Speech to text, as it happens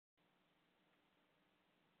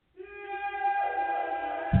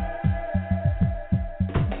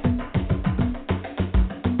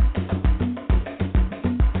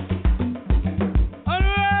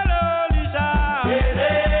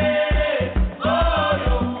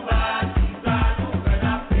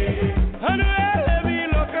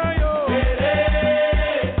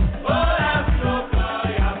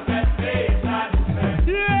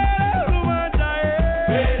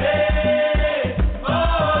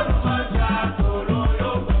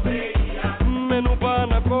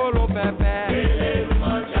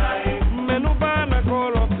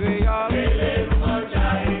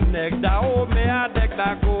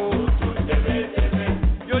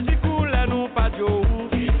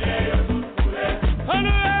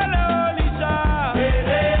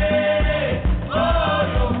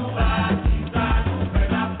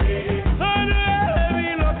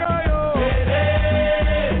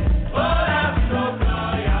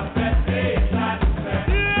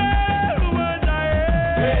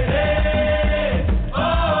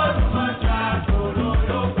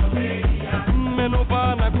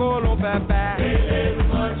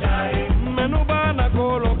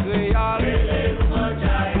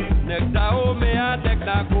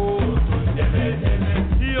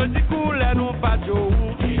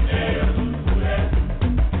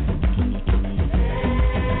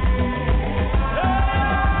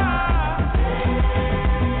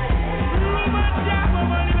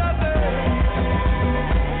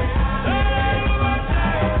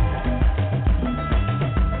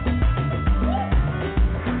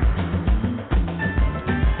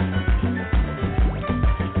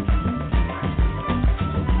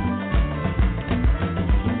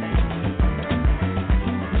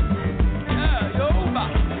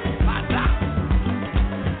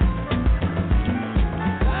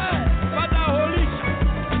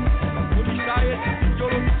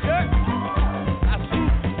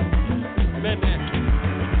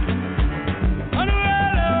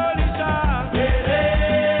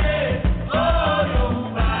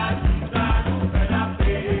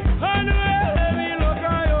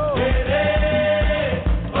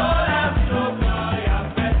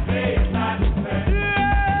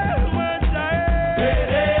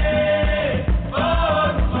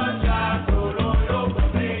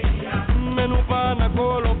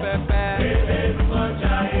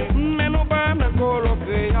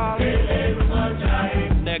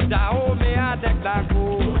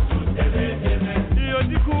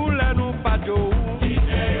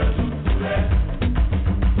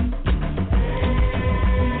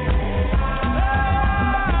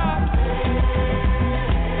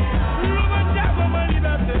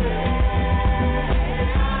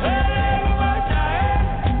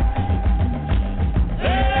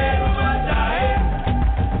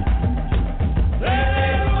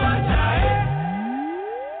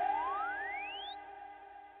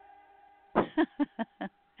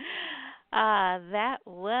That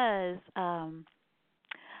was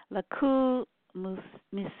La Cool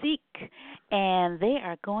Musique, and they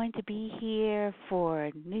are going to be here for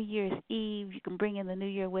New Year's Eve. You can bring in the New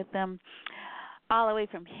Year with them, all the way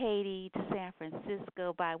from Haiti to San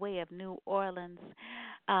Francisco by way of New Orleans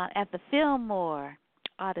at the Fillmore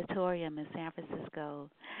Auditorium in San Francisco.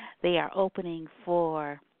 They are opening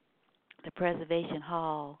for the Preservation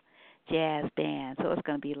Hall Jazz Band. So it's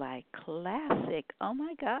going to be like classic. Oh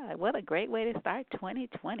my God, what a great way to start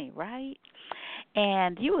 2020, right?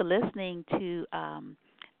 And you were listening to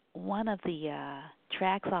one of the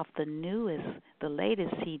tracks off the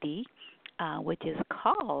latest CD, which is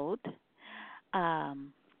called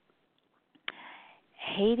um,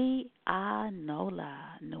 Haiti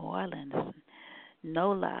Nola, New Orleans,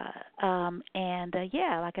 Nola.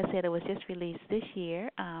 Yeah, like I said, it was just released this year,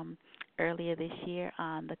 earlier this year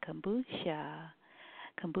on the kombucha,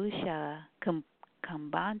 kombucha.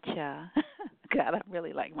 God, I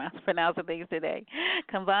really like mispronouncing things today.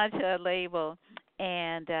 Kombucha label.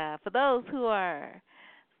 And for those who are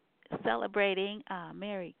celebrating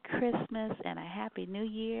Merry Christmas and a Happy New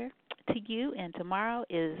Year to you. And tomorrow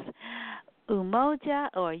is Umoja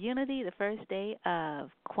or Unity, the first day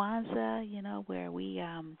of Kwanzaa. Where we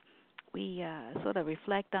sort of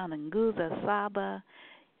reflect on the Nguza Saba,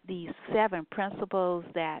 these 7 principles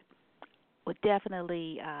that would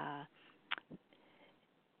definitely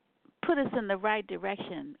put us in the right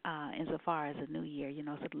direction insofar as the new year.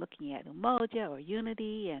 So looking at Umoja or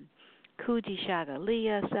Unity and Kuji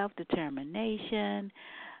Shagalia, self-determination,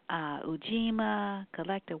 Ujima,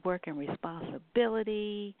 collective work and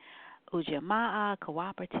responsibility, Ujamaa,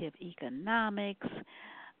 cooperative economics.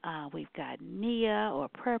 We've got Nia or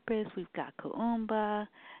purpose. We've got Kuumba,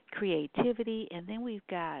 creativity, and then we've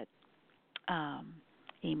got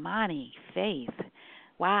Imani, faith.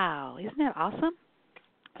 Wow, isn't that awesome?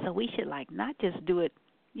 So we should not just do it,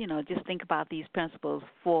 just think about these principles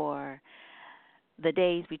for the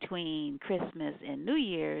days between Christmas and New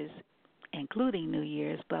Year's, including New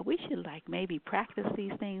Year's, but we should maybe practice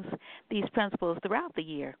these things, these principles throughout the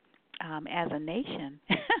year as a nation,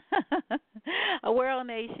 a world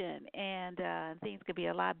nation, and things could be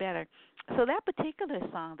a lot better. So that particular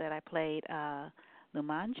song that I played,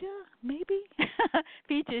 Lumanja, maybe,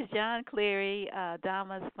 features John Cleary,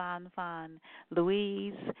 Damas Fan,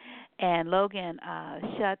 Louise, and Logan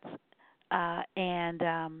Schutz, and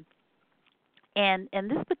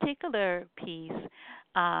this particular piece,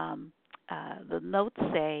 the notes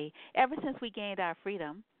say, ever since we gained our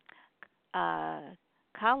freedom,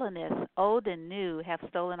 colonists, old and new, have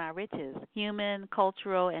stolen our riches, human,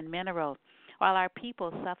 cultural, and mineral, while our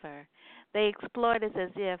people suffer. They exploit us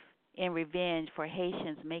as if in revenge for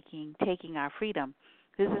Haitians taking our freedom.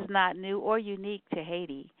 This is not new or unique to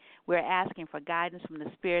Haiti. We're asking for guidance from the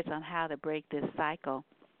spirits on how to break this cycle.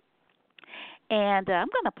 And I'm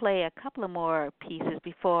going to play a couple of more pieces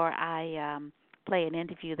before I play an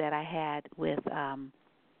interview that I had with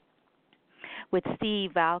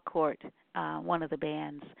Steve Valcourt, one of the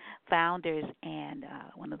band's founders and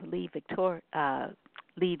one of the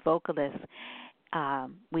lead vocalists.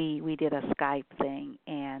 We did a Skype thing,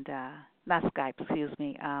 and not Skype, excuse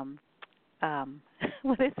me.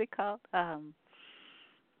 What is it called? Gosh,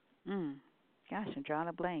 I'm drawing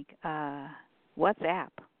a blank.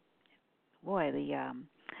 WhatsApp. Boy,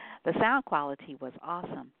 the sound quality was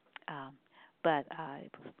awesome, but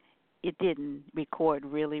it didn't record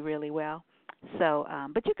really, really well. So,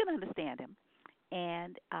 but you can understand him,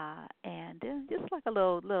 and just like a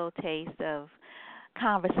little taste of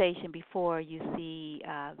conversation before you see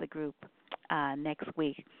the group next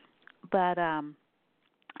week. But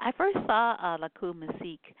I first saw La Cool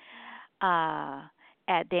Musique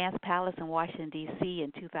at Dance Palace in Washington, D.C.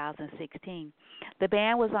 in 2016. The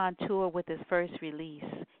band was on tour with its first release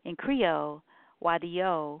in Creole,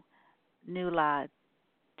 Wadio Nula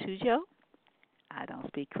Tujo. I don't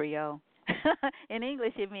speak Creole. In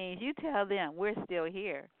English, it means you tell them we're still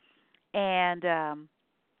here. And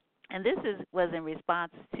this was in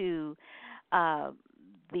response to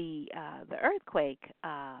the earthquake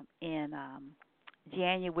in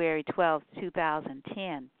January 12th,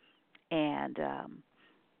 2010, and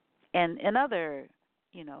other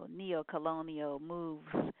neo-colonial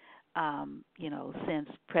moves since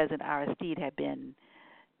President Aristide had been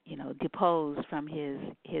deposed from his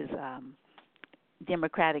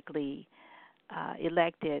democratically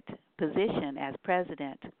elected position as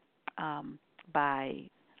president by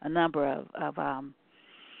a number of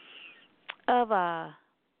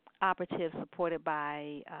operatives supported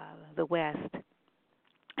by the West.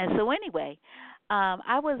 And so anyway,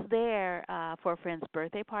 I was there for a friend's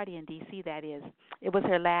birthday party in D.C., that is. It was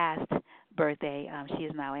her last birthday. She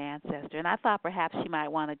is now ancestor, and I thought perhaps she might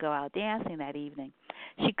want to go out dancing that evening.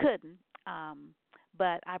 She couldn't,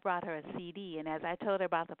 but I brought her a CD, and as I told her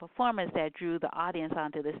about the performance that drew the audience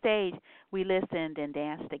onto the stage, we listened and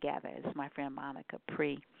danced together. It's my friend Monica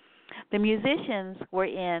Pre. The musicians were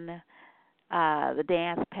in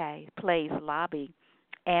the place lobby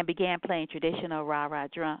and began playing traditional rah-rah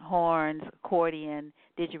drum, horns, accordion,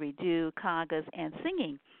 didgeridoo, congas, and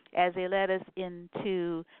singing as they led us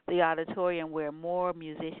into the auditorium where more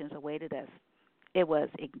musicians awaited us. It was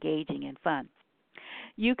engaging and fun.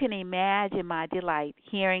 You can imagine my delight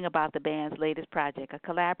hearing about the band's latest project, a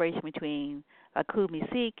collaboration between La Cool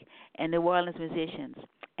Musique and New Orleans musicians,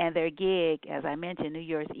 and their gig, as I mentioned, New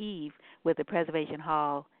Year's Eve with the Preservation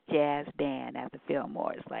Hall Jazz Band at the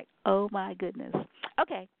Fillmore. It's like, oh my goodness.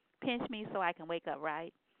 Okay, pinch me so I can wake up,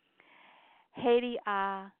 right? Haiti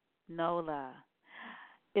Nola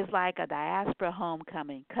is like a diaspora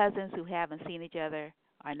homecoming. Cousins who haven't seen each other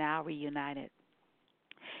are now reunited.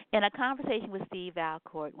 In a conversation with Steve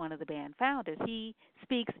Valcourt, one of the band founders, he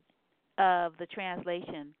speaks of the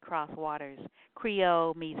translation cross waters.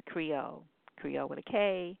 Creole meets Creole. Creole with a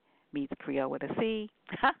K meets Creole with a C.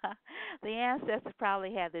 The ancestors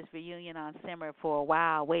probably had this reunion on simmer for a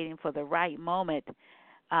while, waiting for the right moment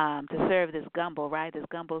to serve this gumbo, right, this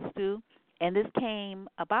gumbo stew. And this came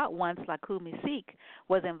about once La Cool Musique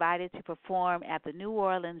was invited to perform at the New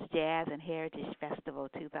Orleans Jazz and Heritage Festival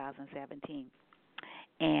 2017.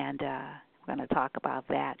 And we're going to talk about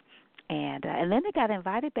that. And then they got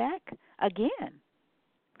invited back again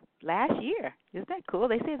last year. Isn't that cool?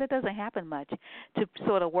 They say that doesn't happen much to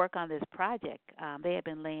sort of work on this project. They have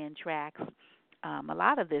been laying tracks. A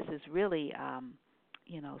lot of this is really,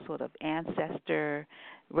 sort of ancestor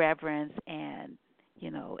reverence and,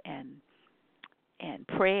 and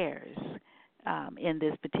prayers in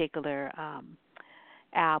this particular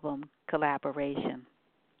album collaboration.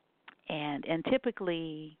 And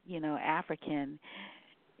typically, African,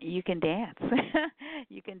 you can dance.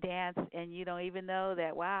 You can dance and you don't even know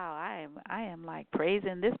that, wow, I am like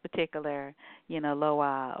praising this particular,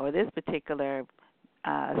 loa or this particular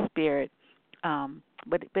spirit.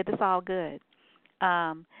 But it's all good.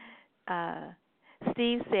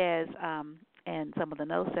 Steve says, and some of the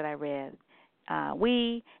notes that I read,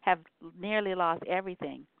 we have nearly lost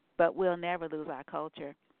everything, but we'll never lose our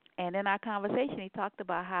culture. And in our conversation, he talked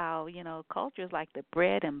about how, culture is like the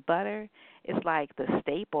bread and butter. It's like the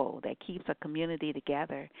staple that keeps a community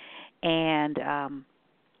together. And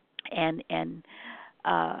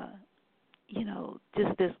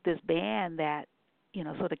just this band that,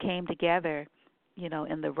 sort of came together,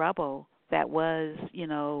 in the rubble that was,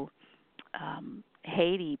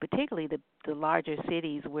 Haiti, particularly the larger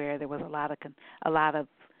cities where there was a lot of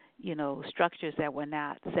structures that were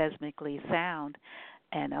not seismically sound.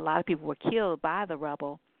 And a lot of people were killed by the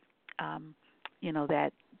rubble,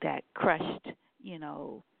 that crushed,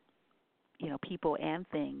 people and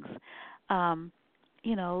things. A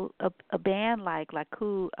band like La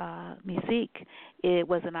Cool Musique, it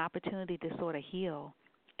was an opportunity to sort of heal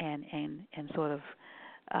and sort of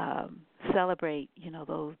celebrate,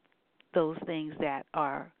 those things that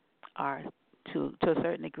are to a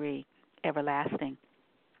certain degree everlasting,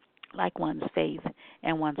 like one's faith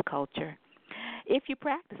and one's culture. If you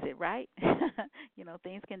practice it, right?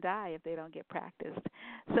 Things can die if they don't get practiced.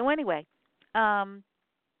 So anyway, the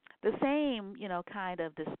same, kind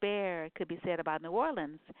of despair could be said about New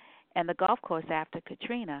Orleans and the Gulf Coast after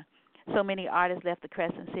Katrina. So many artists left the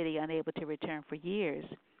Crescent City unable to return for years.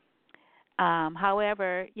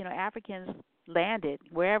 However, Africans landed,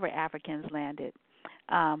 wherever Africans landed,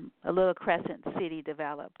 a little Crescent City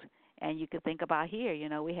developed. And you could think about here,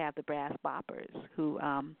 we have the Brass Boppers who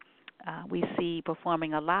we see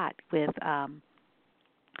performing a lot with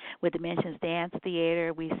Dimensions Dance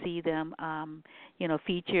Theater. We see them,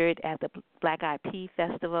 featured at the Black Eyed Pea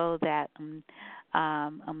Festival that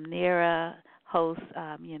Nira hosts,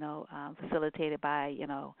 facilitated by,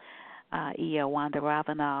 Wanda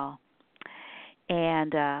Ravenel.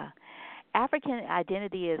 And African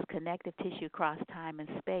identity is connective tissue across time and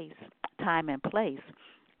space, time and place.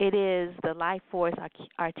 It is the life force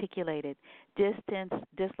articulated. Distance,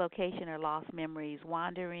 dislocation, or lost memories,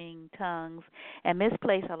 wandering tongues, and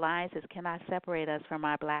misplaced alliances cannot separate us from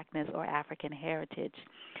our blackness or African heritage.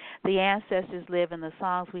 The ancestors live in the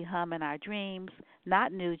songs we hum in our dreams,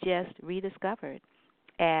 not new, just rediscovered.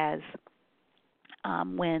 As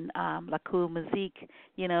when La Cool Musique,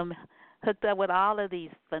 hooked up with all of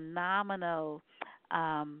these phenomenal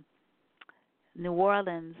New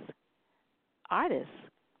Orleans artists,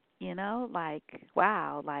 the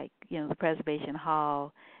Preservation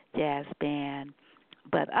Hall Jazz Band,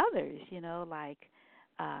 but others, like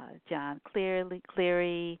John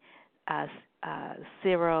Cleary, uh,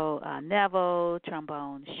 Cyril Neville,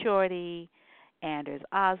 trombone Shorty, Anders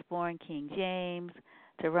Osborne, King James,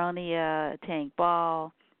 Taronia Tank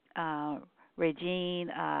Ball, uh, Regine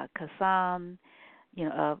Kassan,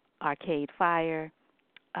 of Arcade Fire.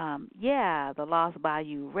 Yeah, the Lost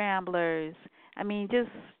Bayou Ramblers. I mean, just,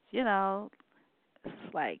 you know,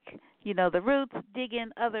 it's like, the roots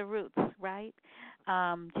digging other roots, right?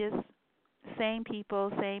 Just same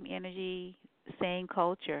people, same energy, same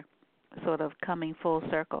culture, sort of coming full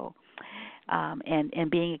circle, and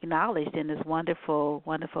being acknowledged in this wonderful,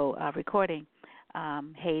 wonderful recording,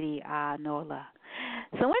 Haiti Nola.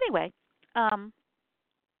 So anyway, um,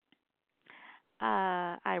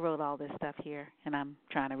 I wrote all this stuff here, and I'm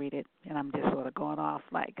trying to read it, and I'm just sort of going off,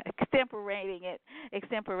 like extemporating it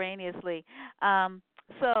extemporaneously.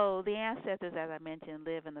 So the ancestors, as I mentioned,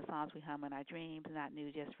 live in the songs we hum in our dreams, not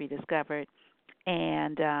new, just rediscovered,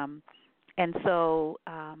 and so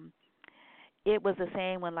it was the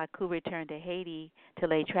same when Lakou returned to Haiti to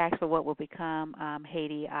lay tracks for what will become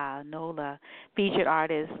Haiti Nola, featured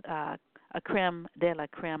artists, a creme de la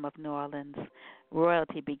creme of New Orleans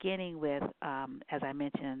royalty, beginning with, as I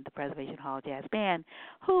mentioned, the Preservation Hall Jazz Band,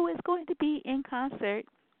 who is going to be in concert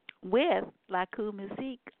with Lakou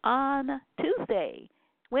Musique on Tuesday,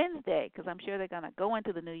 Wednesday, because I'm sure they're going to go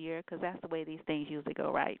into the new year, because that's the way these things usually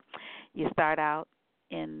go, right? You start out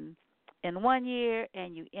in one year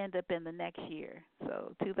and you end up in the next year.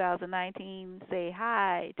 So 2019, say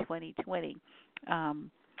hi 2020.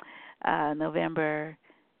 November,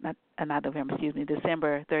 not November, excuse me,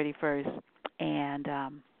 December 31st and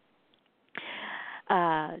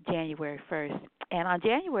January 1st. And on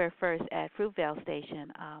January 1st at Fruitvale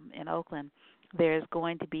Station in Oakland, there's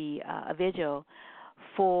going to be a vigil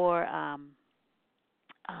for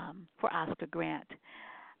Oscar Grant.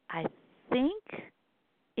 I think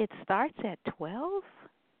it starts at 12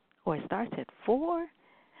 or it starts at 4.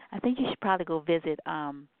 I think you should probably go visit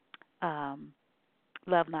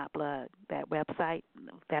Love Not Blood, that website,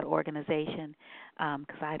 that organization,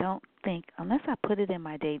 because I don't think, unless I put it in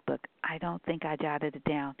my date book, I don't think I jotted it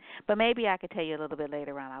down. But maybe I could tell you a little bit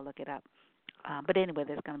later on. I'll look it up. But anyway,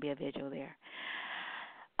 there's going to be a vigil there.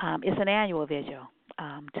 It's an annual vigil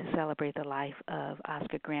to celebrate the life of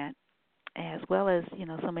Oscar Grant, as well as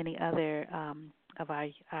so many other of our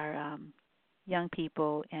young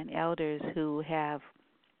people and elders who have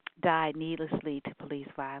died needlessly to police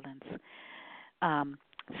violence.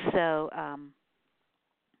 So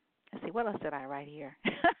let's see, what else did I write here?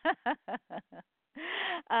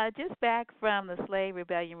 Just back from the Slave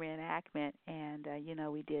Rebellion reenactment, and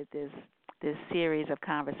we did this series of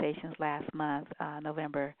conversations last month,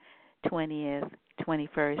 November 20th,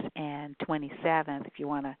 21st, and 27th. If you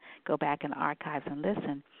want to go back in the archives and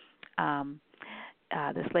listen,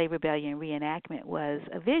 the Slave Rebellion reenactment was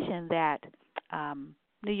a vision that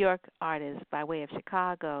New York artists by way of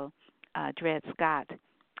Chicago, Dred Scott,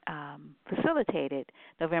 facilitated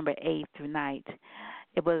November 8th through 9th.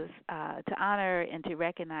 It was to honor and to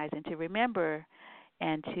recognize and to remember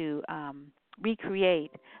and to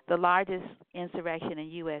recreate the largest insurrection in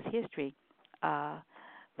U.S. history,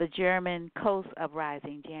 the German Coast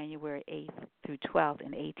Uprising, January 8th through 12th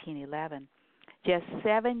in 1811. Just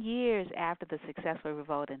 7 years after the successful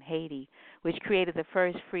revolt in Haiti, which created the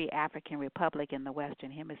first free African republic in the Western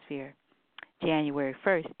Hemisphere, January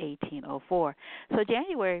 1st, 1804. So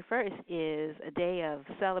January 1st is a day of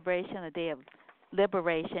celebration, a day of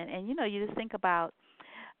liberation. And, you just think about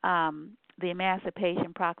the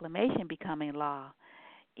Emancipation Proclamation becoming law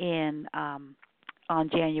on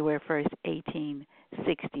January 1st,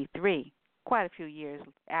 1863, quite a few years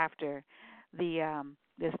after the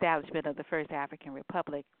establishment of the first African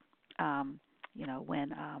Republic.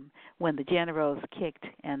 When the generals kicked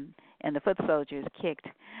and the foot soldiers kicked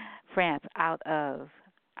France out of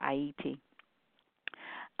Haiti.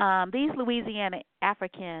 These Louisiana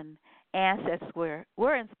African ancestors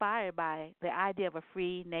were inspired by the idea of a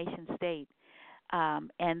free nation state,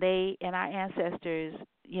 and our ancestors,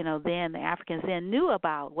 then the Africans then knew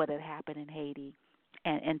about what had happened in Haiti,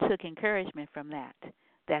 and took encouragement from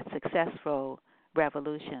that successful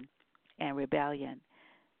revolution and rebellion.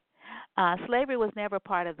 Slavery was never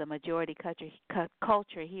part of the majority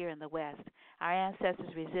culture here in the West. Our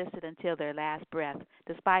ancestors resisted until their last breath,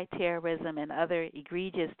 despite terrorism and other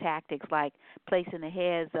egregious tactics like placing the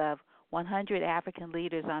heads of 100 African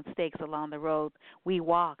leaders on stakes along the road we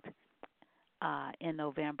walked in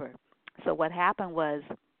November. So what happened was,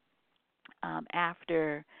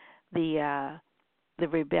 after the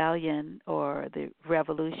rebellion or the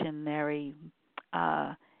revolutionary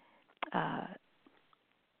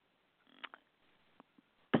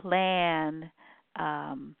plan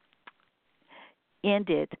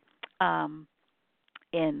ended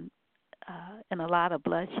in a lot of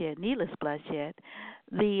bloodshed, needless bloodshed.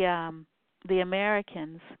 The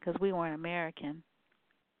Americans, because we weren't American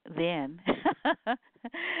then,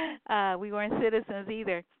 we weren't citizens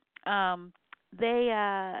either. They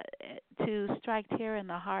to strike terror in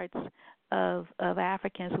the hearts of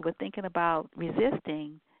Africans who were thinking about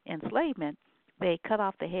resisting enslavement. They cut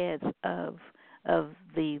off the heads of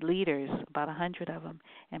the leaders, about 100 of them,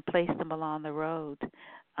 and placed them along the road,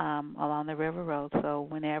 along the river road. So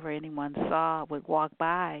whenever anyone would walk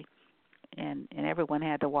by, and everyone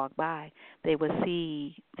had to walk by, they would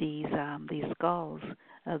see these skulls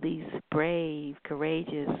of these brave,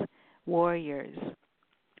 courageous warriors,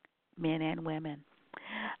 men and women.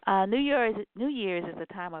 New Year's is a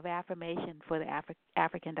time of affirmation for the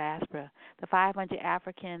African diaspora. The 500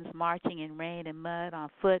 Africans marching in rain and mud, on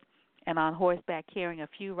foot and on horseback, carrying a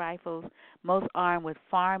few rifles, most armed with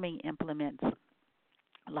farming implements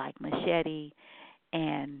like machete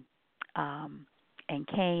and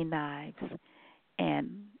cane knives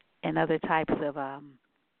and other types of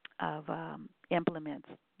implements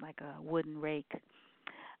like a wooden rake.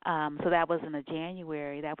 So that was in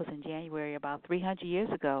January. That was in January about 300 years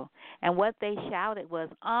ago. And what they shouted was,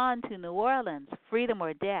 "On to New Orleans, freedom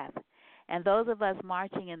or death." And those of us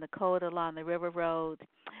marching in the cold along the river road,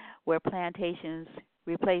 where plantations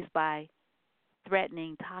replaced by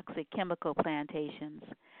threatening toxic chemical plantations,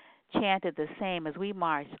 chanted the same as we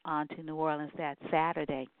marched on to New Orleans that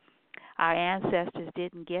Saturday. Our ancestors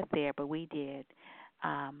didn't get there, but we did.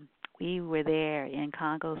 We were there in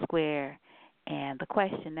Congo Square, and the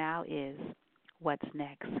question now is, what's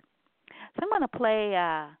next? So I'm going to play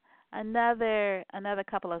another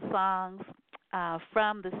couple of songs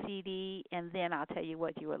from the CD, and then I'll tell you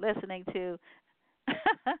what you were listening to,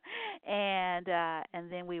 and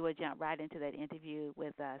then we will jump right into that interview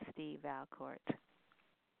with Steve Valcourt.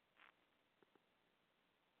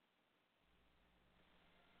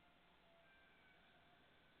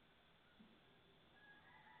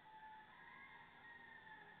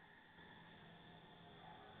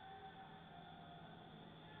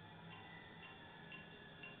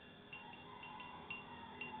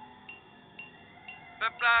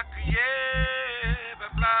 Peuple a crié,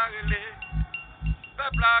 peuple a relé.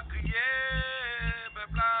 Peuple a crié,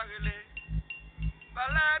 peuple a relé. Par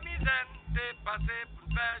la misère, t'es passé pour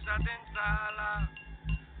nous faire jardin de salade.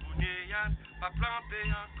 Mouniyan, pas planter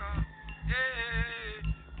encore.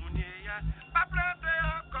 Mouniyan, pas planter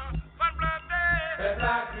encore. Faut planter. Peuple a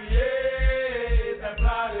crié, peuple a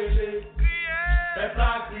relé. Crié, peuple a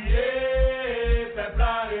crié, peuple a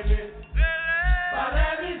relé. Par la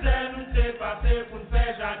misère, nous t'es passé pour nous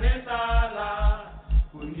faire jardin de salade.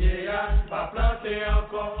 Mouniyan, pas planter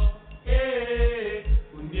encore.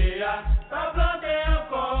 Mouniyan, pas planter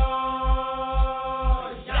encore.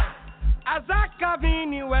 Azaka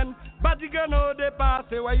vini wen, badiga no de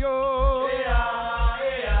passe wayo.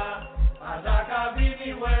 Azaka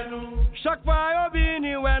vini wenu. Chaque fois yo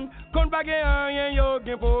vini wen, kon bagay rien yo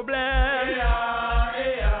gen problème.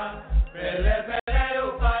 Pele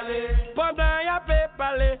yo pale. Pendant ya pe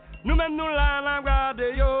pale, nous men nous la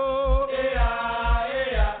garde yo.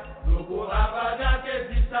 Nou ko abada ke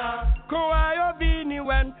disa. Kon yo vini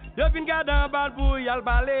wen, yo vin gadan bal pou yal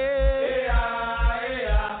bale.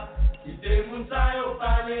 Kite moun sa yo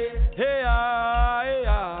pale.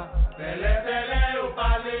 Pele yo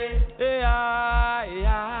pale.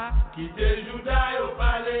 Kite juda yo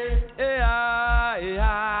pale.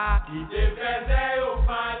 Kite feze yo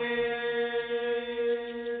pale.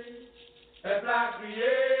 Peuple a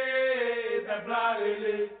crié, peuple a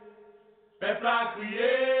relé. Peuple a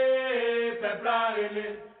crié, peuple a relé.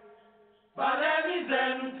 Par les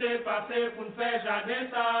misères nous t'es passé pour nous faire jardin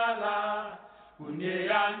salade. Pour n'y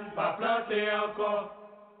pas planter encore.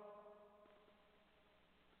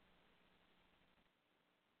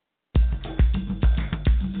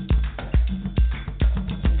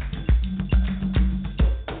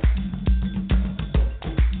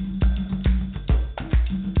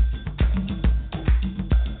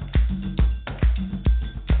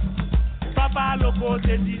 Papa loco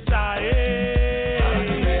te dit ça,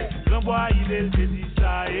 grand bois il te dit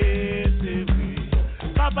ça, c'est vrai.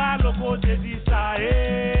 Papa loco te dit ça,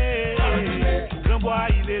 grand bois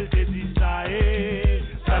il te dit ça,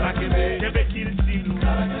 ça va kebe kill si nous,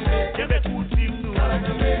 kebe kouti nous,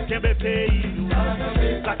 kebe pays nous,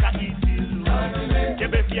 ça ka ici nous,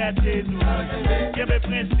 kebe fierté nous, kebe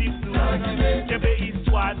principe nous, kebe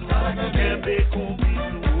histoire nous, kebe combi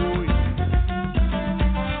nous.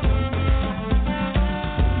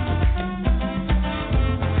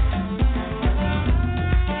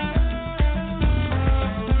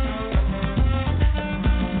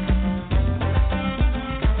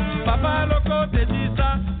 Papa loco te dit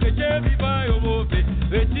ça, que Dieu vivant est mauvais.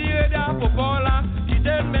 Retirez da popola,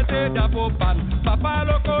 idem mettez da popan. Papa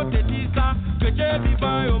loco te dit ça, que Dieu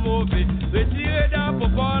vivant est mauvais. Retirez da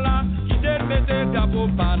popola, idem mettez da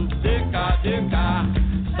popan. Deka,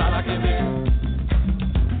 salakebe.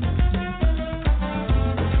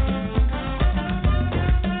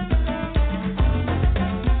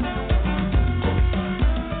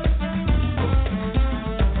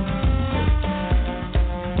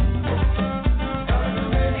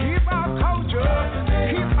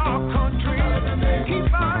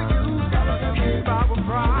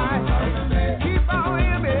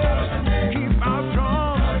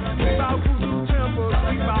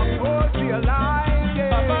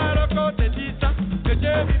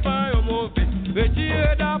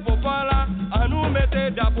 Retirez da popala, à nous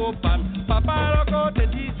mettez da popan. Papa loco te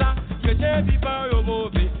dit ça, que t'es vivant au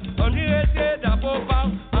mauvais. On y retire da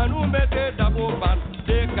popan, à nous mettez da popan.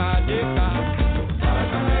 Deka, deka,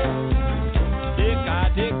 deka,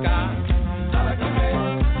 deka,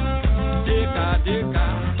 deka, deka,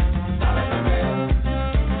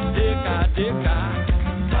 deka, deka.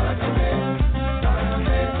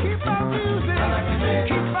 Keep our music,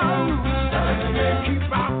 keep our roots,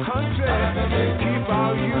 keep our country, keep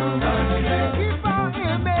our youth, keep our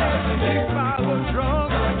image, keep our drums, keep our voodoo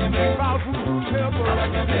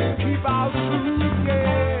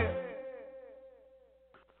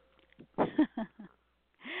temples, keep our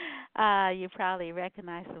truth, yeah. You probably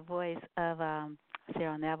recognize the voice of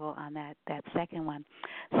Cyril Neville on that second one.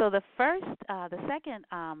 So the second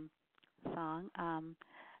song,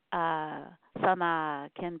 Sana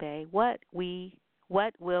Kende, What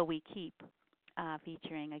Will We Keep,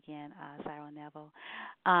 featuring again Cyril Neville,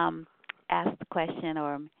 asks the question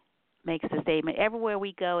or makes the statement: everywhere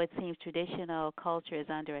we go, it seems traditional culture is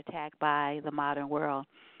under attack by the modern world.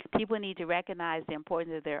 People need to recognize the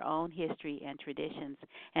importance of their own history and traditions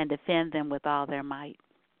and defend them with all their might.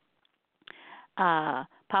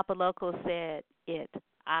 Papa Loco said it,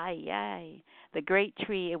 aye, the great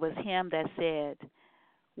tree, it was him that said,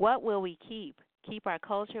 what will we keep? Keep our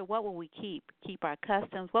culture? What will we keep? Keep our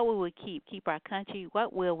customs? What will we keep? Keep our country?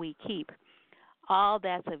 What will we keep? All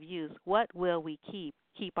that's of use. What will we keep?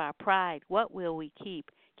 Keep our pride. What will we keep?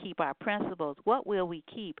 Keep our principles. What will we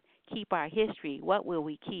keep? Keep our history. What will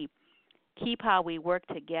we keep? Keep how we work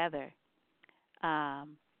together.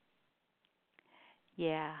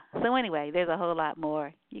 Yeah. So anyway, there's a whole lot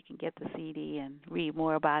more. You can get the CD and read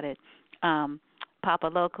more about it. Papa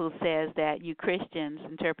Loco says that you Christians,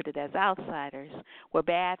 interpreted as outsiders, were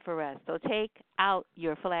bad for us. So take out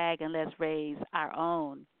your flag and let's raise our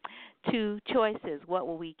own. 2 choices. What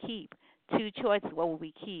will we keep? 2 choices. What will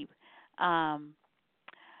we keep?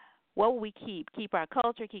 What will we keep? Keep our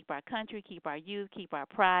culture, keep our country, keep our youth, keep our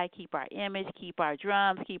pride, keep our image, keep our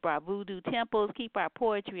drums, keep our voodoo temples, keep our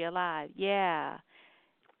poetry alive. Yeah.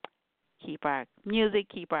 Keep our music,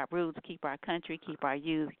 keep our roots, keep our country, keep our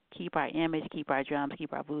youth, keep our image, keep our drums,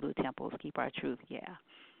 keep our voodoo temples, keep our truth. Yeah.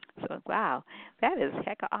 So wow, that is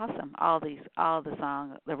hecka awesome. All the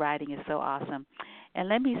song, the writing is so awesome. And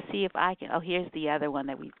let me see if I can. Oh, here's the other one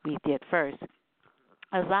that we did first.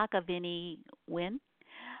 Azaka Vinny Win.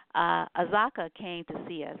 Azaka came to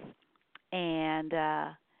see us, and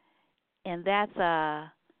that's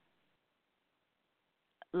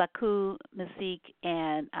Lakou Nasik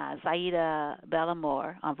and Saida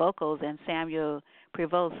Bellamore on vocals and Samuel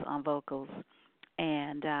Prevost on vocals.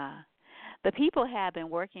 And the people have been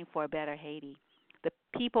working for a better Haiti. The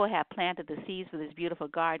people have planted the seeds for this beautiful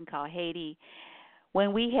garden called Haiti.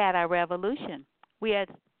 When we had our revolution, we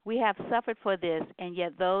have suffered for this, and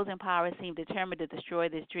yet those in power seem determined to destroy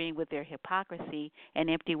this dream with their hypocrisy and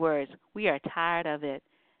empty words. We are tired of it,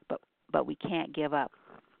 but we can't give up.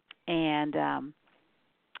 And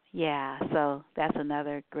yeah, so that's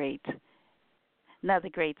another great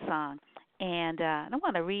song. And I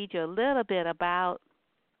want to read you a little bit about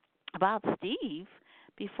Steve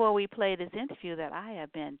before we play this interview that I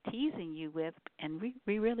have been teasing you with, and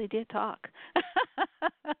we really did talk.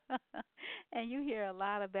 And you hear a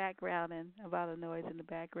lot of background and about the noise in the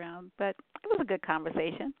background, but it was a good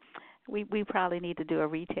conversation. We probably need to do a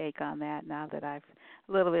retake on that now that I've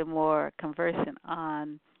a little bit more conversant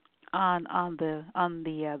on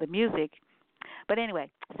the music. But anyway,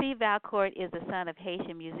 Steve Valcourt is the son of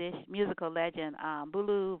Haitian musical legend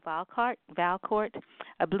Boulou Valcourt,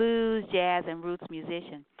 a blues, jazz, and roots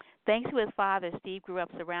musician. Thanks to his father, Steve grew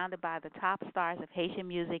up surrounded by the top stars of Haitian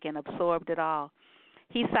music and absorbed it all.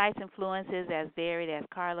 He cites influences as varied as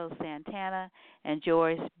Carlos Santana and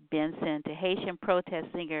George Benson to Haitian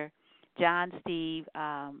protest singer John Steve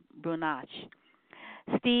Brunach.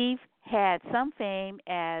 Steve had some fame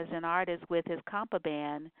as an artist with his compa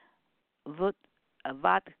band,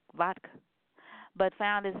 Vodka, but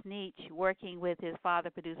found his niche working with his father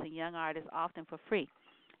producing young artists often for free.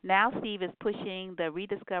 Now Steve is pushing the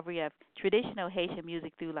rediscovery of traditional Haitian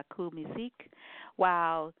music through La Cool Musique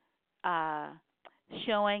while uh,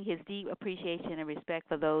 showing his deep appreciation and respect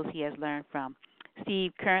for those he has learned from.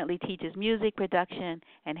 Steve currently teaches music production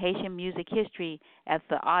and Haitian music history at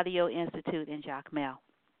the Audio Institute in Jacmel.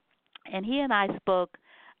 And he and I spoke,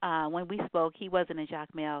 when we spoke, he wasn't in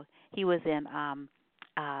Jacmel, he was in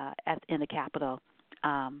the capital.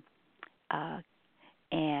 Um,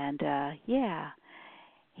 yeah,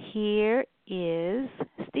 here is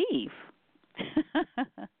Steve.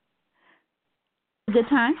 Good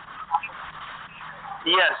time?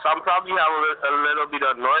 Yes, I'm probably have a little bit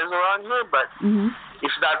of noise around here, but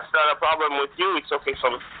if that's not a problem with you, it's okay for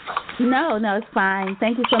me. No, it's fine.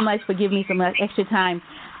 Thank you so much for giving me some extra time.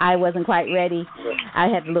 I wasn't quite ready. I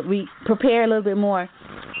had to prepare a little bit more.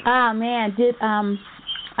 Oh man, did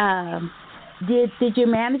your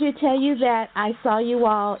manager tell you that I saw you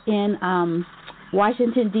all in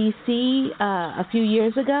Washington D.C. A few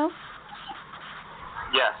years ago?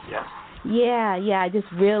 Yes. Yeah. I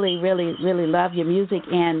just really love your music,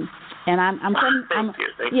 and I'm from Thank you.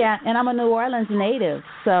 Yeah, and I'm a New Orleans native,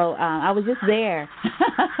 so I was just there.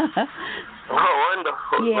 Oh,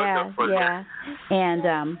 wonderful! Yeah, wonderful.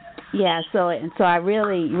 Yeah, and so I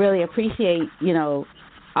really appreciate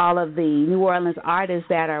all of the New Orleans artists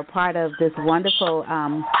that are part of this wonderful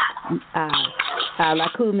La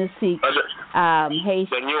Cool Musique. The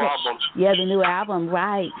new album. Yeah, the new album,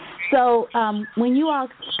 right. So when you all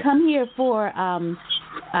come here for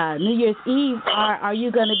New Year's Eve, are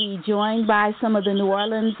you going to be joined by some of the New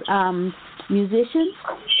Orleans musicians?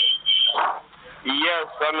 Yes,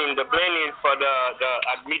 I mean the planning for the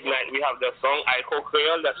at midnight we have the song I Co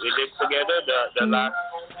Creole that we did together, the last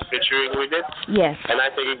featuring we did. Yes. And I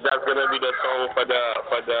think that's gonna be the song for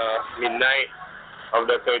the midnight of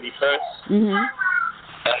the 31st.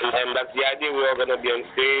 And that's the idea. We're all gonna be on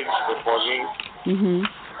stage performing.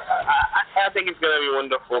 I think it's gonna be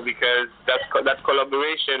wonderful because that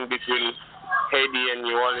collaboration between Haiti and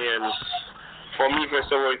New Orleans. For me, first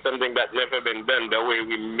of all, it's something that's never been done, the way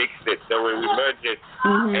we mixed it, the way we merged it.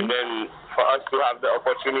 And then for us to have the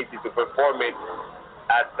opportunity to perform it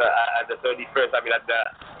at the 31st, I mean, at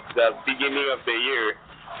the beginning of the year,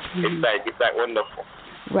 it's like wonderful.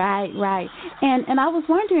 Right. And I was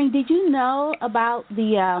wondering, did you know about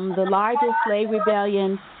the largest slave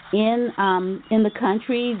rebellion in the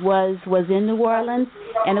country was in New Orleans,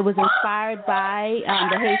 and it was inspired by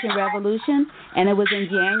the Haitian Revolution, and it was in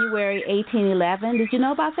January 1811. Did you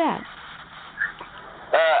know about that?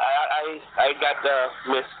 I got the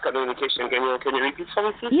miscommunication. Can you repeat for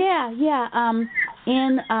me, please? Yeah.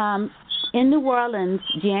 In New Orleans,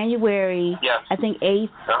 January, I think 8th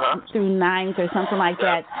through 9th or something like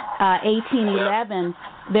that, 1811,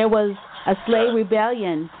 there was a slave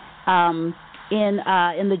rebellion. In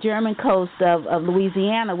the German coast of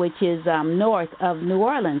Louisiana, which is north of New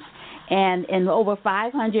Orleans, and over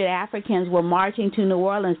 500 Africans were marching to New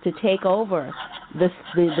Orleans to take over the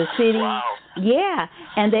city. Wow. Yeah,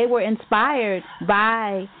 and they were inspired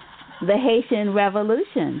by the Haitian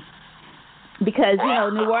Revolution because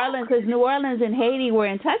New Orleans and Haiti were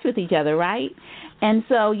in touch with each other, right? And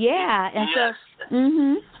so Yes,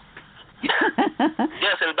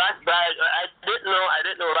 and I didn't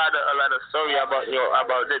know a lot of story about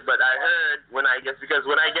it, but I heard when I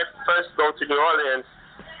first go to New Orleans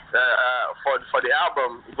for the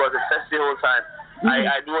album, it was a festival time.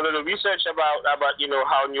 I do a little research about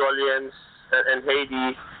how New Orleans and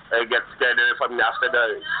Haiti get together after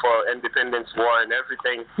for Independence War and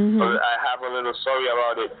everything. So I have a little story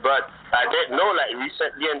about it, but I didn't know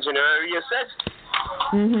recently in January you said.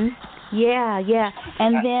 Yeah,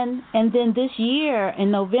 and then this year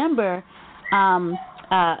in November, an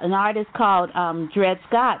artist called Dred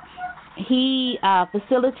Scott, he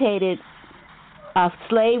facilitated a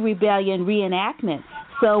slave rebellion reenactment.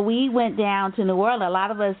 So we went down to New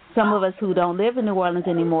Orleans. Some of us who don't live in New Orleans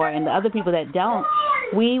anymore, and the other people that don't,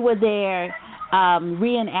 we were there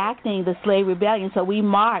reenacting the slave rebellion. So we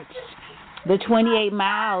marched the 28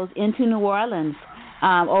 miles into New Orleans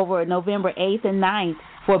over November 8th and 9th.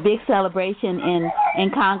 For a big celebration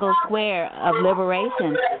in Congo Square of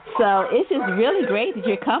Liberation. So it's just really great that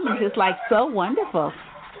you're coming. It's just so wonderful.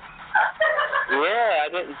 Yeah,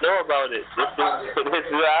 I didn't know about it. I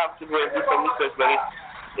have to go and do some research, but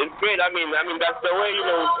it's great. I mean that's the way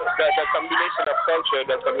the combination of culture,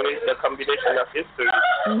 the combination of history.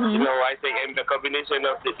 I think and the combination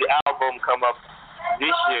of the album come up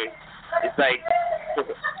this year. It's like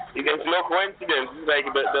It's no coincidence. It's like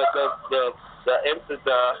the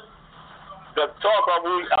talk of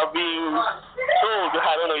being told.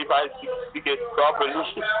 I don't know if I speak it properly.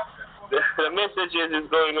 The messages is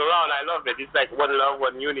going around. I love it. It's like one love,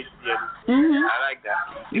 one unity, and I like that.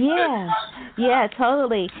 Yeah,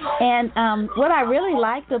 totally. And what I really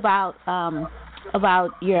liked about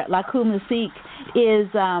your La Cool Musique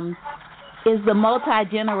is the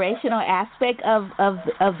multi-generational aspect of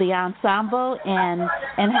the ensemble, and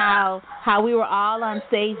how we were all on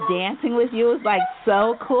stage dancing with you. It was like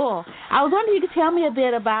so cool. I was wondering if you could tell me a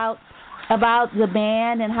bit about the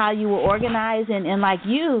band and how you were organized, and like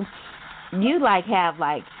you like have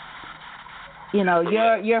like, you know,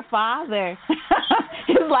 your father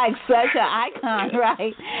is like such an icon,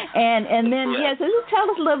 right? And then so just tell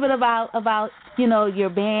us a little bit about you know, your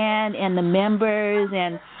band and the members,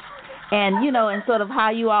 and you know, and sort of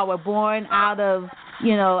how you all were born out of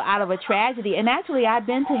a tragedy. And actually, I've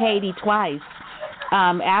been to Haiti twice.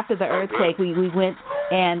 After the earthquake, we went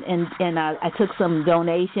and I took some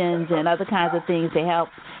donations and other kinds of things to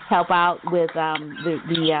help out with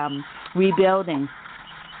the rebuilding.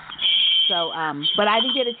 So, but I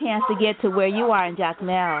didn't get a chance to get to where you are in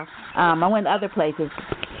Jacmel. I went other places,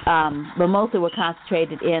 but mostly were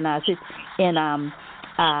concentrated in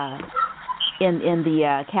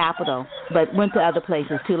the capital. But went to other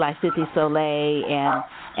places too, like Cité Soleil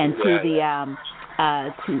and to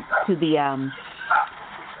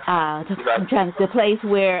the place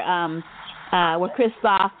where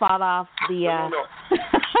Christophe fought off the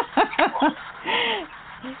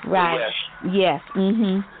right. Yes.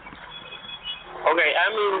 Mhm. Okay, I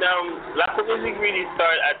mean, La Cool Musique really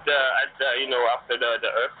started at the after the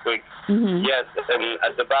earthquake. Mm-hmm. Yes, and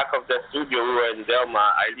at the back of the studio we were in Delma.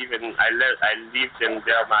 I lived in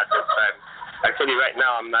Delma at this time. Actually, right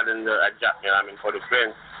now I'm not at Jacmel. I'm in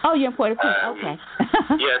Port-au-Prince. Oh, you're in Port-au-Prince. Okay.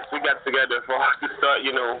 Yes, we got together to start,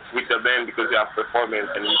 with the band because we have performance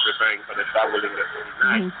and we're preparing for the traveling the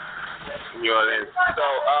 29th in New Orleans. So,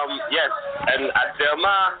 yes, and at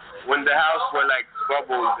Delma, when the house were like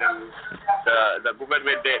troubled and the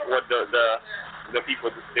government didn't want the people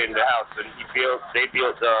to stay in the house, and they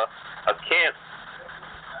built a camp,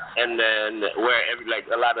 and then where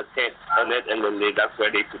a lot of tents on it, and then that's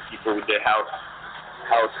where they put people with their house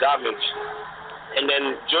damaged. And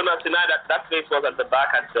then Jonas and I, that place was at the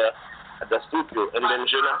back at the studio, and then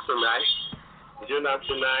Jonas and I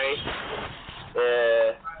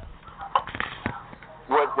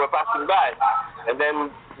were passing by, and then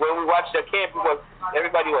when we watched the camp,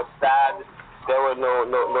 everybody was sad. There was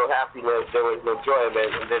no happiness. There was no joy,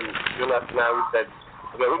 man. And then Jonas and I, we said,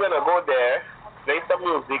 okay, we're gonna go there, play some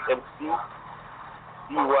music, and see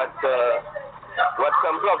what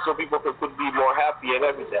comes up, so people could be more happy and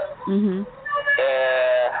everything. Mhm.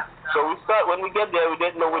 So when we get there, we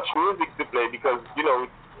didn't know which music to play because there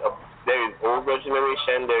is older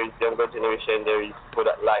generation, there is younger generation, there is people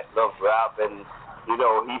that love rap and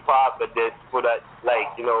hip hop, but there's people that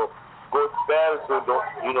gospel, so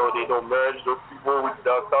they don't merge those people with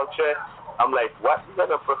the culture. I'm like, what we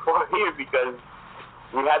gonna perform here? Because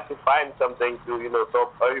we had to find something to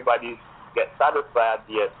so everybody get satisfied at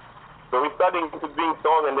the end. So we started to bring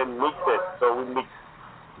song and then mix it. So we mix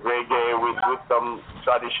reggae with some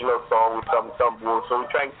traditional song, with some blues. So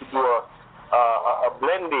we're trying to do a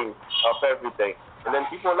blending of everything. And then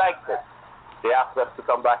people liked it. They asked us to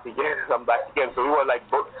come back again. So we were like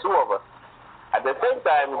two of us. At the same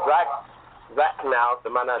time, Zach now, the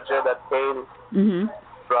manager that came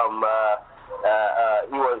from,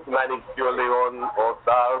 he was managed Pure Leon All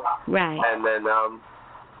Stars. Right. And then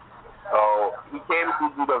so he came to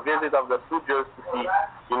do the visit of the studios to see,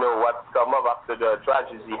 what's come up after the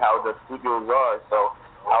tragedy, how the studios are, so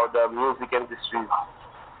how the music industry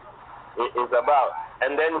is about.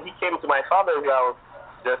 And then he came to my father's house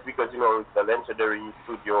just because, it's a legendary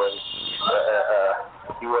studio, and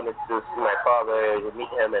he wanted to see my father,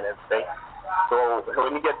 meet him and everything. So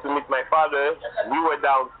when he get to meet my father, we were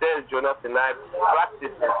downstairs, Jonas and I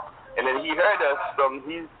practicing. And then he heard us from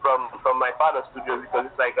my father's studio because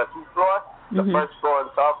it's like a 2-floor. The first floor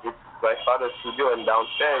on top is my father's studio, and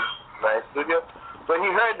downstairs my studio. So he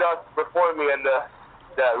heard us performing at the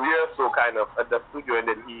rehearsal kind of at the studio, and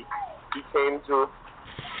then he came to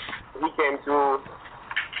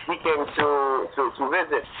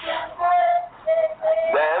visit.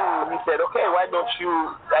 Then he said, okay, why don't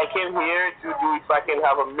I came here to do if I can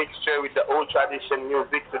have a mixture with the old tradition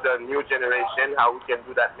music to the new generation, how we can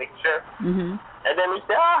do that mixture. And then we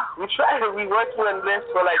said, we tried it. We're working on this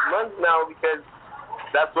for like months now because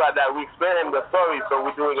that's what we explained him the story. So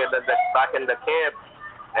we're doing it back in the camp.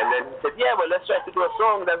 And then he said, yeah, but let's try to do a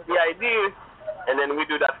song. That's the idea. And then we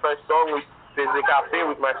do that first song with Physique Cafe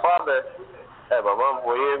with my father. My mom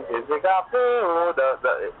poem Physique Cafe,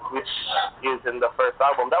 which is in the first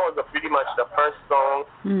album. That was pretty much the first song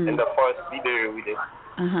and the first video we did.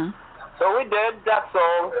 So we did that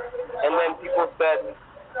song, and then people said,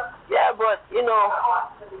 yeah, but we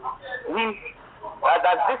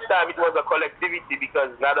at this time it was a collectivity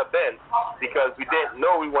because not a band, because we didn't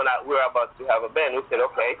know we were about to have a band. We said,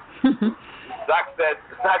 okay. Zach said,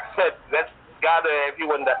 let's gather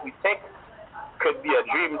everyone that we think could be a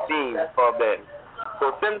dream team for a band.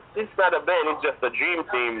 So since it's not a band, it's just a dream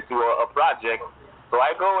team to a project. So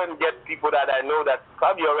I go and get people that I know that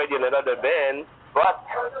probably already in another band, but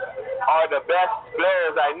are the best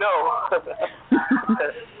players I know.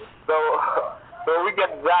 So we get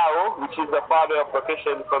Zao, which is the father of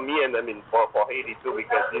percussion for me and for Haiti too,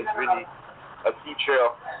 because he's really a teacher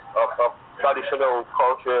of traditional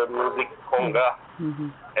culture, music, conga.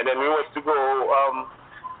 And then we went to go,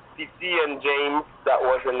 Titi and James, that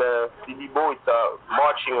was in the CDBO, it's a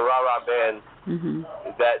marching rara band.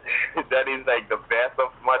 That is like the best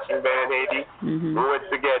of marching band in Haiti. We went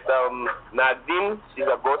to get Nadine, she's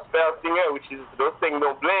a gospel singer, which is those things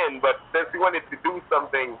no blend, but since we wanted to do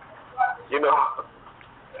something,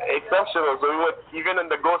 exceptional, so we went, even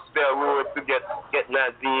in the gospel, we were to get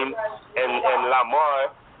Nadine and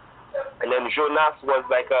Lamar, and then Jonas was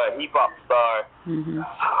like a hip-hop star.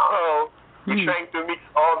 So we're trying to mix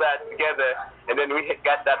all that together, and then we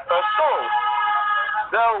got that first song.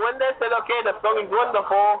 So when they said, okay, the song is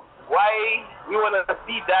wonderful, why we want to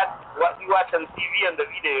see that, what we watch on TV and the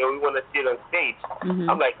video, we want to see it on stage.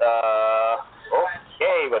 I'm like,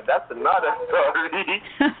 okay, but that's another story.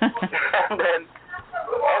 and then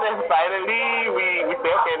finally we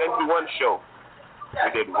said, okay, let's do one show. We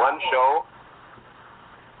did one show.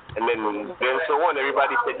 And then so on,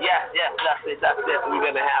 everybody said, yes, that's it, we're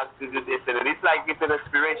going to have to do this. And it's like it's an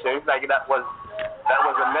inspiration. It's like that was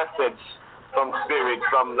a message from spirit,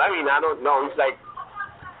 I don't know. It's like,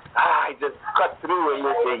 I just cut through and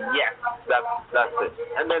you say, yes, that's it.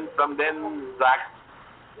 And then from then, Zach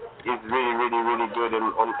is really, really, really good in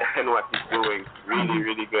what he's doing. Really,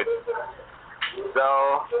 really good. So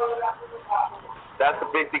that's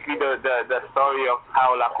basically the story of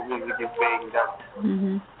how Laku Music is being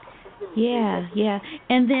done. Yeah.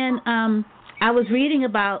 And then I was reading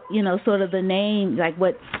about, sort of the name, like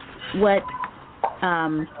what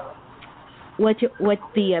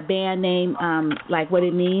the band name, like what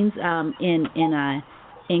it means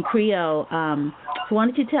in Creole. So why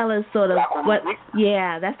don't you tell us sort of what?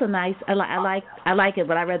 Yeah, that's a nice. I like it,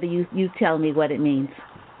 but I'd rather you tell me what it means.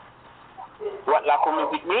 What Laku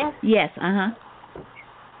Music means? Yes.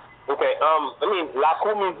 Okay.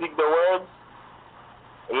 Laku Music, the words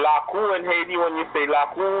Laku in Haiti. When you say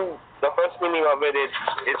Laku, the first meaning of it is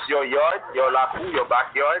it's your yard, your Laku, your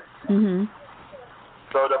backyard.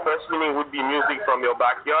 So the first meaning would be music from your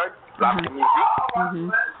backyard, Laku music.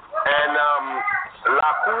 And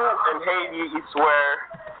Laku in Haiti is where,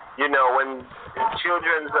 when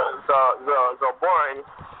children are born,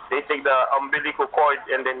 they take the umbilical cord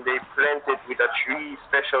and then they plant it with a tree,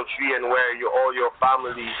 special tree, and where all your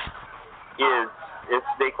family is.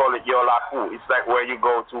 They call it your Laku. It's like where you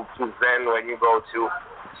go to Zen, when you go to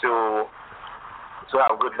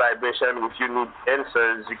have good vibration. If you need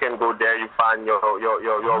answers, you can go there. You find your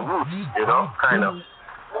roots, kind of.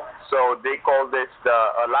 So they call this the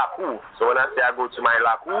Laku. So when I say I go to my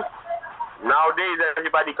Laku, nowadays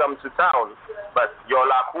everybody comes to town, but your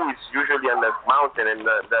Laku is usually on the mountain in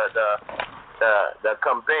the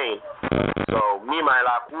campaign. So me, my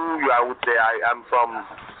Laku, I would say I'm from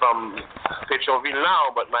Petroville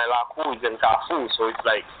now, but my Laku is in Carrefour, so it's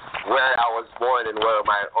like where I was born and where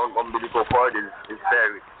my umbilical cord is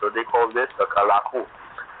buried. So they call this the Laku.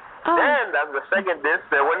 Then that's the second this.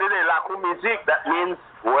 When they say Laku music, that means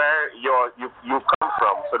where you come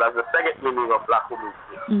from. So that's the second meaning of Laku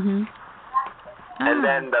music. And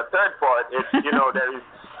then the third part is, there is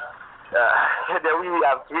there we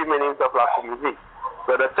have three meanings of Laku music.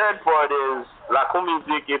 So the third part is Laku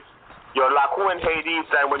music. It's your Laku in Haiti.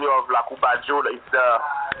 It's like when you have Laku Bajo, it's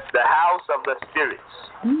the house of the spirits.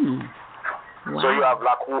 Wow. So you have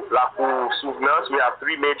Laku Souvenance. We have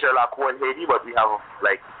three major Laku in Haiti, but we have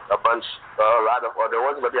like a lot of other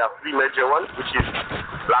ones. But we have three major ones, which is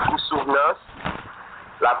Laku Souvenance,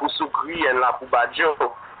 Laku Soukri, and Laku Bajo.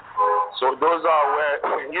 So those are where,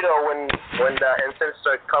 when the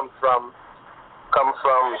ancestors come from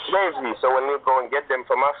slavery. So when you go and get them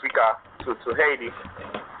from Africa to Haiti,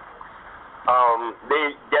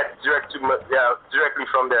 they get directly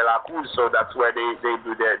from their Lakus. So that's where they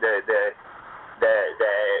do their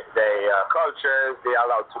their cultures. They are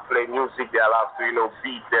allowed to play music. They are allowed to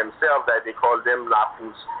beat themselves. That they call them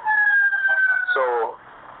lakus. So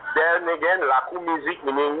then again, laku music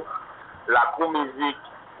meaning laku music.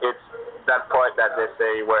 It's that part that they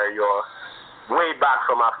say where you're way back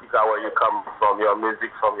from Africa, where you come from, your music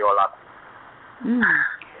from your laku.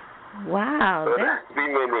 Wow. So that's the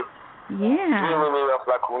meaning. Yeah. The meaning of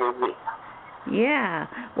laku music. Yeah.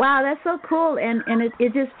 Wow, that's so cool, and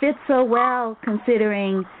it just fits so well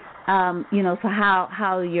considering, so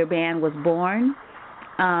how your band was born.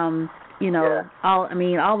 All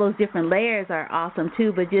those different layers are awesome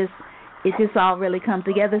too, but it just all really comes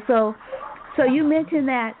together. So you mentioned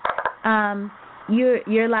that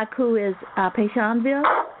your laku is Pétionville?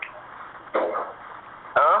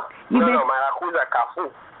 Huh? No, my laku is a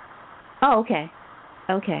Kafu. Oh, okay.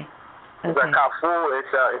 It's a Kafu.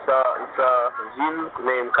 It's a ville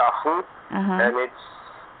named Kafu, and it's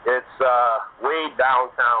way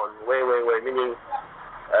downtown, way, meaning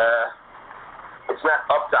it's not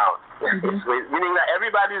uptown. It's meaning that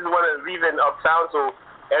everybody's want to live in uptown, so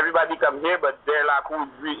everybody come here, but their laku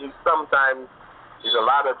is sometimes, is a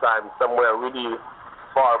lot of times, somewhere really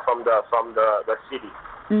far from the city.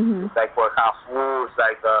 It's like for Kafu, it's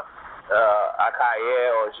like Akaye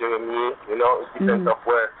or Jeremy, it depends of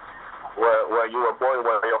where you were born,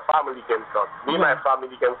 where your family came from. Me, my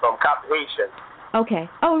family came from Cap Haitian. Okay.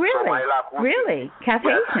 Oh, really? So my laku, really? Cap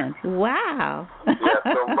Haitian? Wow. So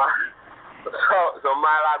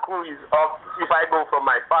my laku is up. If I go from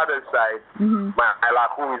my father's side, my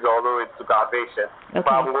laku is all the way to Cap Haitian. Okay. If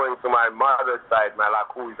I'm going to my mother's side, my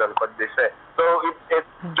laku is on Côte d'Ivoire. So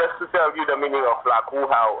it's just to tell you the meaning of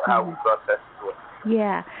laku, how we process it.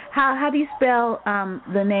 Yeah. How do you spell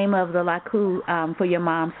the name of the laku for your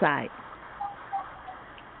mom's side?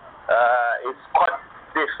 It's Côte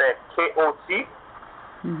d'Ivoire, K-O-T.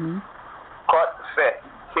 Côte d'Ivoire,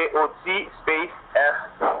 K-O-T space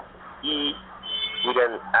F-E with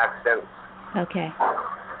an accent. Okay,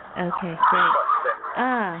 great.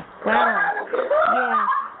 Wow. Yeah.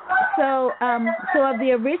 So of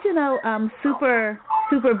the original super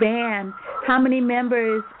band, how many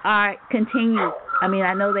members are continued? I mean,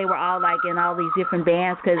 I know they were all like in all these different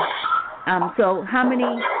bands. So how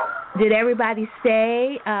many? Did everybody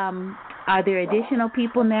stay? Are there additional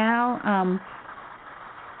people now?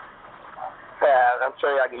 I'm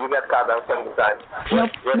sure you get caught on certain time.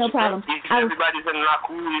 No problem. Everybody's in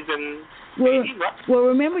laku, well,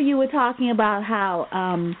 remember you were talking about how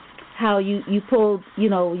you pulled,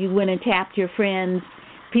 you went and tapped your friends,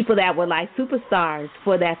 people that were like superstars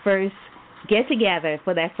for that first get together,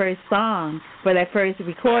 for that first song, for that first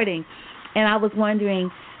recording, and I was wondering,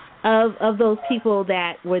 of those people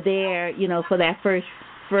that were there, for that first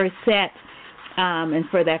set, and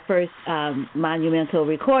for that first monumental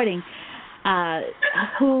recording,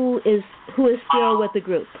 who is still with the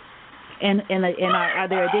group, and are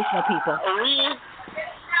there additional people?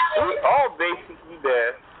 We all basically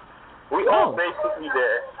there. Basically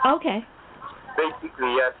there. Okay.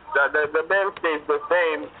 Basically, yes. The band stays the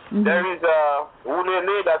same. There is a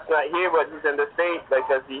Wulele that's not here, but he's in the States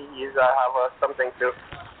because he have something to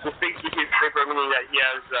speak to his paper, meaning that he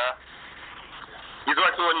has he's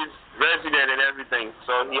working on his resident and everything,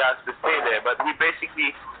 so he has to stay there. But we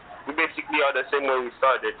basically are the same way we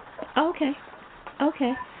started. Okay.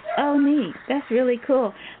 Oh, neat. That's really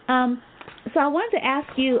cool. So I wanted to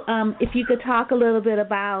ask you if you could talk a little bit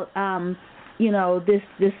about this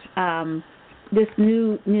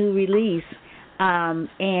new release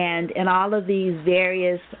and all of these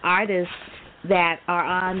various artists that are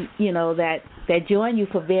on, that join you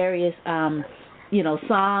for various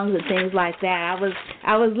songs and things like that.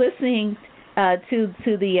 I was listening to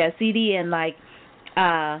the CD and like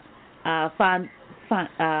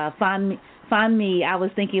Fond Me. I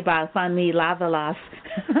was thinking about Fond Me Lavalas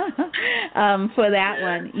for that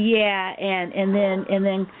one. Yeah, and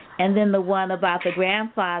then the one about the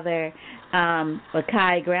grandfather,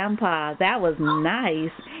 Kai Grandpa. That was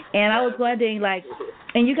nice. And I was wondering, like,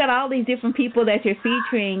 and you got all these different people that you're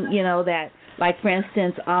featuring, that, like, for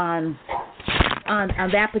instance, on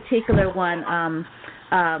that particular one,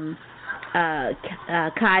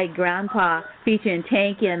 Kai Grandpa featuring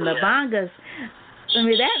Tank and the Bongas. I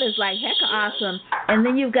mean, that is like heck awesome. And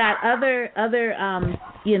then you've got other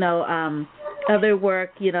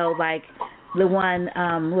work, like the one,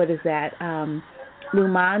 what is that?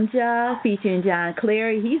 Lumanja featuring John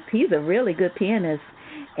Cleary. He's a really good pianist.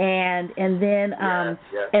 And then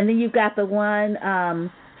and then you've got the one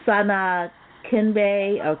Sana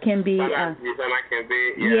Kimbe or Kimbe.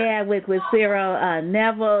 Yeah, with Cyril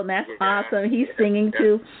Neville. That's awesome. He's singing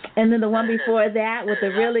too. And then the one before that with the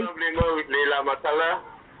really.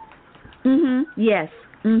 Yes.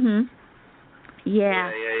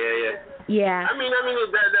 Yeah. Yeah. I mean,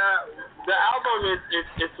 the album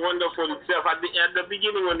is wonderful itself. At the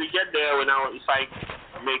beginning, when we get there, if I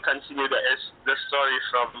may continue the story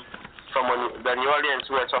from the New Orleans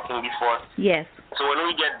we were talking before. Yes. So when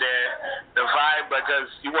we get there, the vibe,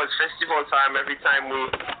 because it was festival time. Every time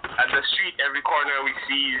at the street, every corner we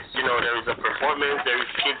see is, there is a performance. There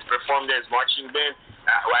is kids perform. There's marching band.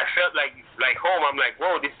 I felt like home. I'm like,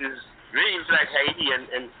 whoa, this is really like Haiti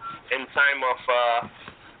in time of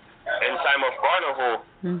Carnival.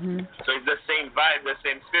 So it's the same vibe, the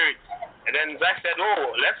same spirit. And then Zach said,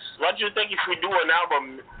 what do you think if we do an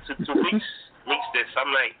album to mix this?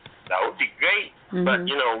 I'm like, that would be great. But,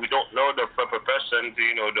 we don't know the proper person to,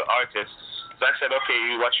 the artist. So I said, okay,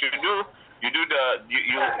 what you do,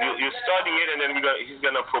 you study it, and then he's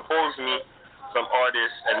going to propose me some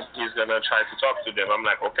artists, and he's going to try to talk to them. I'm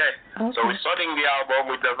like, okay. So we're starting the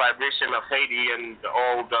album with the vibration of Haiti and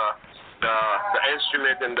all the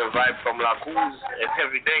instrument and the vibe from La Cruz and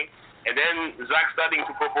everything. And then Zach starting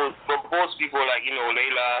to propose people like,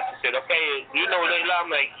 Layla. He said, okay, Layla? I'm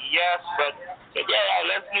like, yes, but yeah,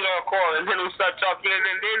 let's give her a call. And then we start talking, and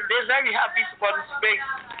then they're very happy to participate.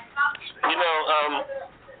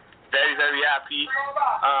 Very, very happy.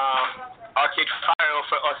 Arcade Fire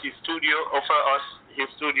offer us his studio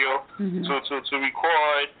to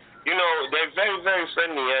record. They're very, very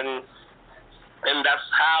friendly, and that's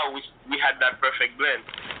how we had that perfect blend.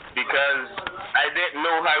 Because I didn't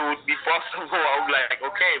know how it would be possible. I was like,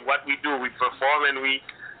 okay, what we do, we perform and we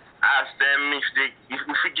ask them if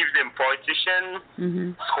we give them partition,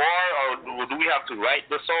 score, or do we have to write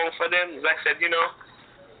the song for them? Zach said,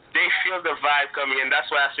 they feel the vibe coming, and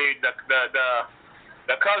that's why I say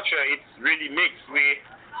the culture, it's really mixed.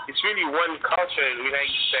 It's really one culture.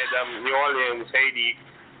 Like you said, New Orleans, Haiti.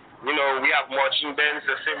 We have marching bands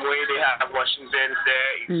the same way they have marching bands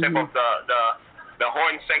there, except of the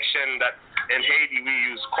horn section that in Haiti we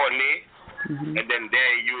use cornet, and then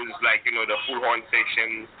they use the full horn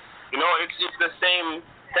section. It's the same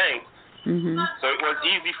thing. So it was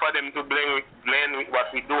easy for them to blend with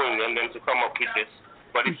what we're doing and then to come up with this.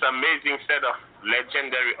 But it's an amazing set of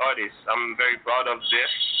legendary artists. I'm very proud of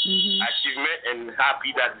this achievement and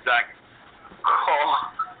happy that Zach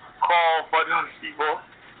called for those people.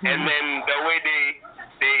 And then the way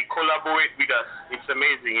they collaborate with us, it's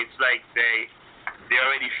amazing. It's like they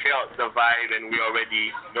already felt the vibe, and we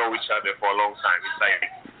already know each other for a long time. It's like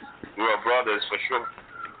we were brothers for sure.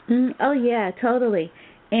 Oh yeah, totally.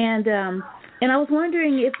 And I was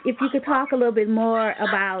wondering if you could talk a little bit more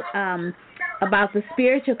about the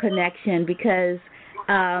spiritual connection, because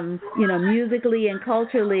musically and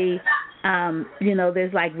culturally,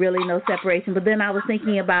 there's really no separation. But then I was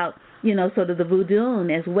thinking about sort of the voodoo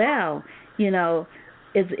as well.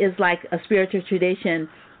 Is like a spiritual tradition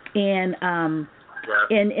in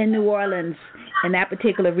New Orleans, in that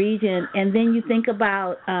particular region. And then you think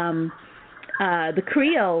about the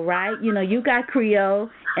Creole, right? You got Creole,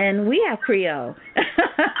 and we have Creole.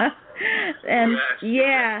 And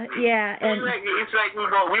and it's like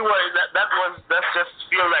we were that just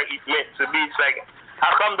feel like it meant to be. It's like,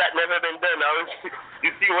 how come that never been done?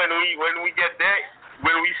 You see, when we get there,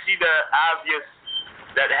 when we see the obvious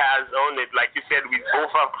that has on it, like you said, we both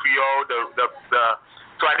have Creole. The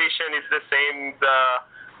tradition is the same.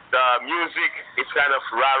 The music is kind of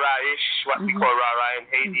rara-ish, what we call rara in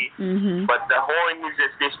Haiti. But the horn is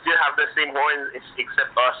they still have the same horn,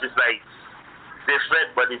 except us. It's like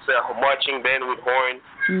different, but it's a marching band with horn.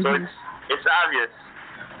 So it's obvious.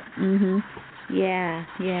 Yeah.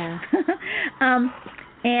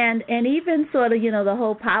 And even sort of, the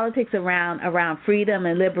whole politics around freedom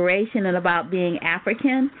and liberation and about being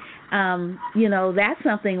African, that's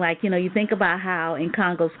something like, you think about how in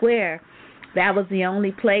Congo Square, that was the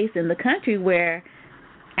only place in the country where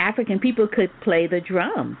African people could play the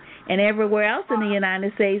drum. And everywhere else in the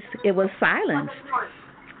United States, it was silenced.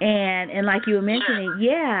 And like you were mentioning,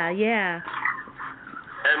 yeah. And,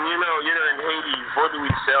 in Haiti, voodoo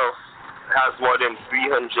itself has more than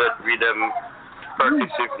 300 rhythm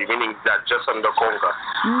participating, meaning that just on the conga.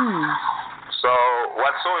 So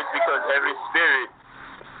what's so is because every spirit,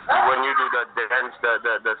 when you do the dance,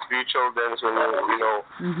 the spiritual dance, when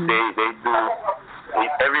they do,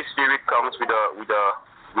 every spirit comes with a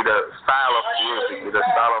with a style of music, with a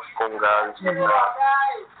style of congas,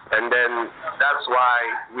 and then that's why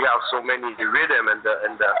we have so many rhythm in the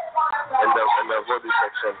body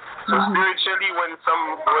section. So spiritually, when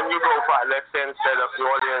you go for, let's say instead of New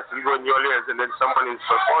Orleans, you go to New Orleans, and then someone is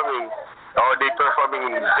performing, or they performing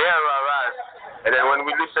in their raras, and then when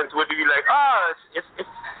we listen to it, we be like, it's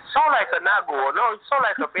so like a nago, no, it's so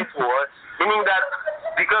like a pitfall, meaning that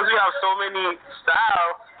because we have so many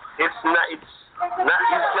style, it's gonna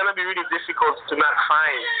be really difficult to not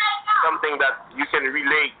find something that you can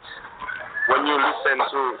relate when you listen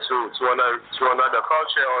to another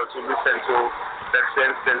culture, or to listen to, let's say,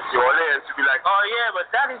 instance, New Orleans, to be like, oh yeah, but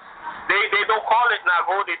that is, they don't call it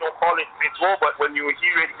nago, they don't call it pitfall, but when you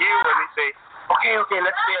hear it here, when they say, okay,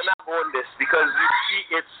 let's say a nago on this, because you see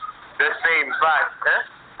it's the same vibe,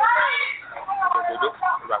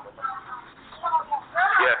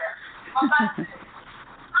 yeah.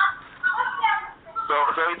 So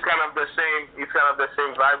it's kind of the same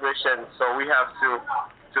vibration. So we have to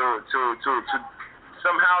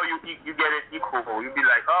somehow you get it equal. You be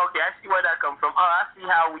like, oh, okay, I see where that comes from. Oh, I see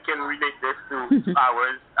how we can relate this to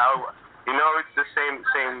ours. It's the same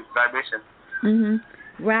vibration.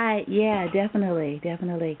 Right. Yeah. Definitely.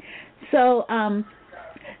 So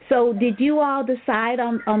so did you all decide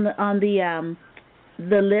on the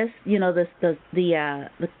list?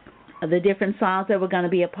 The different songs that were going to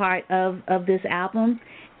be a part of this album,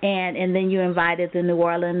 and then you invited the New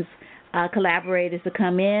Orleans collaborators to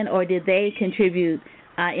come in, or did they contribute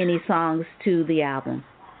any songs to the album?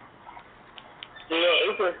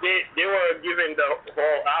 It was they were given the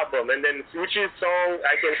whole album, and then which song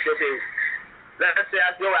I can say, let's say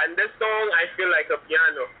and this song I feel like a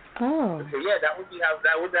piano. Oh. So yeah, that would have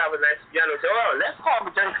a nice piano. So let's call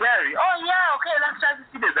John Clary. Oh yeah, okay, let's try to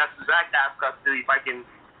see this. That's exactly ask us to if I can.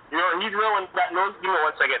 He's the one that knows. Give me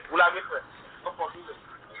 1 second. Will I get first? Up on this.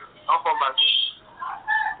 Up on back.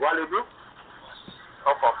 What do you do?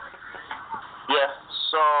 Up on. Yeah.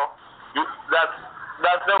 So that's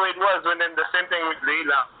the way it was. And then the same thing with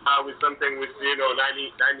Leila, with something with 90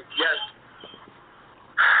 yes.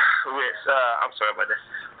 Wait, I'm sorry about that.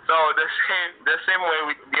 So the same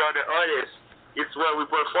way with the other artists, it's where we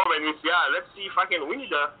perform and we say, let's see if we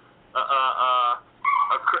need a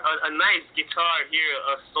nice guitar here,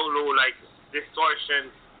 a solo like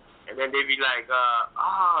distortion, and then they be like,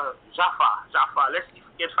 Jaffa, let's see if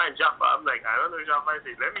we can find Jaffa. I'm like, I don't know Jaffa. I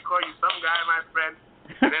say, let me call you some guy, my friend.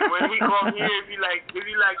 And then when he come here, he be like,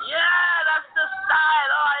 yeah, that's the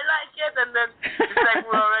style. Oh, I like it. And then it's like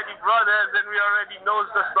we're already brothers and we already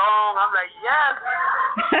knows the song. I'm like, yes.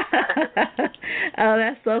 Oh,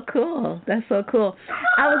 that's so cool.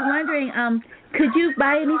 I was wondering, could you,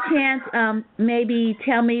 by any chance, maybe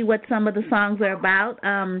tell me what some of the songs are about?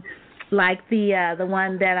 Like the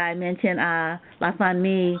one that I mentioned, La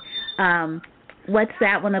Famille. What's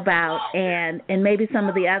that one about? And maybe some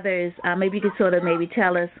of the others. Maybe you could sort of maybe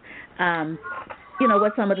tell us,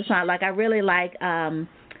 what some of the songs. Like I really like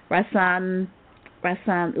Rasan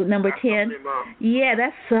number 10. Yeah,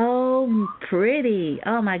 that's so pretty.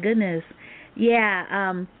 Oh my goodness. Yeah.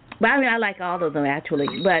 But I mean, I like all of them actually.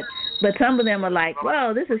 But some of them are like,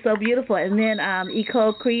 whoa, this is so beautiful. And then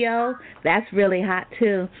Eco Creole, that's really hot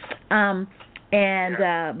too.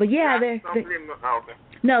 But yeah, they're.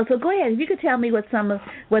 No, so go ahead. If you could tell me what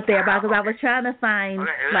they're about, because I was trying to find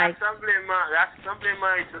like.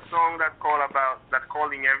 Rassemblement is a song that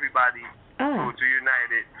calling everybody to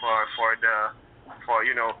unite it for So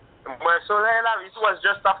it was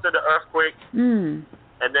just after the earthquake, and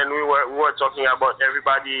then we were talking about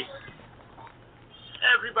everybody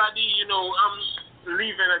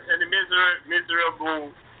living a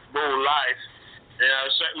miserable life, and at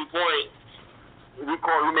a certain point. We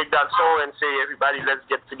make that song and say, everybody, let's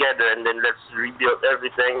get together and then let's rebuild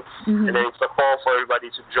everything. And then it's a call for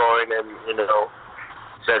everybody to join and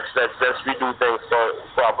let's redo things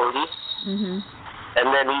properly. And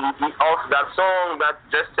then he also that song that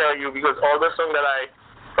just tell you, because all the songs that I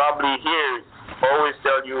probably hear always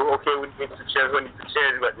tell you, okay, we need to change,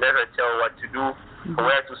 but never tell what to do or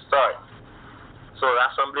where to start. So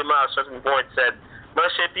Rassemblement at a certain point said,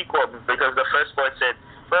 because the first point said,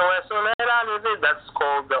 that's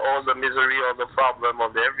called all the misery, all the problem, all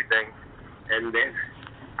the everything. And then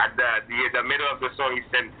at the middle of the song, he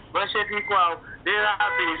said, he's like,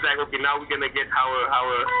 okay, now we're gonna get our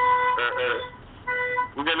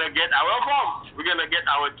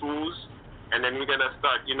tools, and then we're gonna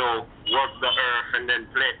start, work the earth, and then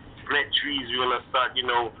plant trees. We're gonna start,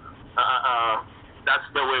 that's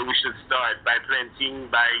the way we should start, by planting,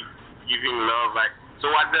 by giving love. So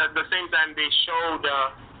at the same time, they showed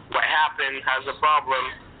what happened as a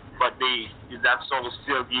problem, but that song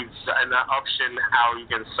still gives an option how you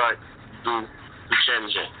can start to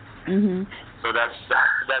change it. Mhm. So that's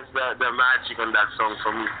the magic on that song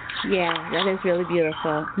for me. Yeah, that is really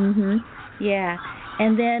beautiful. Mhm. Yeah.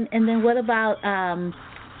 And then what about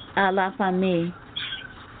La Famille?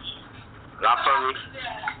 La Famille.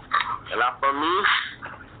 La Famille.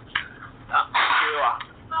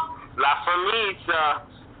 La Famille. It's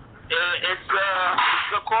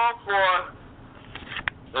a call for.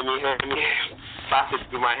 Let me pass it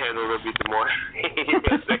through my head a little bit more. Give me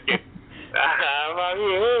a second.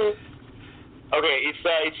 Okay,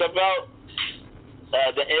 it's about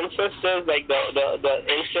the ancestors, like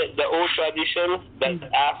the old tradition that's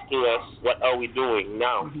asking us what are we doing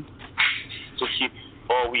now to keep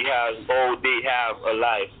all they have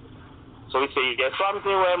alive. So we say, there's something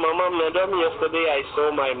where my mom told me yesterday. I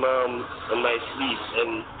saw my mom in my sleep,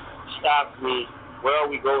 and she asked me, where are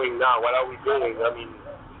we going now? What are we doing? I mean,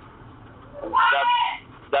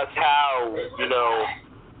 that's how, you know,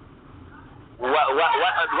 what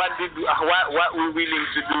we're willing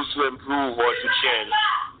to do to improve or to change.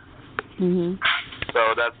 Mhm.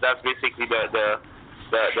 So that's basically the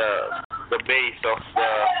base of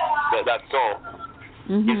that song.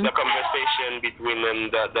 It's a conversation between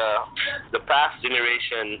the past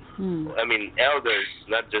generation. I mean, elders,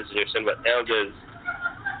 not just generation, but elders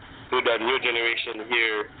to the new generation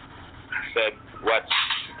here. Said, what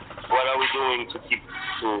are we doing to keep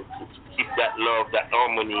that love, that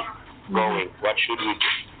harmony going? What should we do?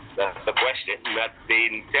 That's the question. Not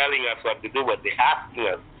they telling us what to do, but they asking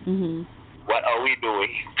us, what are we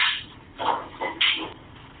doing?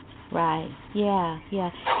 Right. Yeah.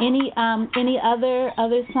 Any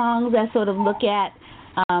other songs that sort of look at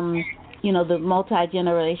you know, the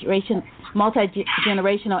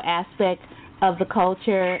multi-generational aspect of the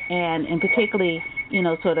culture, and particularly, you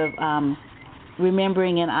know, sort of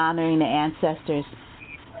remembering and honoring the ancestors?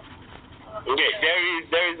 Okay,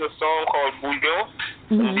 there is a song called Bouillon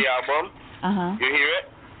on the album. You hear it?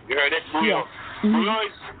 You heard it? Bouillon. Yes. Bouillon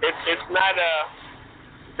is it's not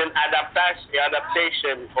it's an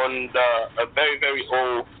adaptation on a very, very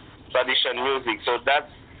old tradition music. So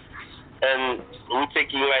and we're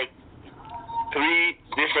taking like 3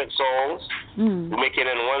 different songs, we make it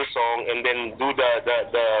in one song, and then do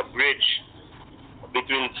the bridge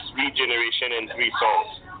between 3 generations and 3 songs.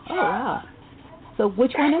 Oh wow! So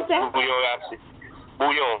which one is that? Bouillon.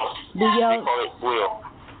 Bouillon. We call it Bouillon.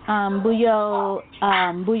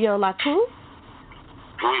 Bouillon Lakou?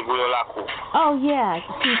 Oui, Bouillon Lakou. Oh yeah,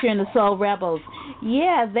 featuring the Soul Rebels.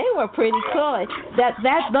 Yeah, they were pretty cool.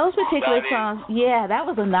 Those particular songs. Yeah, that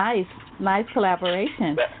was a nice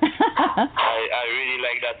collaboration. I really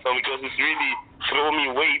like that song because it's really throw me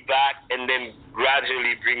way back and then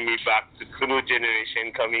gradually bring me back to the new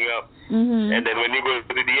generation coming up. And then when you go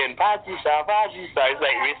to the end, Pajisa, it's like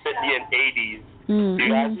recently in 80s. You'll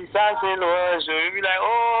be like,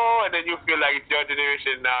 oh, and then you feel like it's your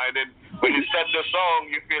generation now. And then when you start the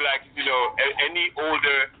song, you feel like, you know, any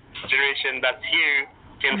older generation that's here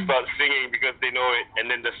can start singing because they know it.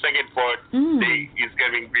 And then the second part is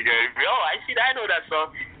getting bigger. Oh, I know that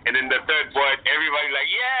song. And then the third part, everybody like,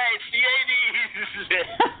 yeah, it's the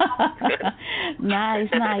 80s.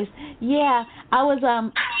 Nice. Yeah, I was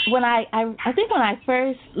when I think when I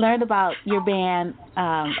first learned about your band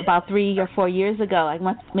about 3 or 4 years ago, like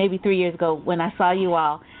maybe 3 years ago, when I saw you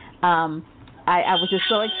all, I was just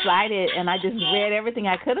so excited, and I just read everything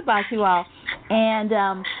I could about you all. And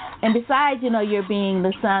besides, you know, you're being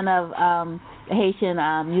the son of Haitian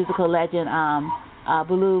musical legend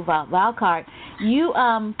Boulou Valcart, you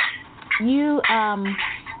I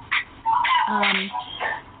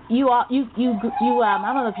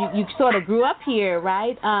don't know if you sort of grew up here,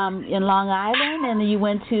 right? In Long Island, and then you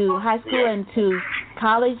went to high school and to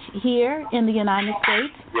college here in the United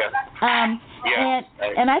States. Yes. And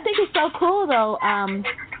I think it's so cool though,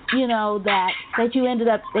 you know, that you ended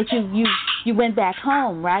up that you went back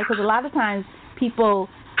home, right? Because a lot of times people,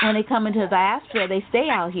 when they come into the diaspora, they stay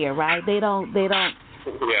out here, right? They don't. Yes.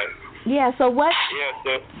 Yeah. So what?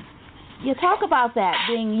 Yes. You talk about that,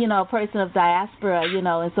 being, you know, a person of diaspora, you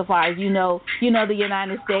know, insofar as you know the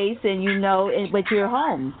United States, and you know, but you're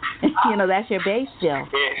home. You know, that's your base still. Yeah,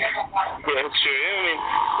 true. I mean,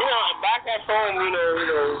 you know, back at home, you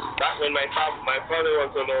know, back when my father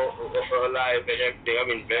was alive and everything, I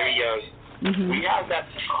mean, very young. We have that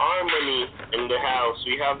harmony in the house.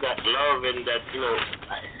 We have that love and that, you know,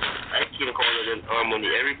 I can't call it an harmony.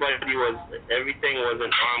 Everything was in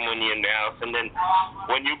harmony in the house. And then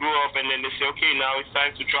when you grow up and then they say, okay, now it's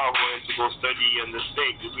time to travel and to go study in the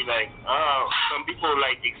States, you'll be like, oh, some people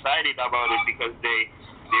like excited about it because they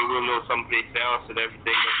they will know someplace else and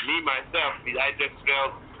everything. But me myself, I just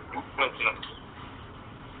felt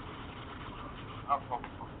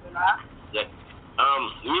yeah.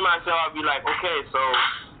 Me myself, I'll be like, okay, so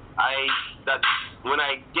when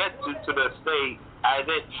I get to the state, I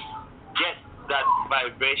didn't get that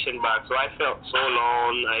vibration back. So I felt so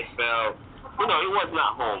alone. I felt, it was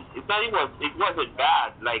not home. It wasn't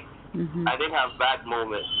bad. Like I didn't have bad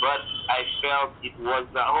moments, but I felt it was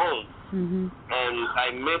not home, and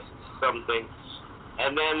I missed something.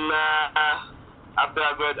 And then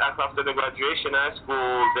after the graduation high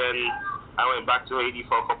school, then I went back to Haiti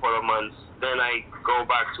for a couple of months. Then I go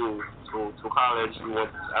back to college.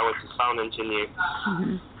 I went to sound engineer.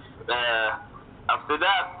 After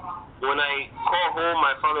that, when I called home,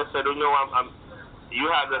 my father said, you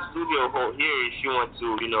have a studio here if you want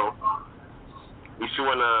to, if you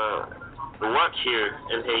want to work here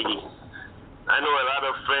in Haiti. I know a lot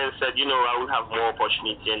of friends said, I would have more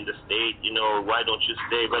opportunity in the state, why don't you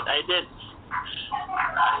stay? But I did.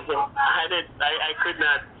 I could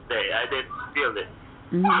not stay. I didn't feel it.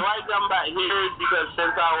 So I come back here because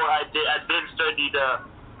since I did study the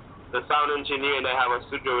sound engineer and I have a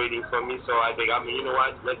studio waiting for me, so I think, you know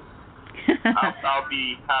what, I'll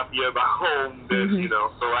be happier back home than,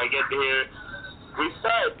 so I get here, we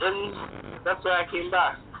start, and that's why I came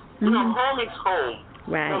back. Home is home.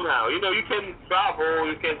 Right. Somehow, you can travel,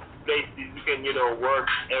 you can places, you can, work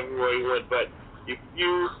everywhere you want, but if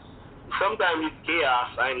you, sometimes it's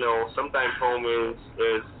chaos, I know, sometimes home is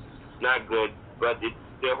not good, but it's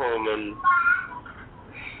still home, and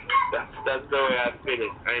that's the way I feel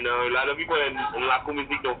it. I know a lot of people in Laco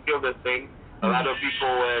music don't feel the same. A lot of people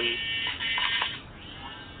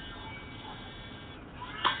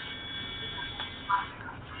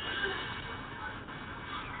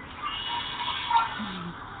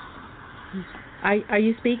Are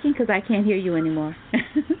you speaking? Because I can't hear you anymore.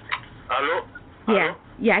 Hello?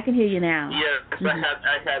 Yeah, I can hear you now. Yes, I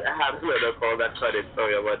had another call that started.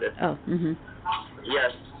 Sorry about that. Oh.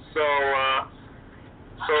 Yes. So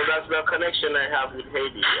that's the connection I have with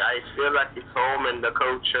Haiti. I feel like it's home, and the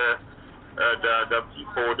culture, the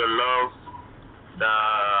people, the love,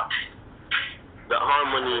 the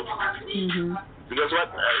harmony. Because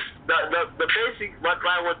the basic, what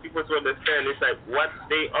I want people to understand is like what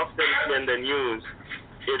they often see in the news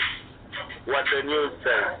is what the news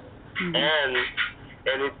says, and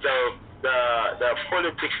it's the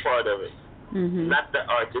politics part of it, not the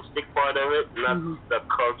artistic part of it, not the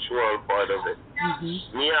cultural part of it.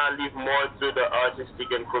 Me, I live more to the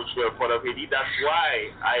artistic and cultural part of Haiti. That's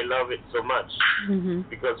why I love it so much,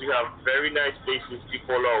 because we have very nice places.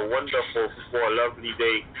 People are wonderful. People are lovely.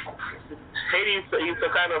 Haiti is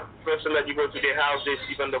the kind of person that you go to their house, they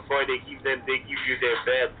sleep on the floor, they give you their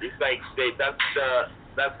bed. It's like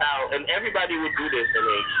that's how, and everybody would do this in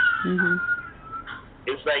Haiti.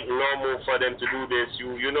 It's like normal for them to do this,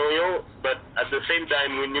 but at the same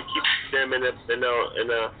time, when you keep them in a way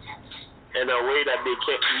that they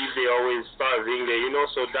can't leave, they always starving there,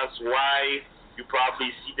 so that's why you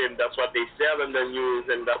probably see them, that's what they sell in the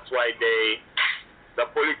news, and that's why the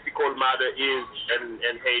political matter is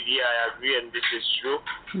in Haiti. I agree, and this is true.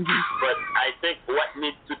 But I think what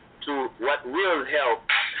will help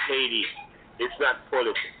Haiti is not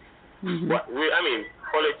politics.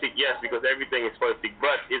 Politics, yes, because everything is politics,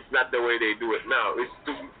 but it's not the way they do it now. It's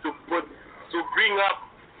to bring up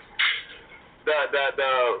the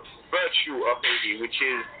virtue of Haiti, which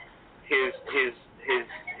is his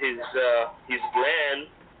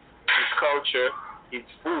land, his culture, his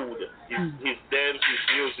food, his dance, his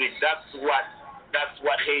music. That's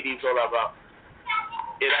what Haiti is all about.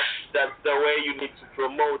 And that's the way you need to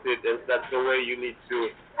promote it, and that's the way you need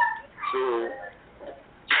to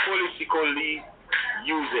politically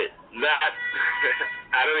use it. Not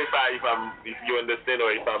I don't know if you understand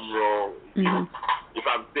or if I'm wrong, if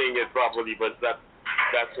I'm saying it properly, but that's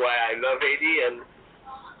why I love Haiti, and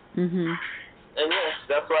yes,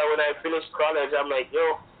 that's why when I finished college, I'm like,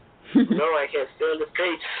 no, I can't stay in the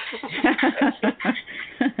States.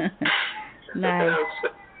 Nice.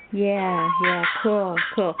 Yeah, cool.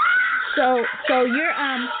 So you're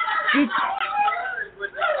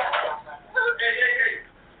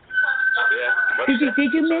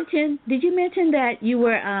Did you mention that you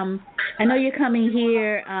were I know you're coming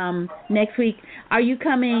here next week. Are you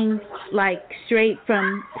coming like straight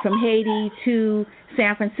from Haiti to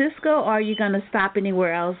San Francisco, or are you going to stop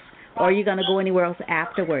anywhere else, or are you going to go anywhere else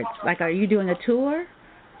afterwards? Like, are you doing a tour?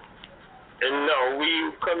 No,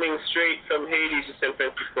 we're coming straight from Haiti to San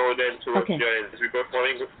Francisco, then to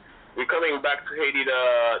Johannesburg. We're coming back to Haiti the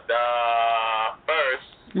first,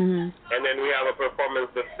 and then we have a performance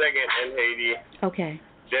the second in Haiti. Okay.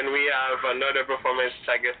 Then we have another performance,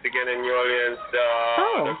 I guess, again in New Orleans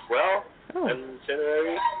the 12th in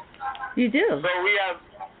January. You do? So we have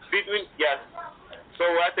yes. So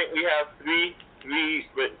I think we have three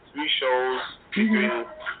shows between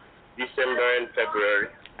December and February.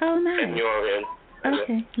 Oh, nice. In New Orleans.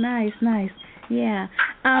 Okay, nice. Yeah.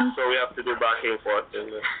 So we have to do back and forth.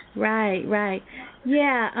 Right.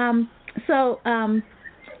 Yeah. So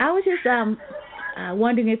I was just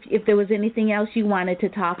wondering if there was anything else you wanted to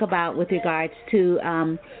talk about with regards to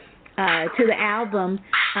the album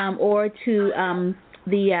or to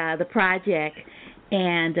the project,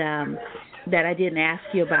 and that I didn't ask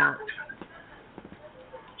you about.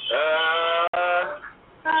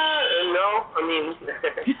 No, I mean,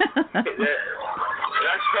 that's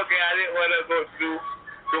okay. I didn't want to go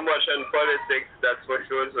too much on politics, that's for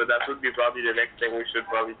sure. So that would be probably the next thing we should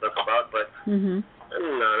probably talk about. But no,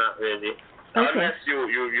 not really. Okay. Unless you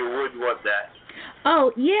would want that.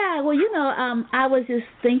 Oh, yeah. Well, I was just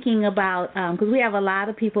thinking about, because we have a lot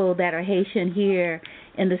of people that are Haitian here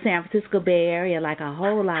in the San Francisco Bay Area, like a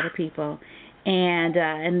whole lot of people. And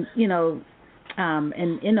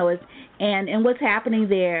what's happening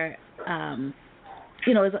there,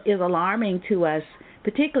 is alarming to us,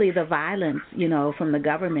 particularly the violence, from the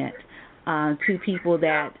government to people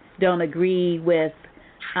that don't agree with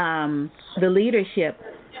the leadership.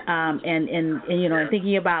 And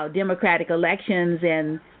thinking about democratic elections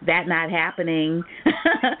and that not happening,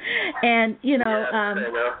 and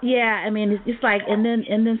I mean it's like, and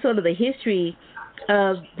then sort of the history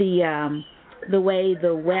of the way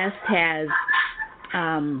the West has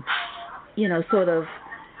sort of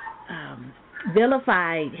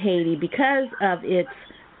vilified Haiti because of its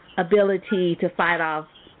ability to fight off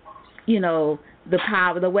the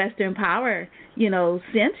power, the Western power,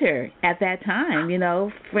 center at that time,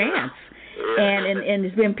 France, and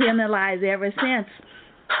it's been penalized ever since.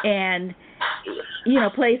 And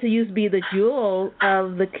place that used to be the jewel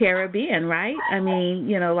of the Caribbean, right? I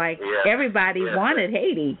mean, everybody wanted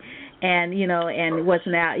Haiti, and and what's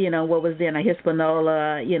now, what was then a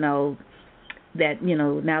Hispaniola, that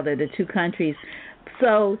now they're the two countries.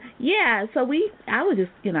 So I was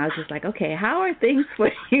just like, okay, how are things for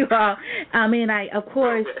you all? I mean, of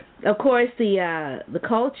course the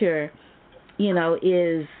culture,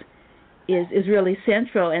 is really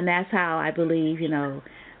central, and that's how I believe,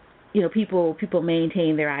 people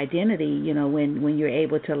maintain their identity, when you're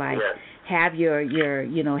able to have your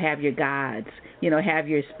have your gods, have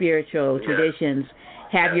your spiritual traditions,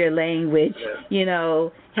 have your language,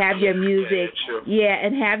 have your music,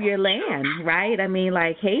 and have your land, right? I mean,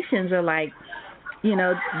 like Haitians are like,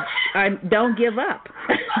 don't give up.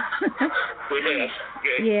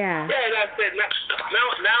 Yeah, that's it. Now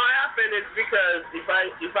what happened is because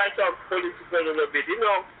if I talk political a little bit,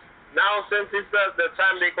 now since it's the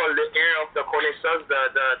time they call the era of the Connaissance, the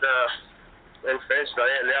in French,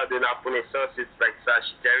 l'ère de la connaissance, it's like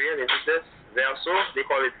Sagittarian, isn't it? Verseau, they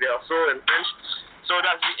call it Verseau in French. So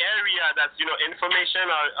that's the area that, information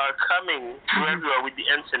are coming to everywhere with the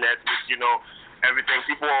internet, with, everything.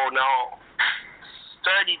 People now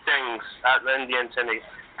study things on the internet.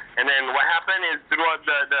 And then what happened is throughout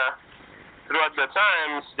the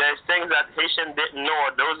times, there's things that Haitian didn't know,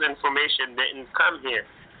 or those information didn't come here.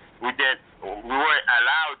 We weren't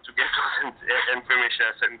allowed to get those information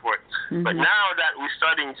at a certain point. But now that we're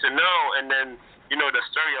starting to know, and then, the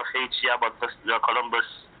story of Haiti about Columbus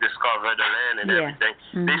discovered the land and everything,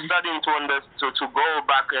 they're starting to go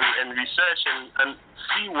back and research and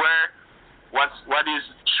see what is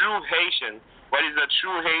true Haitian, what is a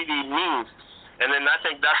true Haiti means. And then I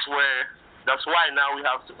think that's why now we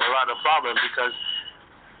have a lot of problems, because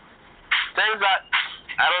things that,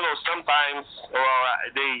 I don't know, sometimes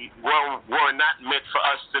they were not meant for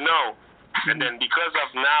us to know. And then because of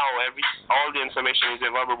now, all the information is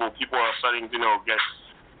available, people are starting to get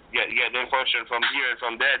the information from here and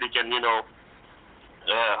from there. They can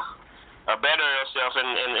better yourself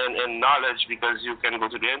in knowledge because you can go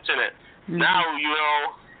to the internet. Now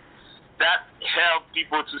that help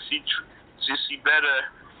people to see better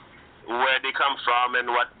where they come from and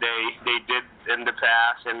what they did in the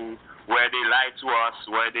past, and where they lied to us,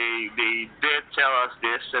 where they did tell us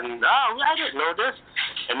this, and I didn't know this,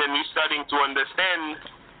 and then we're starting to understand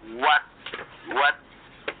who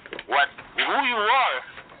you are.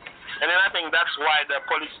 And then I think that's why the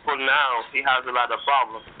political now, he has a lot of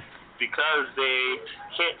problems, because they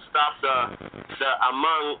can't stop the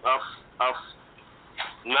amount of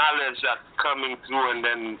knowledge that's coming through, and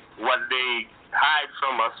then what they hide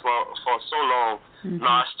from us for so long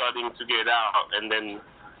now starting to get out, and then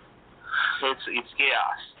it's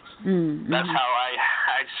chaos. That's how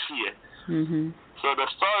I see it. So the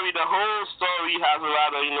whole story has a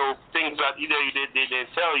lot of, things that either they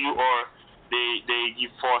didn't tell you or they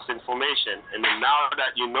give false information. And then now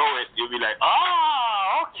that you know it, you'll be like,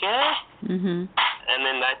 oh, okay. Mhm. And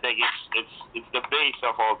then I think it's the base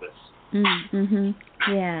of all this. Mhm.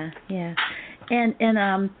 Yeah. And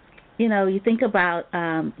you think about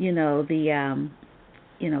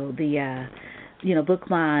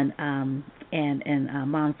Bookman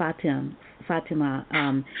and Mount Fatima,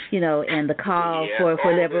 and the call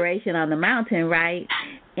for liberation on the mountain, right?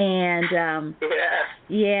 And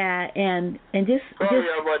and just story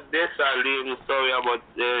about this, Arlene, story about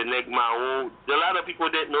Negma. A lot of people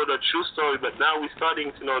didn't know the true story, but now we're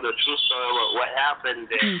starting to know the true story about what happened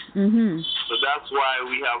there. Mhm. So that's why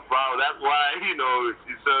we have problems. That's why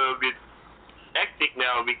it's a bit hectic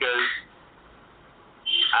now, because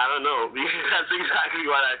I don't know. That's exactly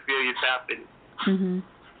what I feel is happening. Mhm.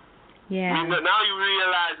 Yeah. Now you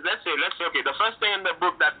realize. Let's say. Okay. The first thing in the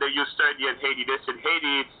book that they used study in Haiti, they said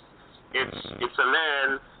Haiti, it's a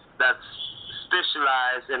land that's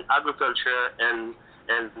specialized in agriculture and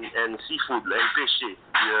seafood and fish,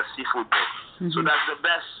 seafood thing. Mm-hmm. So that's the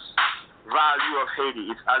best value of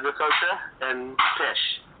Haiti. It's agriculture and fish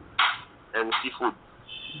and seafood.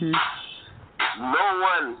 Mm-hmm. No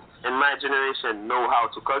one in my generation know how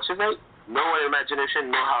to cultivate. No one in my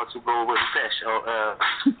generation know how to go with fish or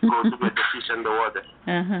go to get the fish in the water.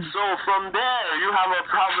 Uh-huh. So from there, you have a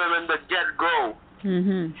problem in the get-go.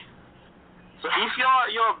 Mm-hmm. So if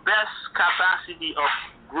your best capacity of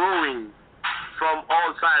growing from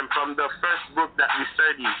all time, from the first book that we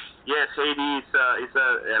studied, yes, Haiti is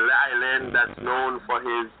an island that's known for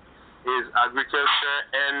his agriculture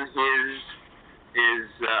and his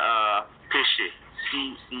fishing,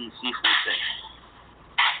 seafood thing.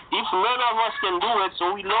 If none of us can do it,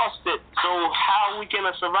 so we lost it. So how we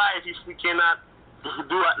gonna survive if we cannot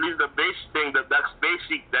do at least the basic thing that's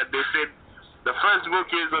basic that they said? The first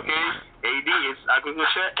book is AD is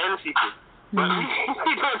agriculture and seafood, but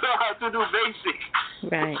we don't know how to do basic.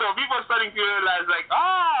 Right. So people are starting to realize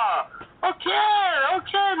okay,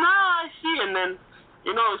 now I see, and then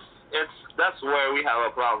that's where we have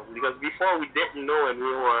a problem, because before we didn't know and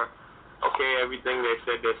we were everything they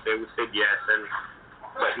said we said yes,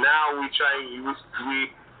 but now we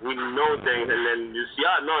know things, and then you see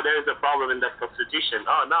there is a problem in the Constitution.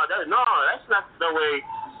 That's not the way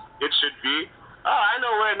it should be. I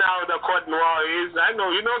know where now the Code Noir is. I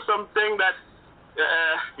know something that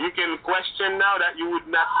you can question now that you would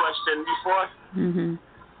not question before. Mhm.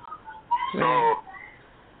 So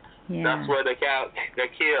that's where the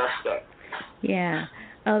chaos starts. Yeah.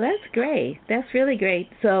 Oh, that's great. That's really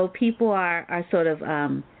great. So people are sort of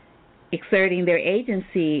exerting their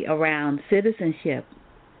agency around citizenship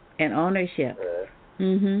and ownership.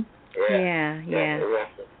 Mhm. Yeah.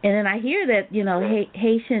 And then I hear that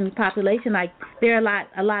Haitian population, like there are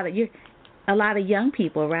a lot of young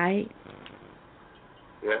people, right?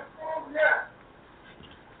 Yeah.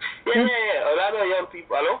 A lot of young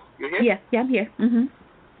people. Hello, you here? Yeah, I'm here. Mhm.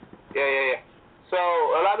 Yeah. So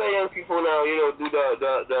a lot of young people now,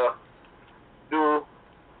 do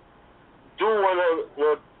one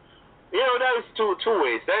of there is two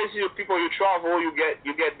ways. There is people you travel,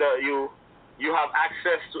 you have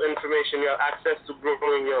access to information, you have access to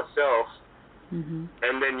growing yourself,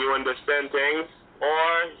 and then you understand things,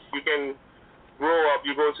 or you can grow up,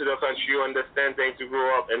 you go to the country, you understand things, you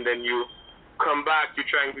grow up, and then you come back, you're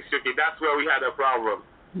trying to see, that's where we had a problem.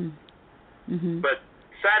 But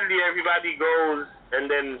sadly, everybody goes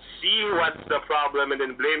and then see what's the problem and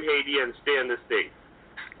then blame Haiti and stay in the States.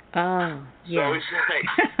 Oh, yeah. So it's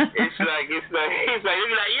like you'll be like,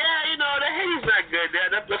 the Haiti's not good.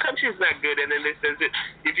 The country's not good. And then they say,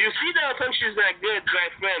 if you see the country's not good,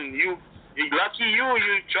 my friend, you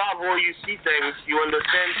travel, you see things, you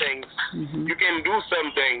understand things, you can do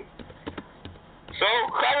something. So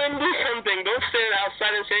come and do something. Don't stay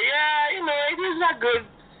outside and say, it is not good.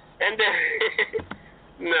 And then,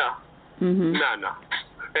 no. No.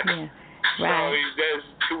 Yeah. Right. So there's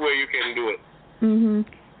two ways you can do it.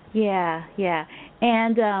 Yeah.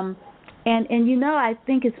 And I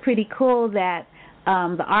think it's pretty cool that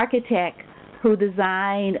the architect who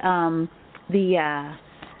designed the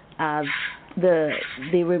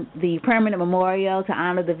permanent memorial to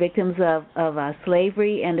honor the victims of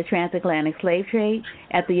slavery and the transatlantic slave trade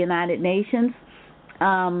at the United Nations,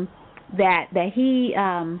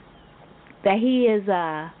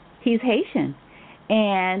 he's Haitian,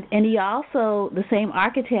 and he also, the same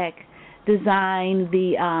architect, designed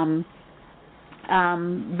the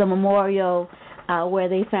memorial where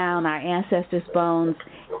they found our ancestors' bones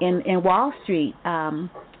in Wall Street, in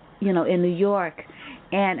New York,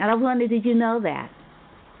 And I was wondering, did you know that?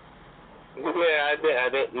 Yeah, I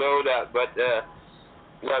didn't know that, but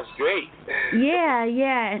that's great. Yeah.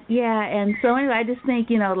 And so anyway, I just think,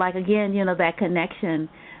 like again, that connection,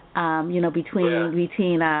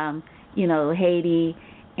 between Haiti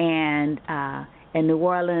and New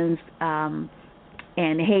Orleans,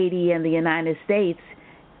 and Haiti and the United States.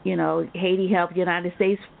 Haiti helped the United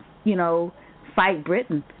States, fight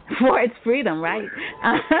Britain for its freedom, right?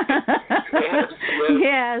 Yes.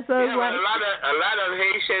 Yeah, so a lot of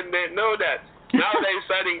Haitians didn't know that. Now they're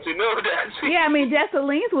starting to know that. Yeah, I mean,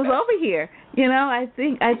 Dessalines was over here. I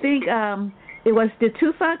think it was, did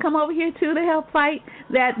Toussaint come over here too to help fight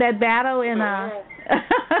that battle in Yeah,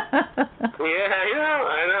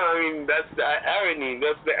 I know. I mean, that's the irony.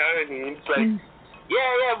 It's like,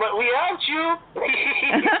 yeah, but we helped you.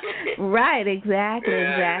 Right,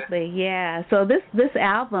 exactly. Yeah. So this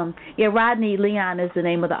album, Rodney Leon is the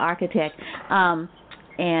name of the architect.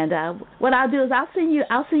 And what I'll do is I'll send you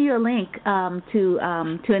a link to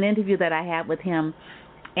an interview that I had with him,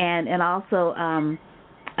 and also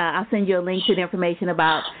I'll send you a link to the information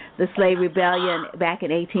about the slave rebellion back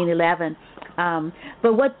in 1811.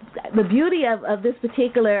 But what the beauty of this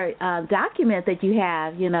particular document that you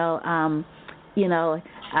have, Haiti,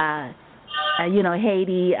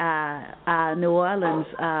 New Orleans,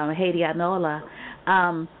 Haiti, Anola,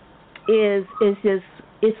 is just,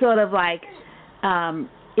 it's sort of like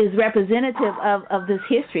is representative of this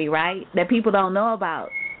history, right? That people don't know about.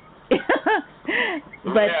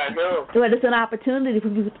 But it's an opportunity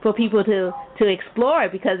for people to explore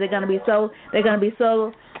it, because they're going to be so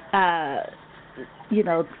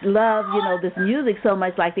love this music so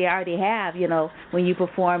much, like they already have, when you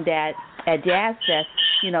performed at Jazz Fest,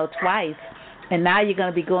 twice. And now you're going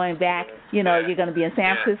to be going back, you're going to be in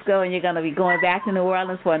San Francisco, and you're going to be going back to New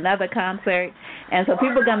Orleans for another concert. And so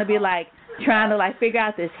people are going to be trying to figure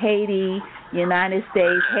out this Haiti, United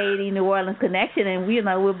States, Haiti, New Orleans connection, and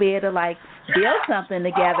we'll be able to build something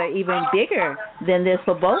together even bigger than this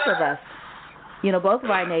for both of us, both of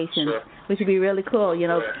our nations, which would be really cool.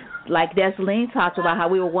 Like Dessalines talked about how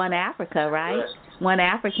we were one Africa, right? One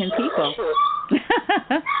African people.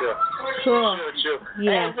 Cool. Sure.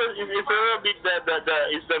 Yeah. And it's a little bit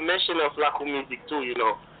it's the mission of Laco Music too,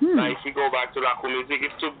 Like if you go back to Laco Music,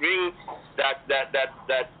 it's to bring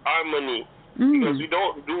that harmony. Because we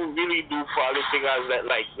don't really do politics as that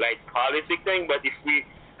like politic thing, but if we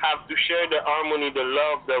have to share the harmony, the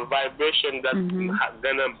love, the vibration that's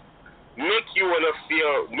gonna make you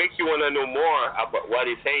wanna know more about what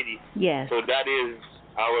is Haiti. Yes. So that is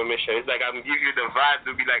our mission. It's like I'm giving you the vibe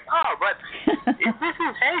to be like, oh, but if this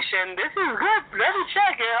is Haitian, this is good. Let me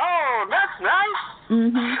check it. Oh, that's nice.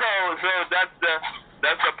 So that's the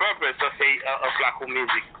purpose of Laco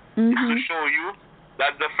Music. Is to show you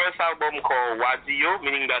that the first album called Wadio,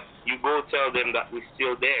 meaning that you go tell them that we're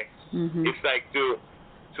still there. It's like to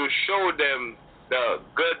show them the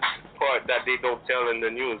good part that they don't tell in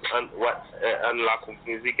the news and Laco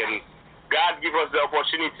Music, and God give us the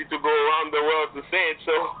opportunity to go around the world to say it.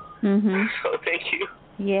 So, so thank you.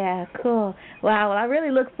 Yeah, cool. Wow. Well, I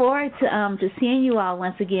really look forward to seeing you all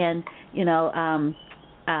once again.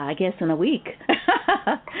 I guess in a week.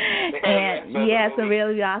 And it's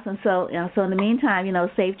really awesome. So, so in the meantime,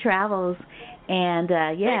 safe travels, and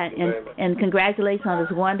and congratulations on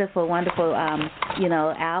this wonderful, wonderful,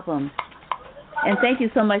 album. And thank you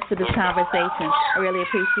so much for this conversation. I really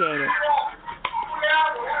appreciate it.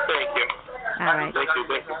 Thank you. All right. Thank you.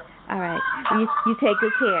 All right. You take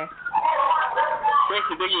good care. Thank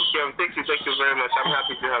you, Kim. Thank you very much. I'm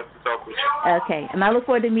happy to talk with you. Okay, and I look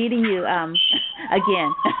forward to meeting you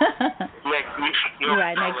again. Next week.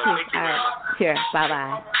 Right, next week. All right. Sure.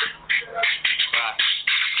 Bye-bye.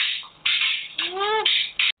 Bye.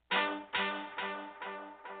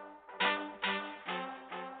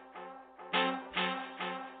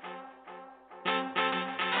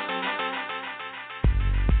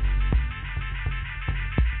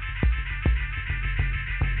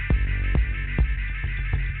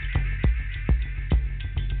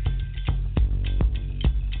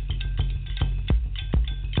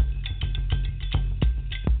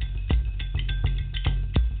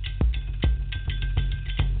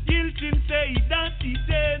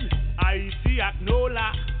 Haïti ak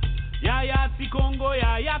Nola, Yaya ti Congo,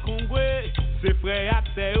 Yaya Congwe, se frè ak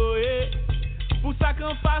se oe. Pou sa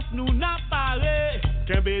kan fas nou na pare,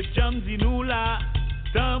 Kembe jam di nou la,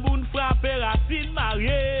 Tamboun frappe racine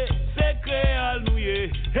marié, se créole nou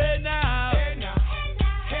ye. Hey now, hey now,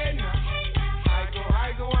 hey now,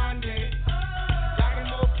 I go ande, Jari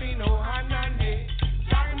mo pino hanane,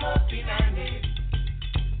 Jari mo pinane.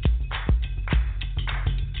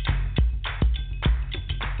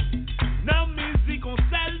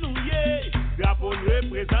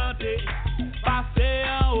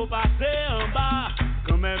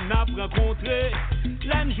 rencontré.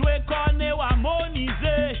 L'aime jouer cornet ou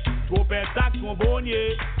harmoniser. Trop pétac son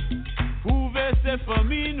bonnier. Prouver ses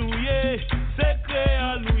familles nouillées. C'est créé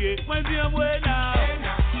en loué. Moi bien moi now.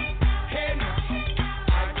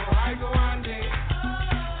 I go one day.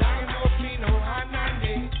 Time mo fino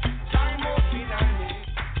hanande. Time mo finande.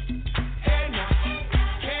 Hey now.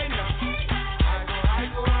 I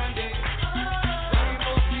go one day. Time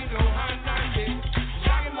mo fino hanande.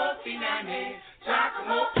 Time mo finande. Time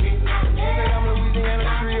mo finande. Say I'm Louisiana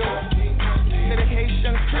Creole.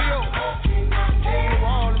 Dedication Creole. Hey, New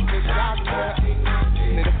Orleans, the doctor.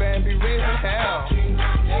 Say the band be raising hell.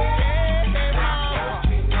 Hey, mama.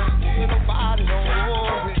 Say nobody don't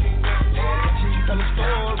worry. She tell a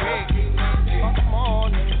story. Come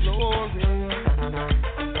on and glory.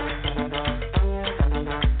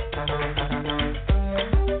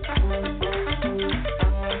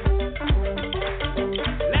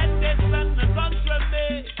 Let the sun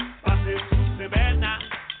contrôler. Passer sous ces bénas.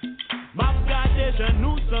 M'a regardé, je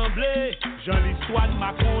nous semblais. J'en l'histoire de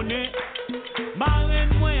ma connaît.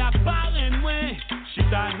 Marraine moi à parraine moi.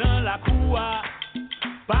 Chita dans la coua.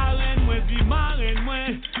 Parraine moi, vie marraine moi.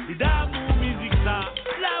 Et d'amour musique ça.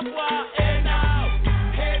 La voix est now.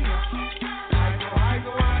 I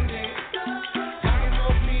go one day. Time mo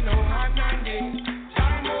fino hanande.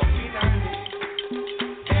 Time mo finande.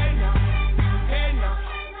 Hey now.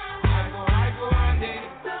 I go one day.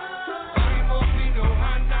 Time mo fino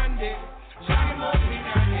hanande. Time mo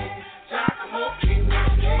finande. Time mo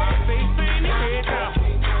finande. My face painted red now.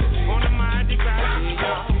 On the mighty grass,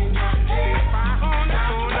 yeah. It's fire on the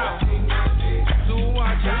corner. Do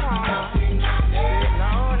what you wanna.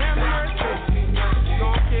 Lord have mercy.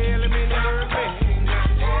 Don't kill him in the birthday.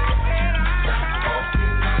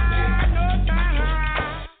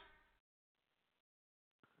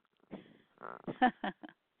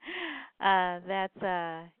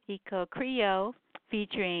 That's Eco Creole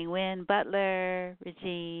featuring Wynn Butler,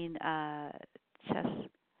 Regine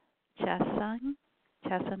Chassanang.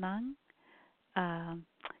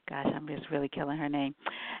 Gosh, I'm just really killing her name.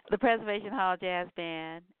 The Preservation Hall Jazz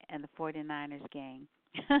Band and the 49ers Gang.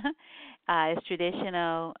 It's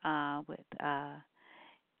traditional with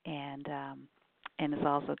and it's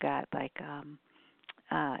also got like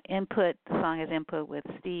input. The song has input with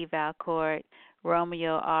Steve Valcourt,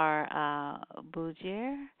 Romeo R.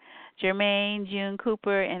 Bougier, Jermaine June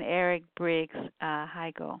Cooper, and Eric Briggs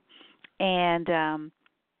Heigl. And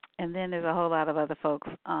then there's a whole lot of other folks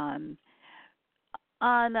on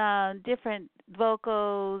different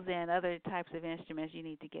vocals and other types of instruments. You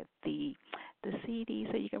need to get the CD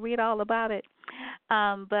so you can read all about it.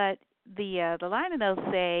 But the liner notes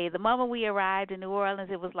say, the moment we arrived in New Orleans,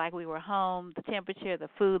 it was like we were home. The temperature, the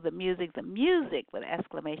food, the music with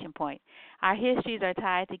exclamation point. Our histories are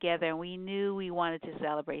tied together, and we knew we wanted to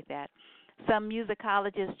celebrate that. Some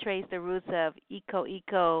musicologists trace the roots of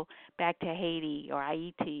Iko back to Haiti or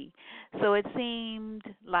Haiti. So it seemed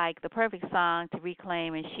like the perfect song to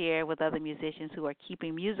reclaim and share with other musicians who are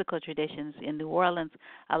keeping musical traditions in New Orleans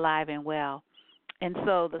alive and well. And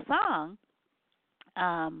so the song,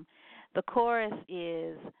 the chorus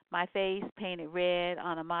is, my face painted red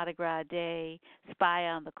on a Mardi Gras day, spy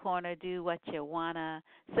on the corner, do what you wanna,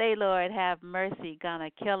 say Lord have mercy, gonna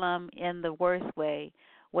kill 'em in the worst way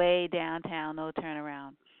downtown, no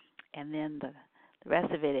turnaround. And then the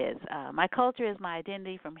rest of it is, my culture is my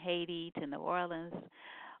identity from Haiti to New Orleans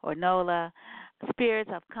or NOLA.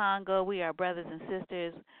 Spirits of Congo, we are brothers and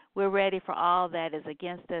sisters. We're ready for all that is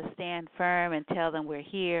against us. Stand firm and tell them we're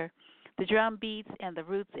here. The drum beats and the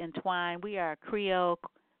roots entwine. We are Creole.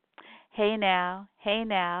 Hey now,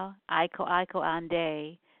 Iko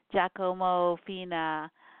ande, Giacomo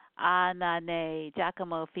Fina, Anane,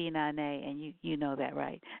 Giacomo Fina ne, and you know that,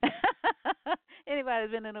 right? Anybody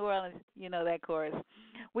who's been in New Orleans, you know that chorus.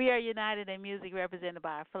 We are united in music represented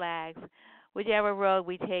by our flags. Whichever road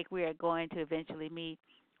we take, we are going to eventually meet.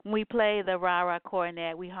 When we play the rah-rah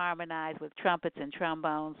cornet, we harmonize with trumpets and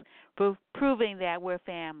trombones, proving that we're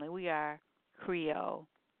family. We are Creole.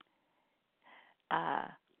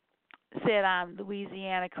 Said I'm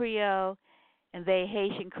Louisiana Creole, and they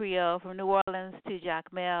Haitian Creole from New Orleans to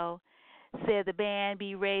Jacmel. Said the band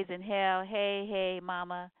be raising hell. Hey, hey,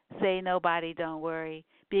 mama, say nobody don't worry.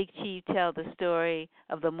 Big Chief tell the story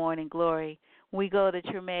of the morning glory. When we go to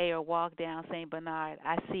Treme or walk down St. Bernard,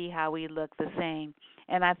 I see how we look the same.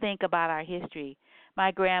 And I think about our history.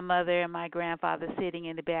 My grandmother and my grandfather sitting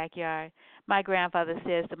in the backyard. My grandfather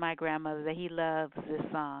says to my grandmother that he loves this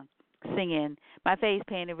song, singing, my face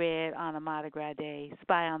painted red on a Mardi Gras day,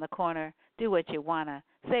 spy on the corner, do what you wanna,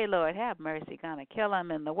 say Lord have mercy, gonna kill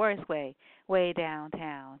 'em in the worst way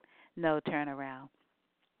downtown, no turnaround.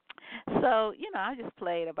 So, I just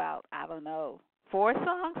played about, I don't know, 4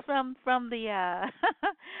 songs from the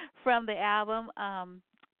from the album,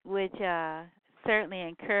 which certainly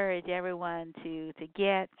encourage everyone to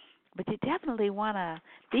get. But you definitely want to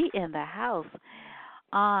be in the house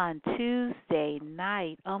on Tuesday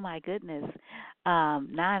night. Oh my goodness,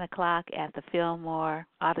 9 o'clock at the Fillmore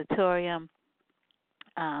Auditorium.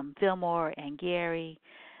 Fillmore and Gary.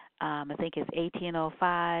 I think it's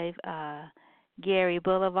 1805 Gary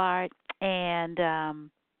Boulevard, and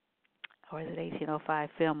or is it 1805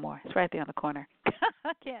 Fillmore? It's right there on the corner.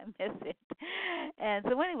 I can't miss it. And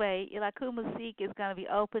so anyway, Ilaku Musique is going to be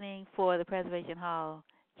opening for the Preservation Hall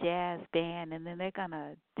Jazz Band, and then they're going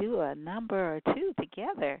to do a number or two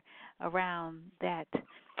together around that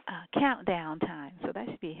countdown time. So that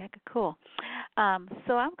should be heck of cool.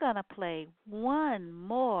 So I'm going to play one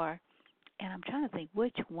more, and I'm trying to think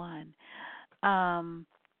which one.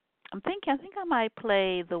 I think I might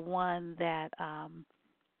play the one that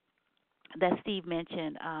Steve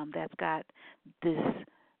mentioned, that's got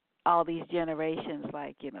all these generations,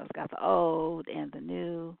 like, it's got the old and the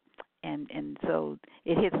new, and so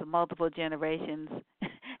it hits multiple generations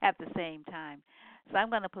at the same time. So I'm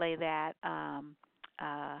going to play that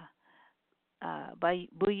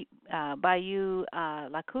Bayou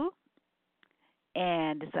Lakou,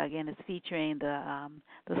 and it's featuring the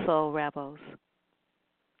Soul Rebels.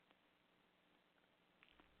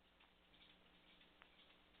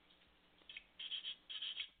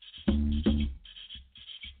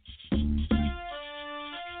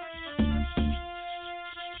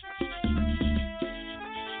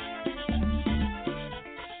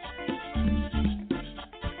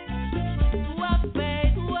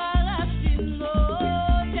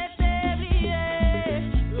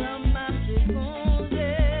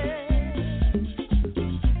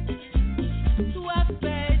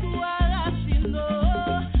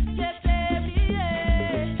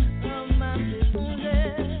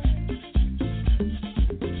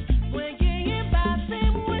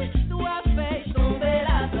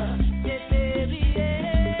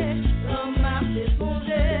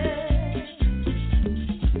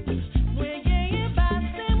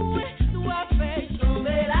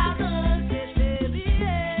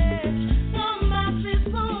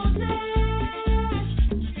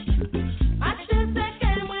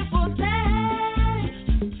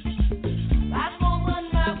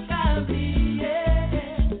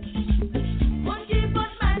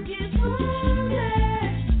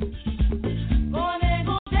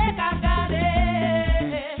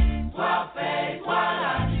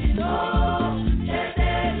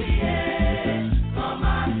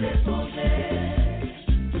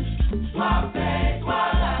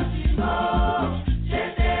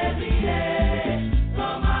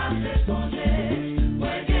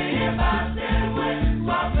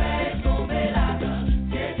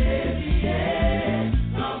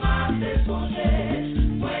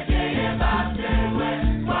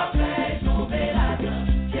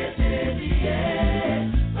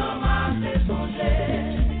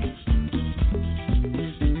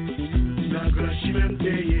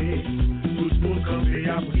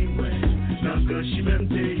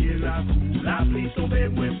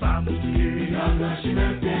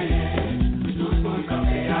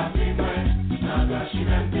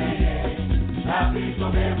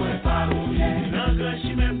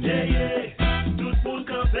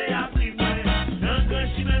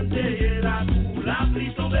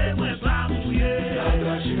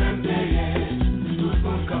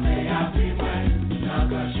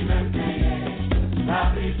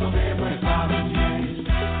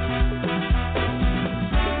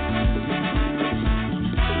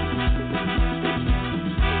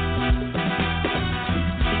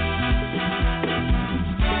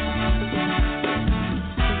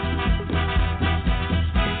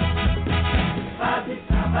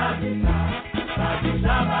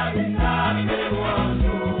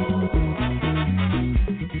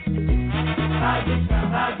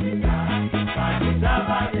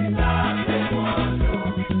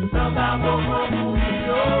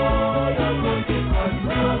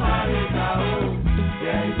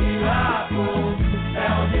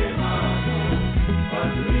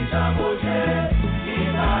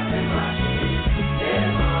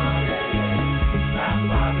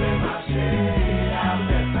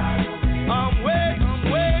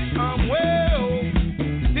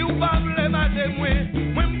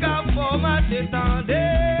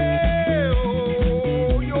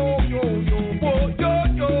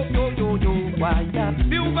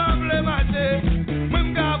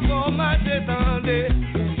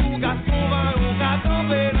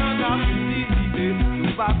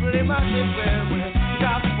 Play my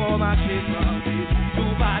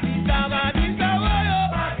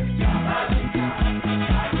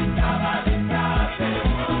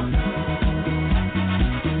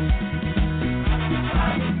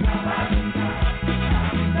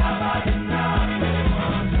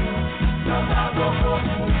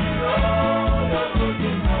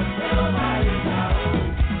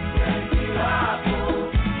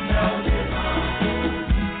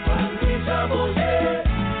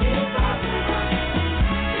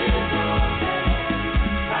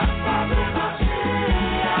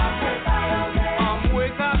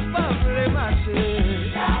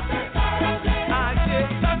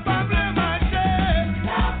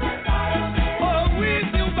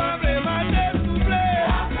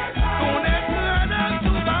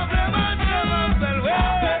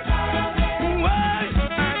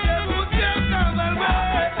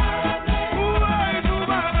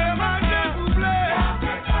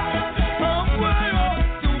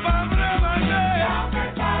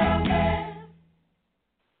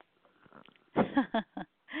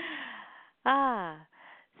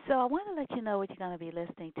So I want to let you know what you're going to be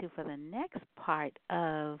listening to for the next part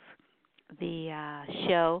of the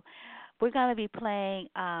show. We're going to be playing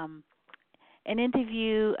an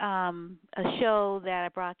interview, a show that I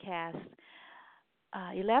broadcast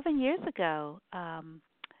 11 years ago,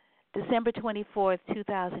 December 24th,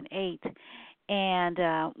 2008. And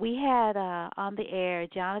we had on the air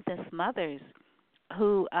Jonathan Smothers,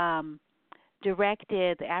 who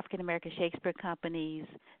directed the African American Shakespeare Company's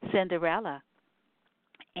Cinderella.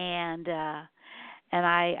 And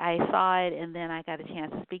I saw it, and then I got a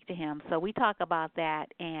chance to speak to him. So we talk about that,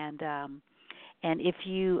 and if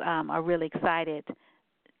you are really excited,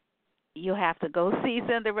 you'll have to go see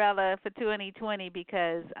Cinderella for 2020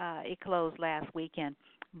 because it closed last weekend.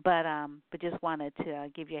 But just wanted to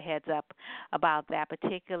give you a heads up about that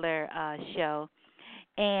particular show,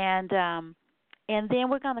 and then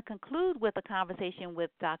we're going to conclude with a conversation with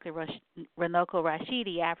Dr. Runoko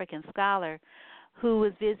Rashidi, African scholar, who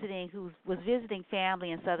was visiting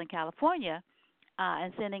family in Southern California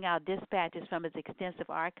and sending out dispatches from his extensive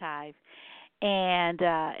archive. And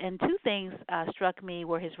two things struck me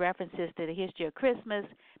were his references to the history of Christmas,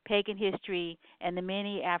 pagan history, and the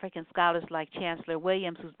many African scholars like Chancellor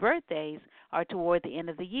Williams, whose birthdays are toward the end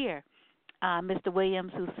of the year. Mr.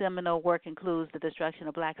 Williams, whose seminal work includes The Destruction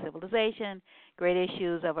of Black Civilization, Great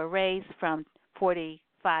Issues of a Race from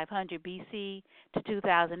 4500 BC to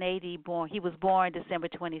 2000 AD. He was born December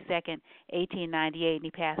 22nd, 1898, and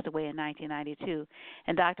he passed away in 1992.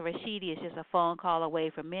 And Dr. Rashidi is just a phone call away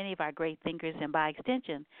from many of our great thinkers, and by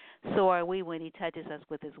extension, so are we when he touches us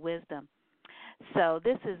with his wisdom. So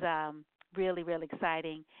this is really, really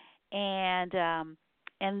exciting. And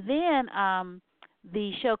then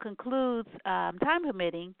the show concludes, time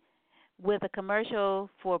permitting, with a commercial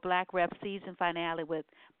for Black Rep season finale with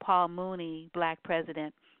Paul Mooney, Black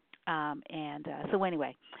President. So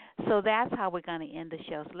anyway, so that's how we're going to end the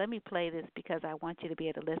show. So let me play this because I want you to be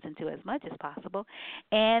able to listen to as much as possible.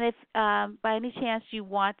 And if by any chance you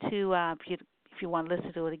want to, if you want to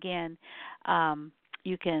listen to it again,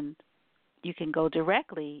 you can go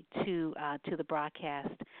directly to the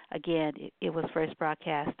broadcast. Again, it was first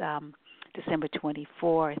broadcast December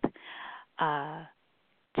 24th,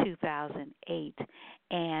 2008,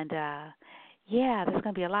 and there's going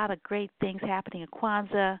to be a lot of great things happening in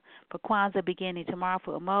Kwanzaa. For Kwanzaa beginning tomorrow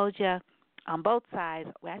for Umoja on both sides,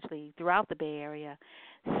 actually throughout the Bay Area.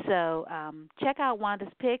 So check out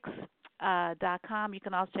Wanda'sPicks.com. You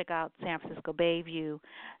can also check out San Francisco Bayview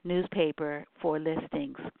newspaper for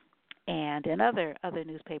listings, and other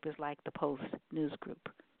newspapers like the Post News Group.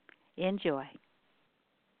 Enjoy.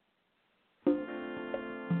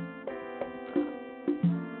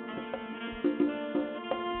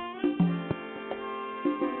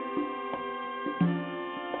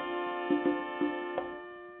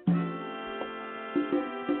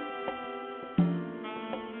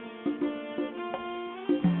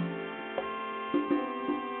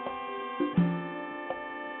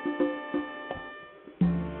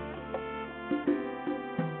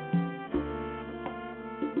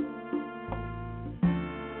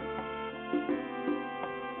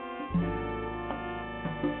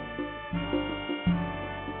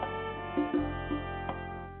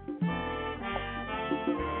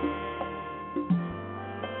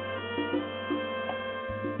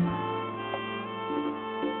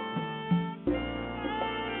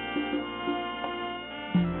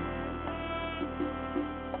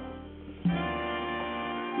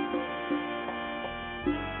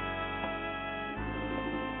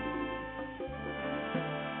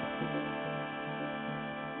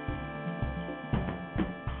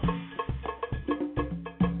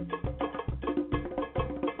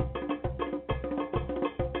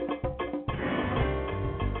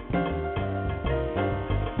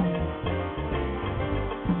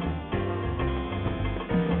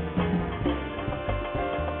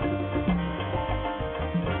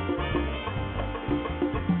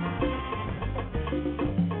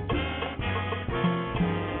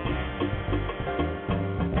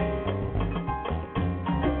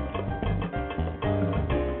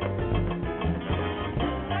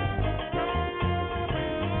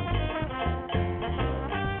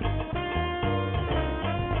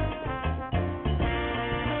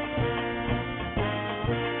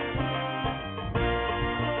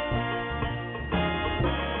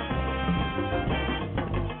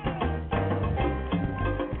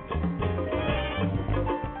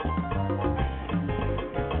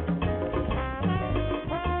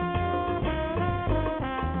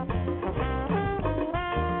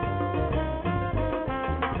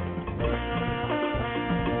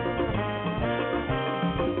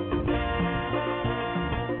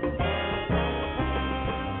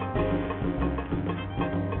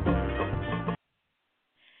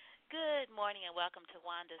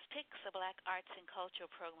 Wanda's Picks, a Black Arts and Culture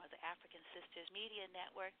program of the African Sisters Media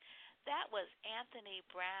Network. That was Anthony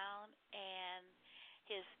Brown and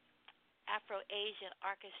his Afro-Asian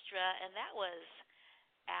Orchestra, and that was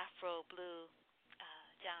Afro Blue,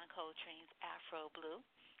 John Coltrane's Afro Blue.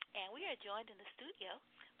 And we are joined in the studio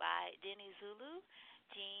by Denny Zulu,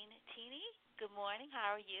 Jean Teeny. Good morning.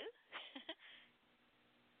 How are you?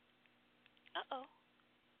 Uh-oh.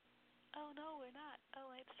 Oh, no, we're not.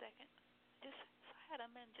 Oh, wait a second. Just had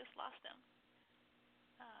him and just lost him.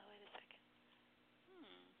 Oh, wait a second.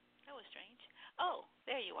 That was strange. Oh,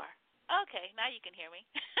 there you are. Okay, now you can hear me.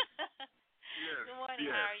 Yes. Good morning.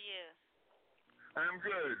 Yes. How are you? I'm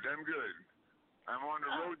good. I'm on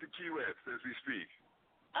the road to Key West as we speak.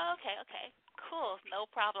 Okay. Cool. No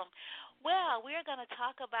problem. Well, we're going to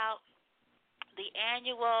talk about the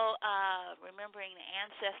annual Remembering the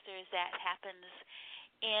Ancestors that happens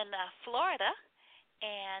in Florida.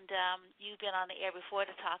 And you've been on the air before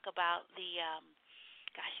to talk about the,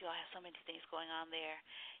 you all have so many things going on there.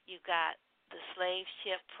 You've got the Slave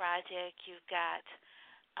Ship Project. You've got,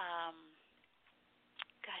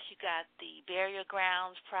 you got the Burial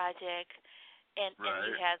Grounds Project. And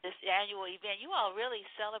you have this annual event. You all really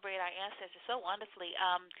celebrate our ancestors so wonderfully.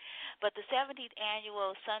 But the 17th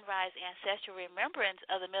annual Sunrise Ancestral Remembrance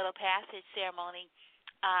of the Middle Passage ceremony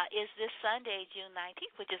is this Sunday, June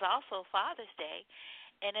 19th, which is also Father's Day,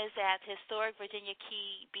 and is at historic Virginia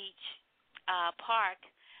Key Beach Park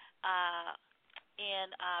in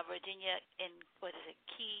Virginia,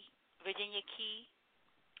 Virginia Key,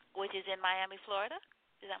 which is in Miami, Florida.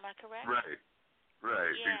 Am I correct? Right.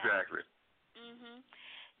 Yeah. Exactly.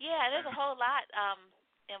 Yeah, there's a whole lot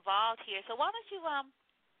involved here. So why don't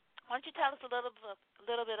you tell us a little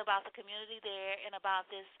bit about the community there and about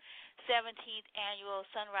this 17th annual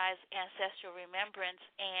Sunrise Ancestral Remembrance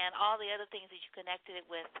and all the other things that you connected it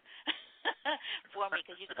with for me,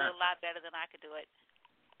 because you can do it a lot better than I could do it.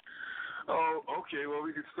 Oh, okay. Well,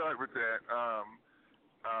 we could start with that.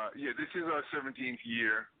 This is our 17th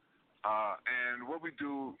year, and what we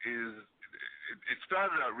do is it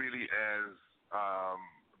started out really as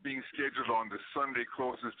being scheduled on the Sunday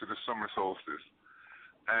closest to the summer solstice.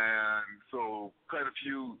 And so quite a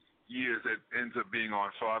few years it ends up being on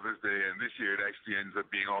Father's Day, and this year it actually ends up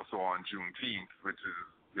being also on Juneteenth, which is,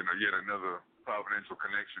 yet another providential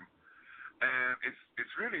connection. And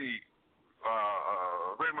it's really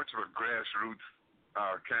very much of a grassroots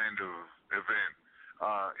kind of event,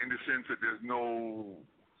 in the sense that there's no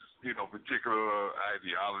particular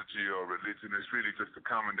ideology or religion. It's really just a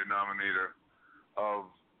common denominator of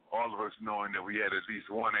all of us knowing that we had at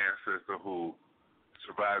least one ancestor who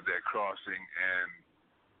survived that crossing, and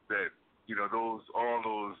that all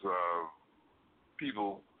those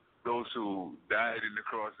people, those who died in the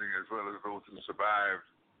crossing as well as those who survived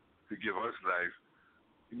to give us life,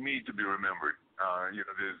 need to be remembered.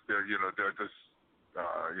 They're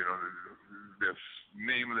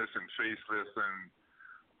nameless and faceless and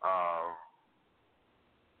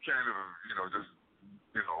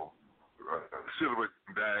silhouette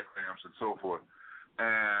diagrams and so forth.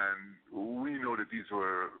 And we know that these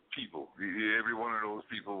were people. Every one of those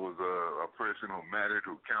people was a person who mattered,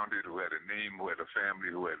 who counted, who had a name, who had a family,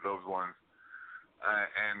 who had loved ones,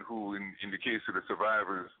 and who, in the case of the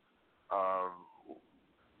survivors,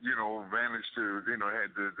 managed to,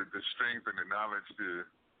 had the strength and the knowledge to,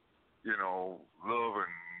 love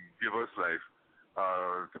and give us life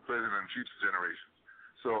to present and future generations.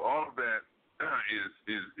 So all of that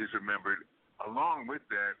is remembered. Along with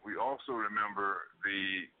that, we also remember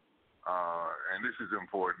and this is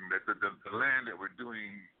important, that the land that we're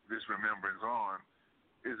doing this remembrance on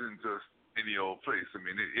isn't just any old place. I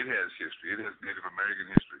mean, it has history. It has Native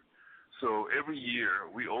American history. So every year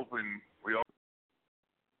we open.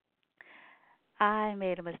 I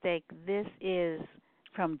made a mistake. This is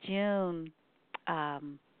from June. I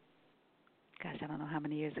don't know how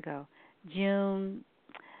many years ago. June.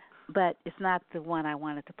 But it's not the one I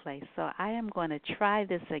wanted to play. So I am going to try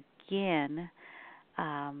this again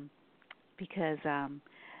because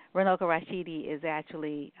Renoka Rashidi is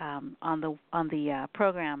actually on the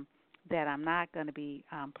program that I'm not going to be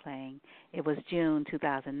playing. It was June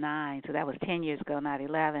 2009, so that was 10 years ago, not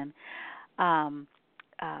 11.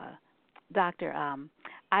 Dr.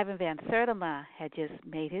 Ivan Van Sertima had just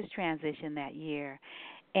made his transition that year,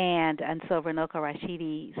 and so Renoka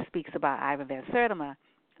Rashidi speaks about Ivan Van Sertima.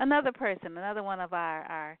 Another person, another one of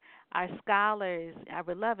our scholars, our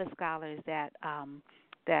beloved scholars that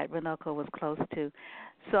Renoka was close to.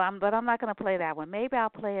 But I'm not going to play that one. Maybe I'll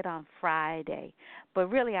play it on Friday. But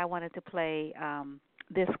really, I wanted to play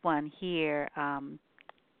this one here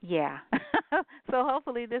Yeah. So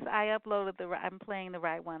hopefully this I uploaded I'm playing the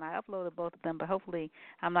right one. I uploaded both of them, but hopefully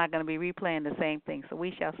I'm not going to be replaying the same thing. So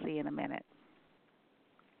we shall see in a minute.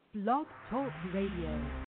 Blog Talk Radio.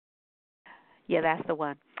 Yeah, that's the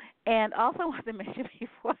one. And also wanted to mention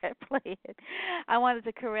before I play it, I wanted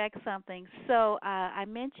to correct something. So I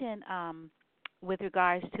mentioned with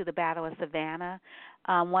regards to the Battle of Savannah,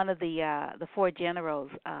 one of the four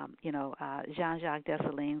generals, Jean-Jacques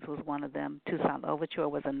Dessalines was one of them. Toussaint Louverture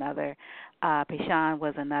was another. Pétion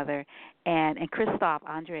was another, and Christophe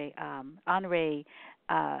Henri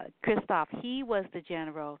Christophe. He was the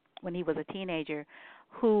general when he was a teenager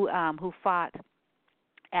who fought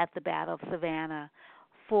at the Battle of Savannah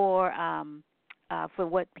for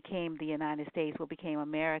what became the United States, what became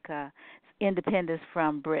America, independence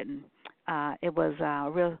from Britain. It was a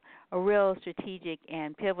real strategic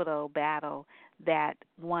and pivotal battle that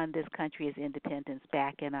won this country its independence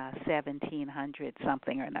back in 1700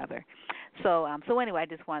 something or another. So anyway, I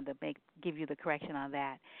just wanted to give you the correction on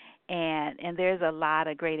that. And there's a lot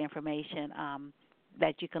of great information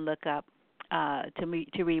that you can look up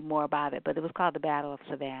to read more about it. But it was called the Battle of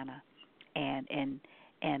Savannah, and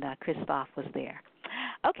Christophe was there.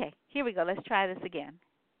 Okay, here we go. Let's try this again.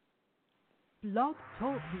 Blog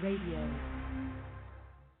Talk Radio.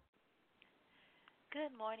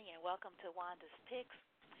 Good morning and welcome to Wanda's Picks.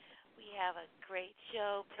 We have a great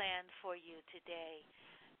show planned for you today.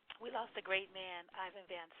 We lost a great man, Ivan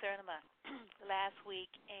Van Cernema, last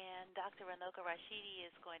week, and Dr. Ranoka Rashidi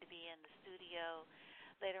is going to be in the studio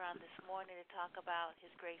later on this morning to talk about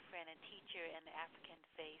his great friend and teacher and the African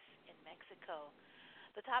face in Mexico.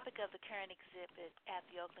 The topic of the current exhibit at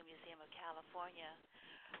the Oakland Museum of California.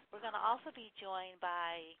 We're going to also be joined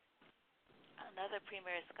by another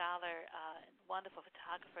premier scholar, wonderful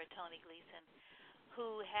photographer, Tony Gleason,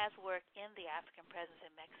 who has worked in the African presence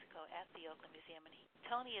in Mexico at the Oakland Museum. And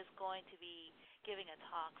Tony is going to be giving a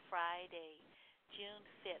talk Friday, June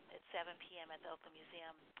 5th at 7 p.m. at the Oakland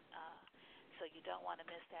Museum. So you don't want to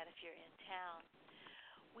miss that if you're in town.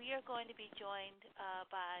 We are going to be joined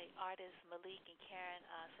by artists Malik and Karen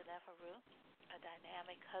Seneferu, a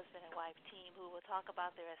dynamic husband and wife team who will talk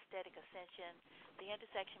about their aesthetic ascension, the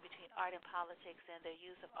intersection between art and politics, and their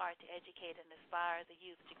use of art to educate and inspire the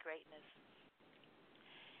youth to greatness.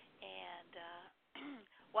 And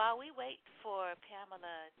while we wait for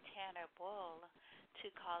Pamela Tanner Boyle to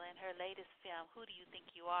call in, her latest film, Who Do You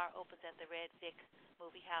Think You Are, opens at the Red Vic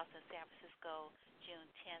Movie House in San Francisco, June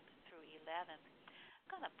 10th through 11th.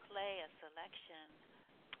 I'm going to play a selection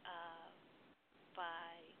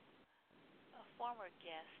by a former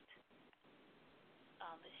guest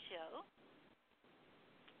on the show.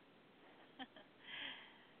 Let's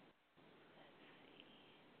see.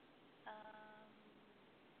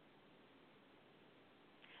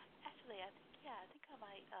 Actually, I think I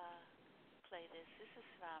might play this. This is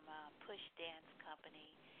from Push Dance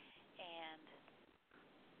Company, and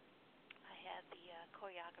I had the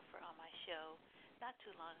choreographer on my show not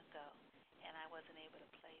too long ago, and I wasn't able to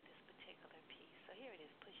play this particular piece. So here it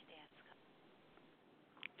is, Push Dance Company.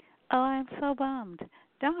 Oh, I'm so bummed.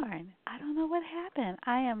 Darn, I don't know what happened.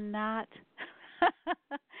 I am not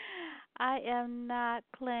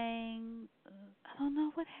playing. I don't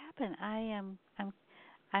know what happened.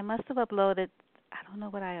 I must have uploaded. I don't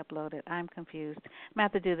know what I uploaded. I'm confused. I'm going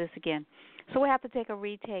to have to do this again. So we have to take a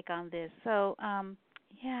retake on this. So, I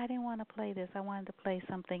didn't want to play this. I wanted to play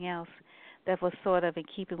something else that was sort of in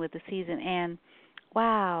keeping with the season. And,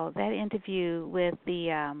 wow, that interview with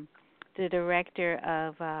the director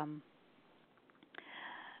of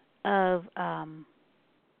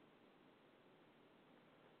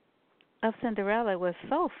Cinderella was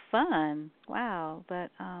so fun. Wow.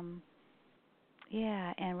 But, and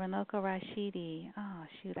Ranoka Rashidi. Oh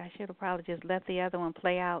shoot! I should have probably just let the other one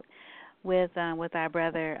play out with our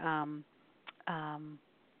brother.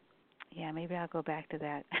 Maybe I'll go back to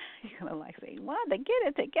that. You're gonna say, Wanda, get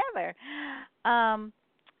it together. Darn,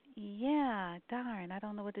 I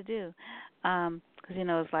don't know what to do. 'Cause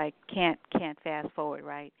it's like can't fast forward,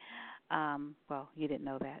 right? Well, you didn't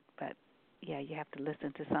know that, but you have to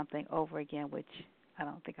listen to something over again, which I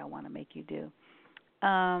don't think I want to make you do.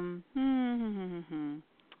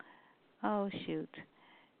 Oh shoot.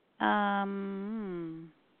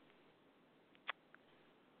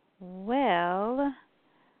 Well,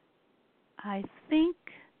 I think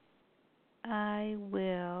I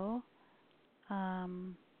will.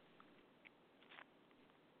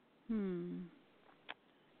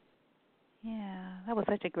 That was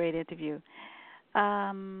such a great interview.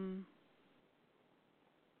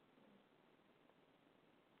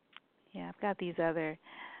 I've got these other.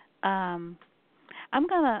 I'm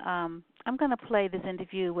gonna I'm going to play this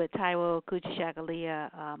interview with Taiwo Kuchishagalia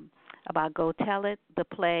about Go Tell It, the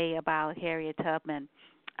play about Harriet Tubman.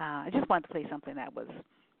 I just wanted to play something that was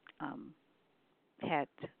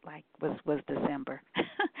was December.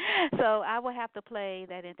 So I will have to play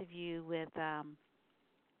that interview with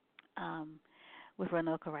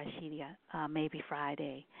Ranoka Rashidia maybe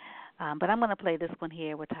Friday. But I'm going to play this one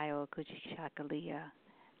here with Taiwo Kuchishagalia.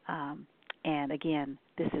 And again,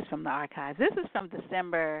 this is from the archives. This is from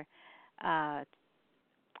December 5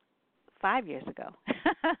 years ago,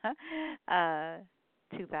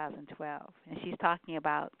 2012, and she's talking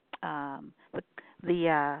about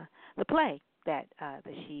the play that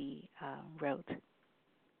she wrote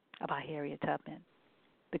about Harriet Tubman,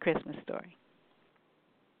 The Christmas Story.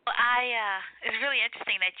 Well, it's really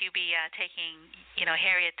interesting that you be taking,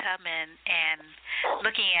 Harriet Tubman and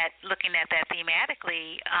looking at that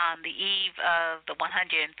thematically on the eve of the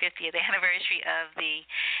 150th anniversary of the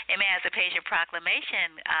Emancipation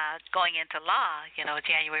Proclamation going into law.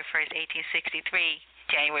 January 1st, 1863.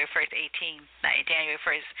 January 1st,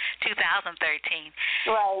 2013.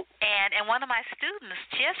 Right. And one of my students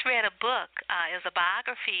just read a book. It was a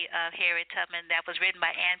biography of Harriet Tubman that was written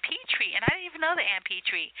by Ann Petrie, and I didn't even know that Ann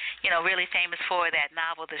Petrie, really famous for that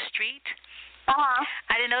novel, The Street. Uh-huh.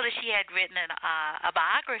 I didn't know that she had written a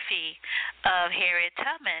biography of Harriet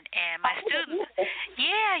Tubman, and my student,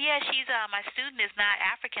 she's my student is not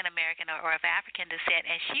African American or of African descent,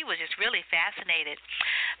 and she was just really fascinated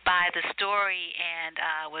by the story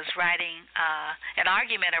and was writing an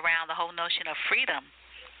argument around the whole notion of freedom.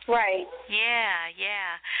 Right. Yeah.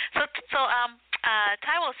 So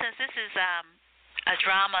Taiwo, since this is a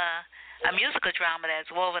musical drama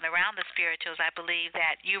that's woven around the spirituals, I believe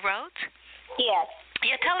that you wrote. Yes.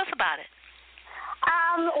 Yeah, tell us about it.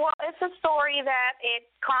 Well, it's a story that it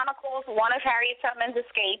chronicles one of Harriet Tubman's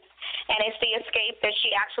escapes, and it's the escape that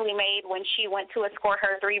she actually made when she went to escort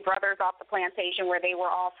her three brothers off the plantation where they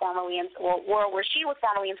were all where she was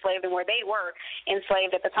formerly enslaved and where they were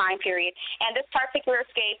enslaved at the time period. And this particular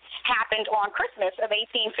escape happened on Christmas of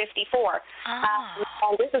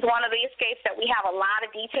 1854. And this is one of the escapes that we have a lot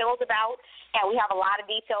of details about, and we have a lot of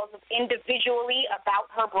details individually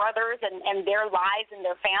about her brothers and their lives and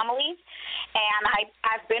their families. And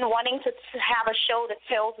I've been wanting to have a show that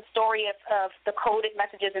tells the story of the coded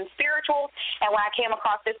messages and spirituals. And when I came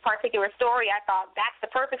across this particular story, I thought that's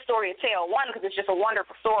the perfect story to tell. One, because it's just a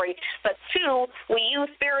wonderful story. But two, we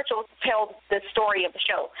use spirituals to tell the story of the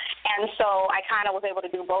show. And so I kind of was able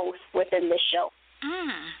to do both within this show.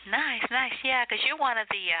 Nice. Yeah, because you're one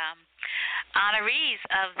of the honorees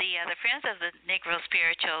of the Friends of the Negro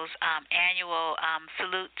Spirituals annual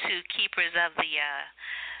salute to keepers of the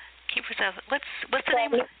what's the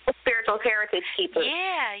name? Spiritual Heritage Keepers.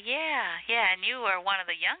 Yeah. And you are one of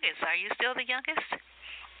the youngest. Are you still the youngest?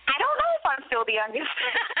 I don't know if I'm still the youngest.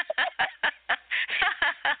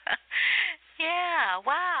 Yeah.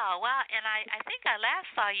 Wow. And I think I last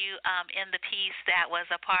saw you in the piece that was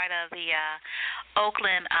a part of the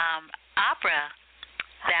Oakland opera.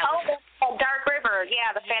 Dark River,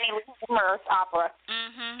 the Fannie Lou Hamer opera.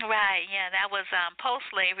 Right, yeah, that was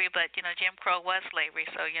post-slavery, but, Jim Crow was slavery,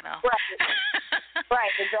 so,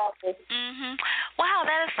 Right, exactly. Wow,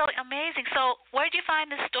 that is so amazing. So where did you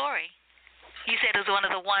find this story? You said it was one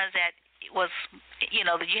of the ones that was, that you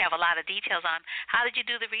have a lot of details on. How did you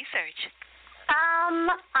do the research?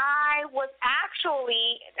 I was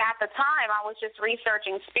actually, at the time, I was just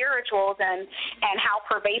researching spirituals and how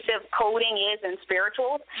pervasive coding is in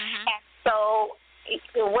spirituals. And so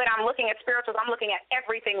when I'm looking at spirituals, I'm looking at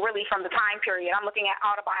everything really from the time period. I'm looking at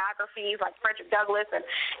autobiographies like Frederick Douglass,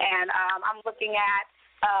 and I'm looking at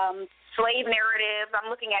slave narratives. I'm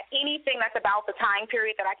looking at anything that's about the time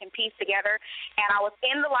period that I can piece together. And I was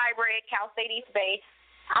in the library at Cal State East Bay.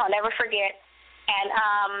 I'll never forget.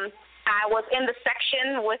 And I was in the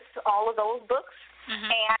section with all of those books,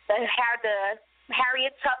 and I had the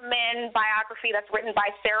Harriet Tubman biography that's written by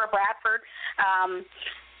Sarah Bradford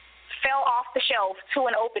fell off the shelf to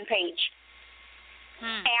an open page.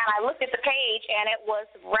 And I looked at the page, and it was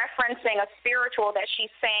referencing a spiritual that she's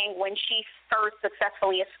saying when she first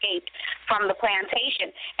successfully escaped from the plantation.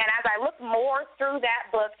 And as I looked more through that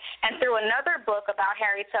book and through another book about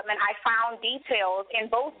Harriet Tubman, I found details in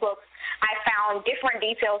both books. I found different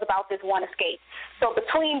details about this one escape. So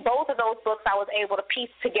between both of those books, I was able to piece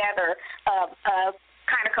together a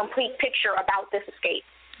kind of complete picture about this escape.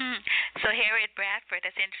 So Harriet Bradford,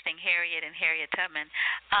 that's interesting, Harriet and Harriet Tubman.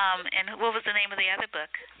 And what was the name of the other book?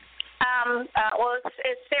 Well,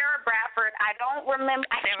 it's Sarah Bradford. I don't remember.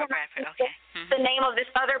 Sarah Bradford, okay. The name of this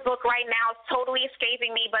other book right now is totally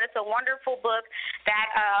escaping me, but it's a wonderful book that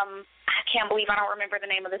I can't believe I don't remember the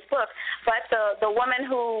name of this book. But the woman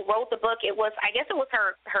who wrote the book, it was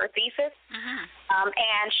her thesis,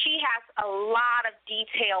 and she has a lot of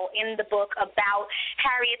detail in the book about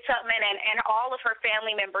Harriet Tubman and all of her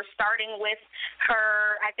family members, starting with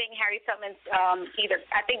her, I think Harriet Tubman's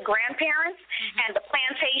grandparents and the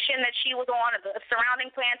plantation that she was on, the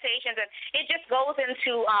surrounding plantations, and it just goes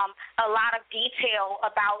into a lot of detail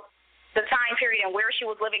about the time period and where she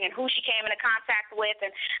was living and who she came into contact with.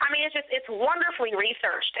 And I mean, it's wonderfully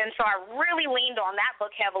researched. And so I really leaned on that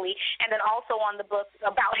book heavily, and then also on the book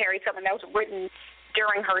about Harriet Tubman that was written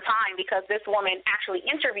during her time, because this woman actually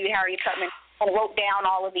interviewed Harriet Tubman and wrote down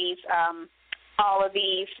all of these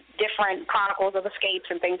different chronicles of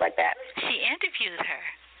escapes and things like that. She interviewed her.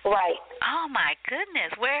 Right. Oh my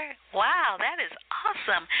goodness! Wow, that is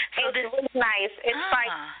awesome. So it's really nice. It's like,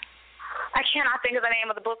 I cannot think of the name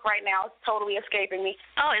of the book right now. It's totally escaping me.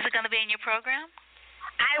 Oh, is it going to be in your program?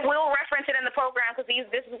 I will reference it in the program because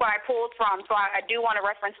this is what I pulled from, so I do want to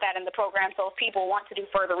reference that in the program, so if people want to do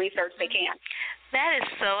further research, they can. That is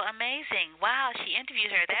so amazing. Wow, she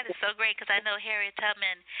interviewed her. That is so great, because I know Harriet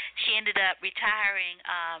Tubman, she ended up retiring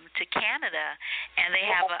to Canada, and they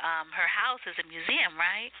have her house is a museum,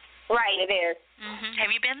 right? Right, it is.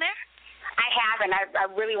 Have you been there? I haven't. I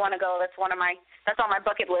really want to go. That's on my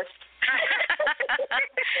bucket list.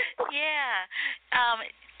 Yeah.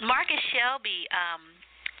 Marcus Shelby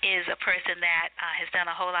is a person that has done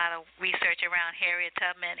a whole lot of research around Harriet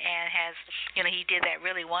Tubman, and has, he did that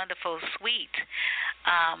really wonderful suite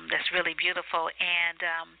that's really beautiful.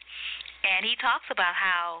 And he talks about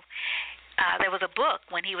how there was a book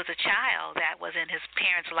when he was a child that was in his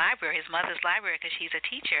parents' library, his mother's library, because she's a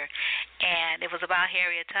teacher, and it was about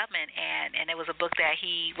Harriet Tubman, and it was a book that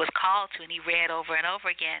he was called to, and he read over and over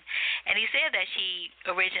again. And he said that she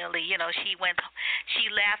originally, she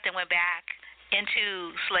left and went back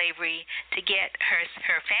into slavery to get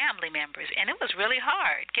her family members, and it was really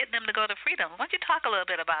hard getting them to go to freedom. Why don't you talk a little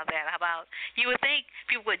bit about that? How about, you would think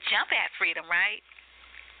people would jump at freedom, right?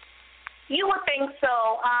 You would think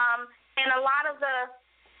so. And a lot of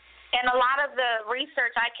the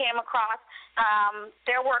research I came across,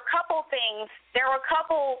 there were a couple things. There were a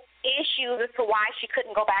couple issues as to why she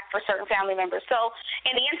couldn't go back for certain family members. So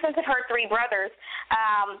in the instance of her three brothers,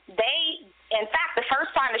 in fact, the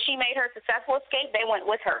first time that she made her successful escape, they went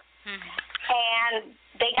with her. And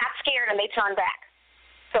they got scared and they turned back.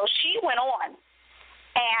 So she went on.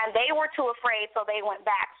 And they were too afraid, so they went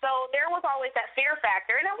back. So there was always that fear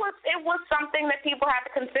factor, and it was something that people had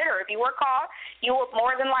to consider. If you were caught, you would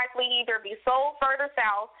more than likely either be sold further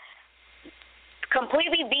south,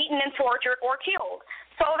 completely beaten and tortured, or killed.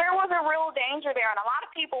 So there was a real danger there, and a lot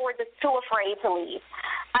of people were just too afraid to leave.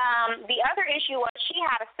 The other issue was she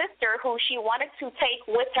had a sister who she wanted to take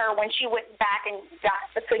with her when she went back and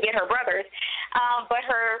got to get her brothers, but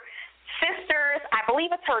her sisters, I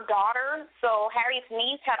believe it's her daughter, so Harriet's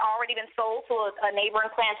niece had already been sold to a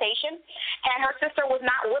neighboring plantation, and her sister was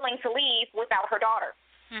not willing to leave without her daughter.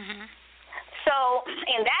 So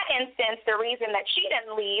in that instance, the reason that she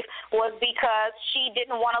didn't leave was because she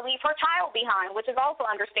didn't want to leave her child behind, which is also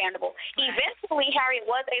understandable. Eventually, Harriet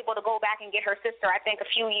was able to go back and get her sister, I think, a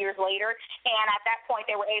few years later, and at that point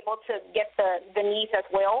they were able to get the niece as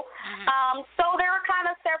well. So there were kind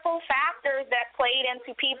of several factors that played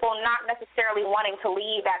into people not necessarily wanting to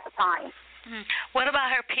leave at the time. What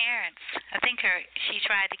about her parents? I think she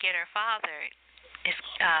tried to get her father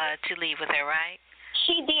to leave with her, right?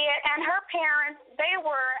 She did, and her parents, they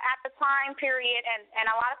were at the time period, and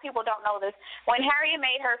a lot of people don't know this, when Harriet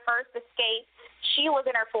made her first escape, she was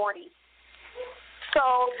in her 40s. So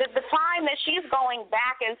the time that she's going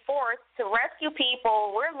back and forth to rescue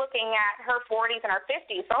people, we're looking at her 40s and her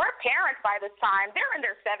 50s. So her parents by this time, they're in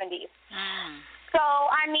their 70s. So,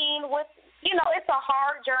 I mean, it's a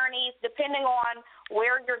hard journey depending on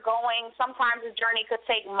where you're going. Sometimes the journey could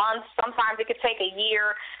take months. Sometimes it could take a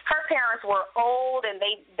year. Her parents were old, and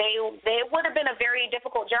they would have been a very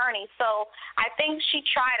difficult journey. So I think she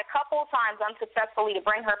tried a couple times unsuccessfully to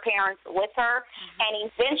bring her parents with her, and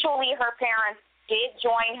eventually her parents did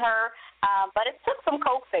join her, but it took some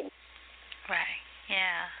coaxing. Right.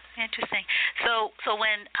 Yeah. Interesting. So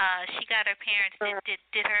when she got her parents,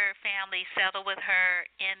 did her family settle with her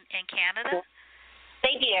in Canada?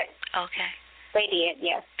 They did. Okay. They did,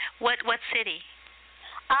 yes. What city?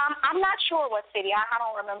 I'm not sure what city. I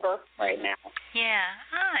don't remember right now. Yeah.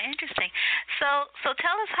 Interesting. So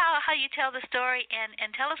tell us how you tell the story,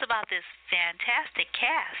 and tell us about this fantastic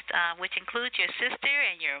cast, which includes your sister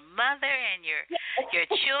and your mother and your your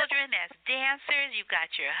children as dancers. You've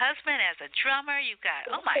got your husband as a drummer. You've got,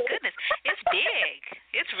 oh, my goodness, it's big.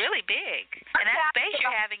 It's really big. And that space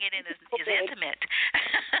you're having it in is intimate.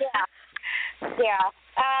 Yeah.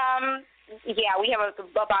 Yeah, we have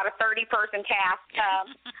about a 30-person cast.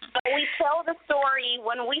 But we tell the story.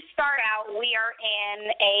 When we start out, we are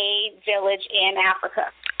in a village in Africa.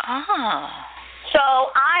 Oh. So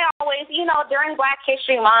I always, during Black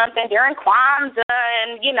History Month and during Kwanzaa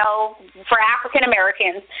and, for African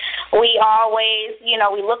Americans, we always,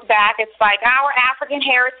 we look back. It's like our African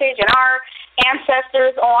heritage and our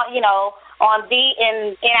ancestors in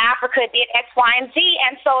Africa did X, Y, and Z.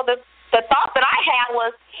 And so the thought that I had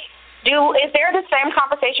was, is there the same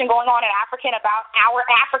conversation going on in African about our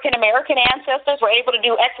African American ancestors were able to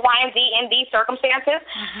do X, Y, and Z in these circumstances?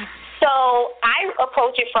 Mm-hmm. So I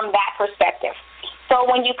approach it from that perspective. So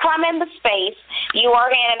when you come in the space, you are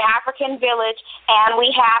in an African village, and we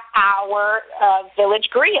have our village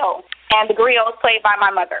griot. And the griot is played by my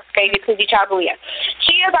mother, Baby Kuzi Chagulia.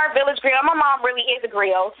 She is our village griot. My mom really is a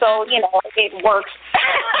griot, so, it works.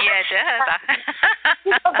 Yeah, it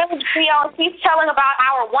does. Village griot, she's telling about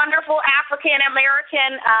our wonderful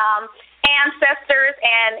African-American ancestors,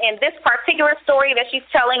 and in this particular story that she's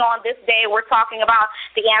telling on this day, we're talking about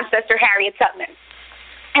the ancestor Harriet Tubman.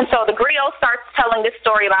 And so the griot starts telling this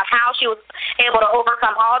story about how she was able to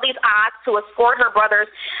overcome all these odds to escort her brothers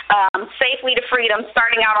safely to freedom,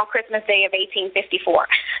 starting out on Christmas Day of 1854.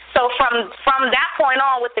 So from that point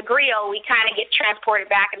on with the griot, we kind of get transported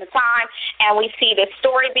back in the time, and we see this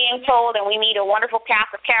story being told, and we meet a wonderful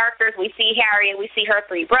cast of characters. We see Harriet, we see her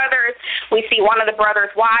three brothers, we see one of the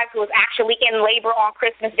brothers' wives who was actually in labor on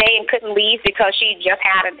Christmas Day and couldn't leave because she just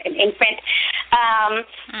had an infant.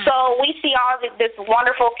 So we see all this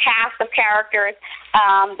wonderful cast of characters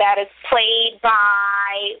that is played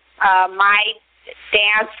by my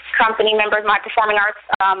dance company members, my performing arts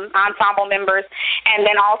ensemble members, and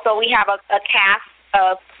then also we have a cast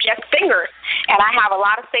of just singers, and I have a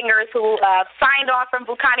lot of singers who signed on from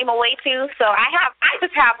Vukani Mwetu, so I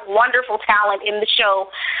just have wonderful talent in the show.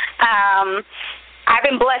 I've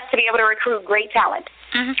been blessed to be able to recruit great talent.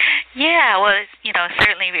 Mm-hmm. Yeah, well, it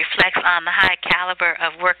certainly reflects on the high caliber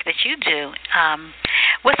of work that you do.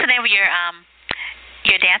 What's the name of your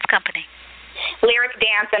dance company? Lyric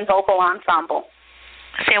Dance and Vocal Ensemble.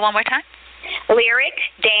 Say it one more time. Lyric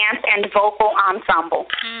Dance and Vocal Ensemble.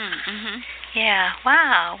 Mm-hmm. Yeah.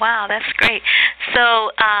 Wow, that's great.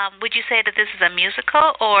 So, would you say that this is a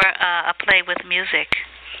musical or a play with music?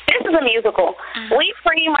 This is a musical. Mm-hmm. We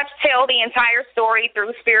pretty much tell the entire story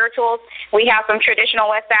through spirituals. We have some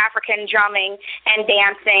traditional West African drumming and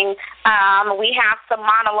dancing. We have some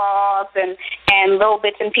monologues and little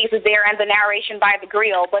bits and pieces there, and the narration by the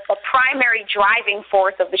griot. But the primary driving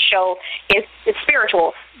force of the show is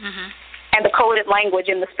spirituals and the coded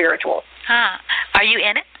language in the spirituals. Huh. Are you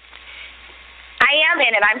in it? I am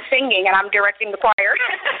in it. I'm singing, and I'm directing the choir.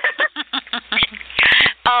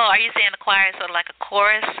 Oh, are you saying the choir is sort of like a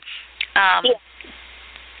chorus? Yes.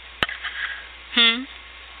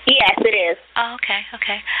 Yes, it is. Oh, okay.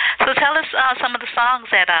 So tell us some of the songs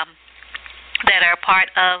that are part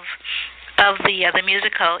of the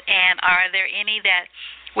musical, and are there any that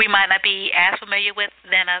we might not be as familiar with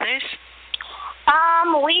than others?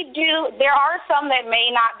 We do. There are some that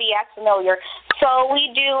may not be as familiar. So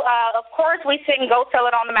we do, of course, we sing Go Tell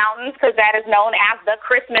It on the Mountains, because that is known as the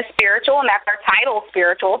Christmas spiritual, and that's our title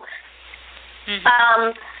spiritual.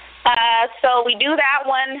 Mm-hmm. So we do that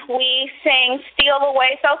one. We sing Steal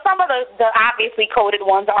Away. So some of the obviously coded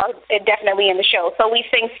ones are definitely in the show. So we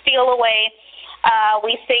sing Steal Away.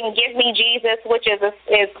 We sing Give Me Jesus, which is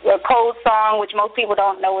a code song, which most people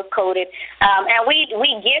don't know is coded. And we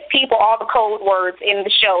give people all the code words in the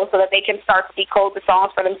show so that they can start to decode the songs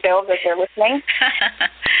for themselves as they're listening.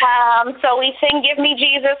 So we sing Give Me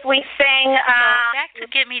Jesus. We sing... back to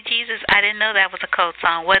Give Me Jesus, I didn't know that was a code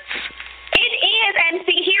song. It is, and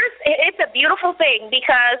see, it's a beautiful thing,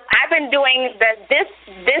 because I've been doing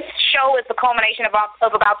this show is the culmination of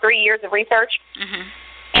about 3 years of research. Mm-hmm.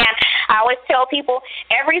 And I always tell people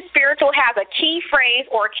every spiritual has a key phrase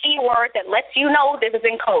or a key word that lets you know this is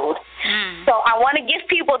in code. So I want to give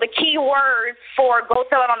people the key words for Go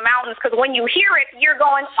Tell It on the Mountains, because when you hear it, you're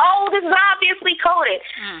going, oh, this is obviously coded.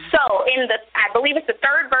 So I believe it's the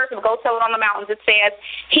third verse of Go Tell It on the Mountains, it says,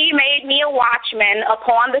 He made me a watchman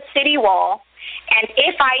upon the city wall, and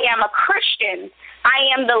if I am a Christian, I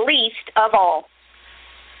am the least of all.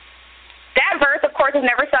 That verse, of course, is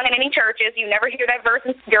never sung in any churches. You never hear that verse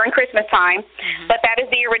during Christmas time. But that is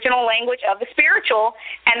the original language of the spiritual,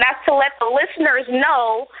 and that's to let the listeners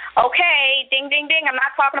know, okay, ding, ding, ding, I'm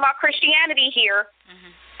not talking about Christianity here.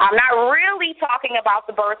 I'm not really talking about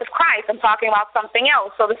the birth of Christ. I'm talking about something else.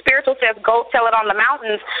 So the spiritual says, go tell it on the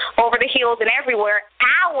mountains, over the hills, and everywhere,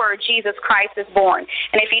 our Jesus Christ is born.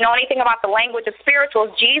 And if you know anything about the language of spirituals,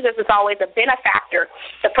 Jesus is always a benefactor,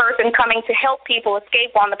 the person coming to help people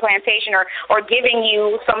escape on the plantation or giving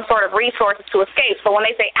you some sort of resources to escape. So when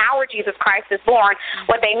they say our Jesus Christ is born,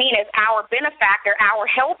 what they mean is our benefactor, our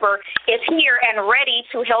helper, is here and ready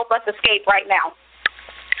to help us escape right now.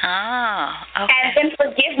 Oh, okay. And then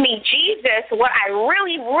forgive me, Jesus, what I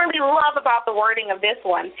really, really love about the wording of this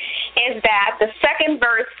one is that the second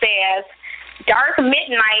verse says, dark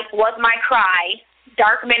midnight was my cry,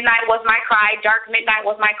 dark midnight was my cry, dark midnight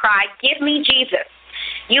was my cry, give me Jesus.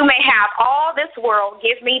 You may have all this world,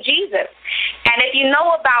 give me Jesus. And if you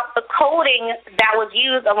know about the coding that was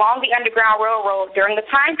used along the Underground Railroad during the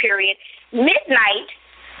time period, midnight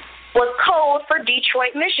was code for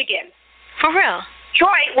Detroit, Michigan. For real?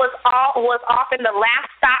 Detroit was often the last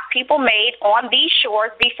stop people made on these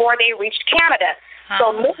shores before they reached Canada.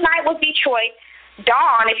 So midnight was Detroit.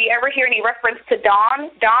 Dawn, if you ever hear any reference to dawn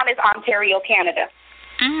is Ontario, Canada.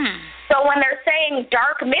 So when they're saying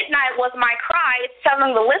dark midnight was my cry, it's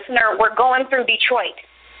telling the listener we're going through Detroit.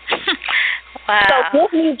 Wow. So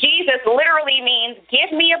give me Jesus literally means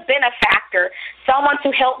give me a benefactor, someone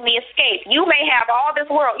to help me escape. You may have all this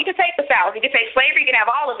world. You can take the South. You can take slavery. You can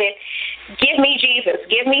have all of it. Give me Jesus.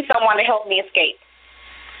 Give me someone to help me escape.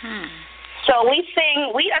 So we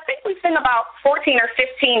sing, I think we sing about 14 or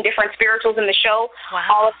 15 different spirituals in the show. Wow.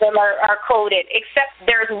 All of them are coded, except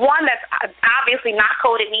there's one that's obviously not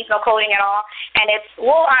coded, needs no coding at all. And it's,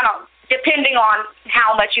 depending on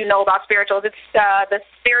how much you know about spirituals, it's the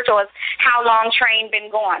spiritual is how long train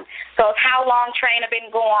been gone. So it's how long train have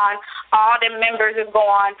been gone, all the members is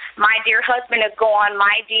gone, my dear husband is gone,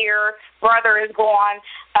 my dear brother is gone.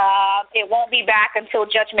 It won't be back until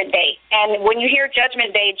Judgment Day. And when you hear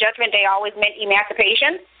Judgment Day always meant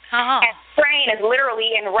emancipation. And train is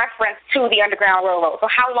literally in reference to the Underground Railroad.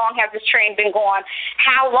 So how long has this train been gone?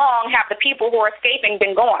 How long have the people who are escaping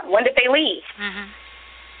been gone? When did they leave?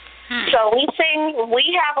 So we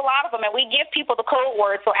have a lot of them, and we give people the code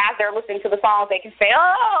words, so as they're listening to the songs, they can say,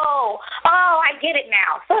 oh, I get it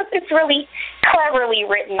now. So it's really cleverly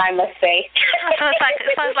written, I must say. So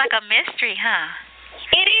it's like a mystery, huh?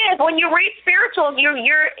 It is. When you read spirituals,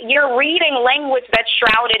 you're reading language that's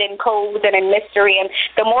shrouded in codes and in mystery, and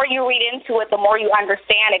the more you read into it, the more you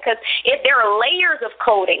understand it, because there are layers of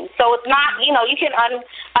coding. So it's not, you can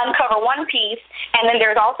uncover one piece, and then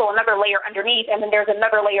there's also another layer underneath, and then there's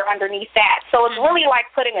another layer underneath that. So it's really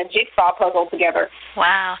like putting a jigsaw puzzle together.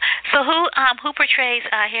 Wow. So who portrays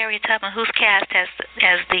Harriet Tubman? Who's cast as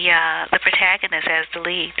the protagonist, as the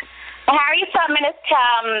lead? Harriet Tubman is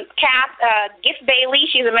cast Gift Bailey.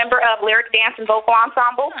 She's a member of Lyric Dance and Vocal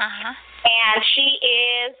Ensemble. And she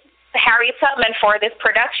is Harriet Tubman for this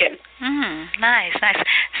production. Nice.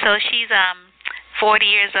 So she's 40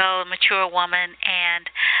 years old, mature woman. And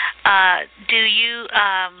do you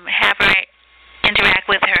have her interact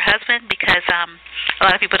with her husband? Because a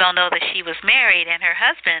lot of people don't know that she was married, and her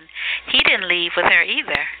husband, he didn't leave with her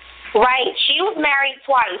either. Right. She was married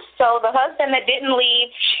twice. So the husband that didn't leave,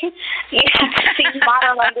 she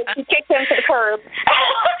modern language, she kicked him to the curb.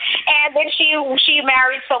 And then she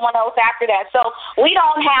married someone else after that. So we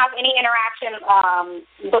don't have any interaction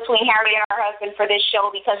between Harriet and her husband for this show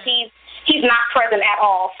because he's not present at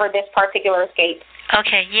all for this particular escape.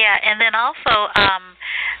 Okay, yeah. And then also,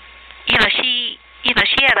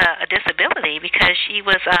 she had a disability because she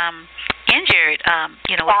was injured,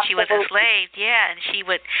 when she was enslaved, and she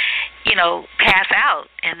would, pass out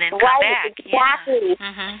and then come back. Exactly.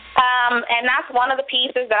 And that's one of the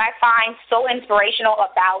pieces that I find so inspirational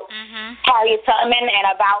about Harriet Tubman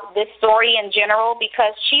and about this story in general,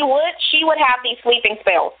 because she would have these sleeping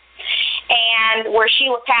spells. And where she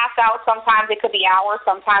would pass out, sometimes it could be hours,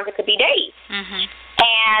 sometimes it could be days.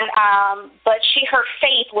 And but her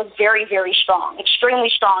faith was very, very strong, extremely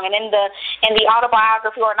strong. And in the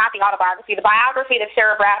autobiography, or not the autobiography, the biography that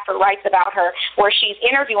Sarah Bradford writes about her, where she's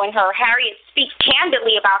interviewing her, Harriet speaks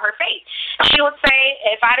candidly about her faith. She would say,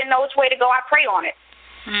 if I didn't know which way to go, I'd pray on it.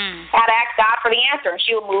 I'd ask God for the answer, and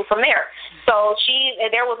she would move from there. So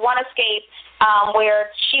there was one escape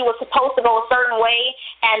where she was supposed to go a certain way,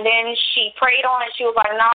 and then she prayed on it. She was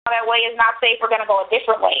like, no, that way is not safe. We're going to go a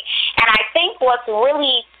different way. And I think what's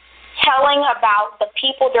really telling about the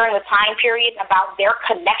people during the time period, about their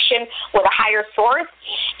connection with a higher source,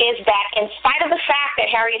 is that in spite of the fact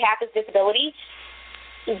that Harriet had this disability,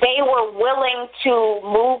 they were willing to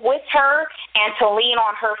move with her and to lean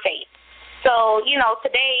on her faith. So,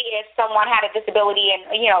 today if someone had a disability and,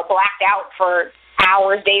 blacked out for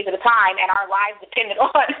hours, days at a time, and our lives depended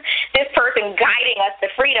on this person guiding us to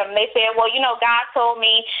freedom. They said, well, God told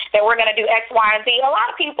me that we're going to do X, Y, and Z. A lot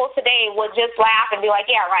of people today would just laugh and be like,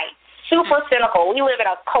 yeah, right. Super cynical. We live in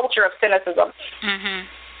a culture of cynicism. Mm-hmm.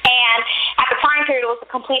 And at the time period, it was the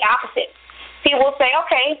complete opposite. People would say,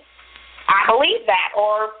 okay, I believe that,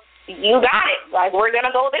 or you got it. Like, we're going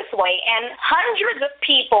to go this way. And hundreds of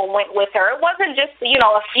people went with her. It wasn't just,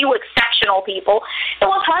 a few exceptional people. It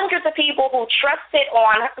was hundreds of people who trusted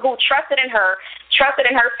in her, trusted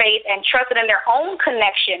in her faith, and trusted in their own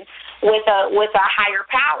connection with a higher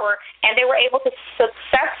power. And they were able to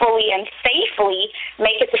successfully and safely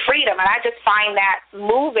make it to freedom. And I just find that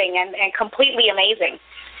moving and completely amazing.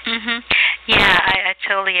 Mhm. Yeah, I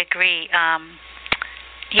totally agree.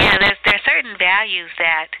 There are certain values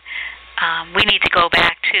that we need to go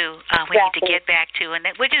back to. We need to get back to, and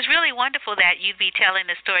which is really wonderful that you'd be telling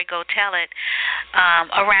the story. Go tell it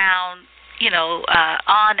around.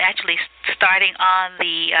 On actually starting on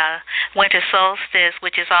the winter solstice,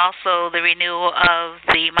 which is also the renewal of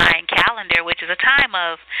the Mayan calendar, which is a time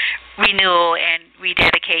of renewal and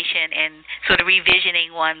rededication and sort of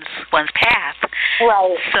revisioning one's path.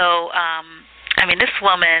 Right. So, this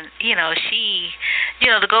woman, she,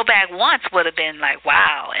 to go back once would have been like,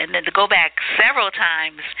 wow, and then to go back several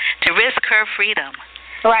times to risk her freedom.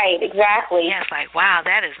 Right, exactly. Yeah, it's like, wow,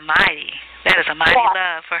 that is mighty. That is a mighty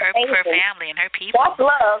love for her family and her people. That's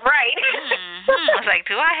love, right? Mm-hmm. I was like,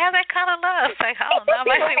 do I have that kind of love? It's like, I don't know. I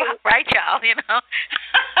might be right, y'all,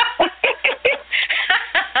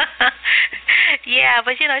 Yeah,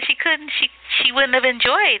 but, she wouldn't have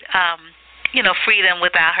enjoyed, freedom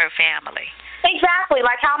without her family. Exactly.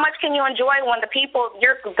 Like, how much can you enjoy when the people,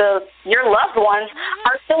 your loved ones,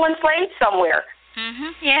 are still enslaved somewhere?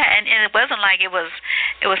 Mhm. Yeah, and it wasn't like it was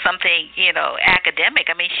something, academic.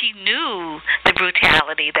 I mean, she knew the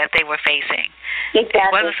brutality that they were facing. Exactly.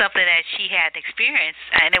 It wasn't something that she had experienced,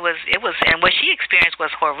 and it was and what she experienced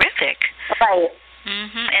was horrific. Right.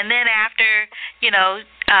 Mhm. And then after,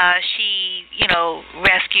 she,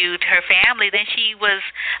 rescued her family, then she was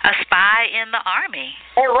a spy in the army.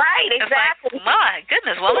 Right, exactly. Like, my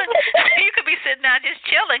goodness, woman, you could be sitting down just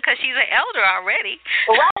chilling because she's an elder already.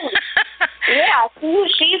 Right. Yeah,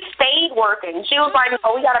 she stayed working. She was like,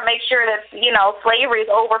 we got to make sure that, slavery is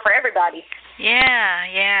over for everybody.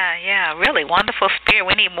 Yeah. Really wonderful spirit.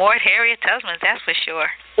 We need more Harriet Tubmans, that's for sure.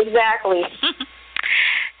 Exactly.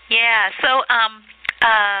 Yeah. So,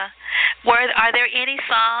 are there any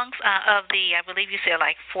songs of the? I believe you said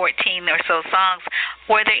like 14 or so songs.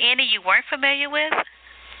 Were there any you weren't familiar with?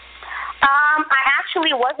 I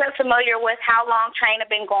actually wasn't familiar with How Long Train Had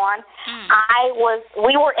Been Gone.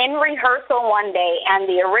 We were in rehearsal one day, and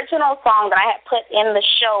the original song that I had put in the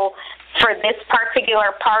show for this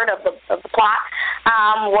particular part of the plot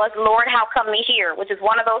was Lord, How Come Me Here, which is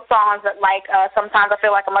one of those songs that, like, sometimes I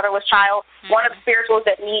feel like a motherless child, one of the spirituals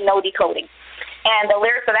that need no decoding. And the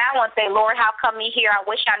lyrics of that one say, Lord, how come me here? I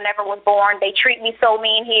wish I never was born. They treat me so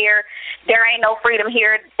mean here. There ain't no freedom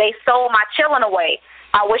here. They stole my chillin' away.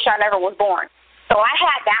 I wish I never was born. So I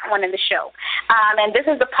had that one in the show. And this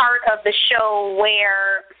is the part of the show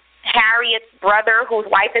where Harriet's brother, whose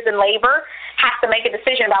wife is in labor, has to make a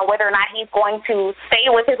decision about whether or not he's going to stay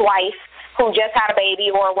with his wife, who just had a baby,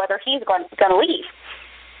 or whether he's going to leave.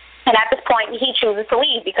 And at this point, he chooses to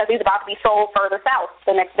leave because he's about to be sold further south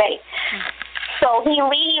the next day. So he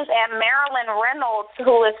leaves, and Marilyn Reynolds,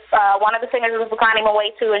 who is one of the singers who's declining away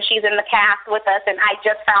too, and she's in the cast with us. And I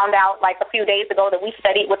just found out like a few days ago that we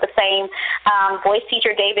studied with the same voice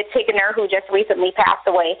teacher, David Tiggener, who just recently passed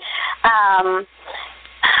away.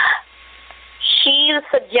 She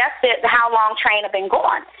suggested How Long Train Had Been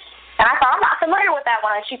Gone. And I thought, I'm not familiar with that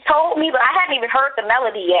one. And she told me, but I hadn't even heard the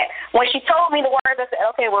melody yet. When she told me the words, I said,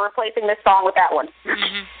 okay, we're replacing this song with that one.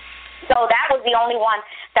 Mm-hmm. So that was the only one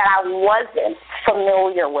that I wasn't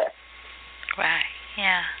familiar with. Right,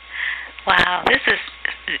 yeah. Wow, this is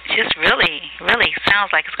just really, really sounds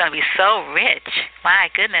like it's going to be so rich. My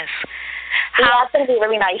goodness. Yeah, it's going to be a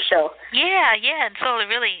really nice show. Yeah, and so it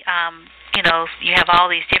really, you have all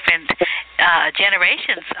these different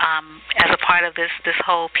generations as a part of this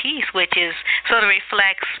whole piece, which is sort of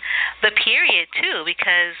reflects the period too,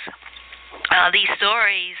 because these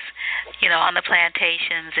stories, on the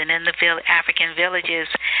plantations and in the African villages,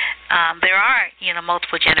 there are,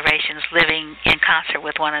 multiple generations living in concert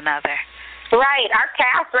with one another. Right. Our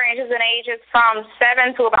cast ranges in ages from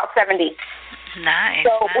 7 to about 70. Nice.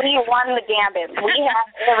 So we won the gambit. We have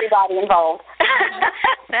everybody involved.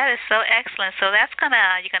 That is so excellent. So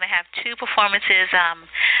you're gonna have two performances.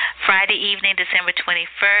 Friday evening, December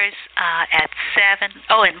 21st at 7.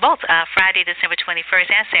 Oh, and both Friday, December 21st,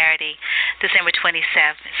 and Saturday, December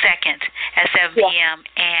 22nd at 7 p.m.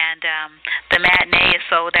 And the matinee is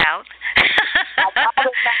sold out.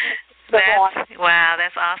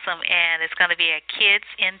 That's awesome. And it's going to be at Kids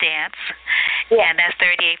in Dance, and that's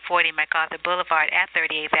 3840 MacArthur Boulevard at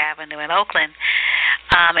 38th Avenue in Oakland.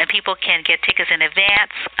 And people can get tickets in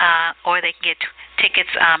advance, or they can get tickets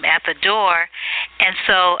at the door. And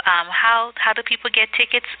so how do people get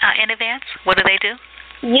tickets in advance? What do they do?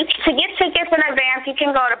 To get tickets in advance, you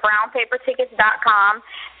can go to brownpapertickets.com,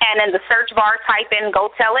 and in the search bar type in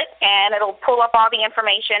 "Go Tell It," and it'll pull up all the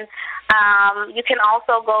information. You can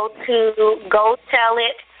also go to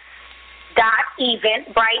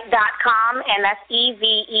GoTellIt.eventbrite.com, and that's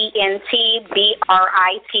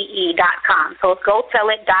EVENTBRITE.com. So it's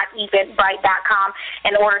GoTellIt.eventbrite.com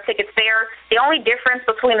and order tickets there. The only difference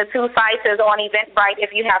between the two sites is on Eventbrite.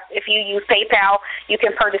 If you use PayPal, you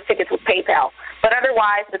can purchase tickets with PayPal. But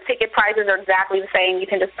otherwise, the ticket prices are exactly the same. You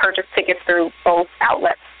can just purchase tickets through both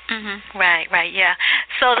outlets. Mm-hmm. Right, yeah.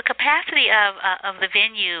 So the capacity of the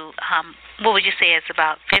venue, what would you say is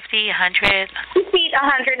about 50, 100?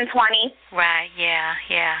 120. Right, yeah.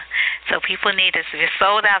 So people need this. It's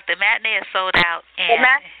sold out. The matinee is sold out. The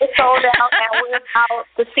matinee is sold out, and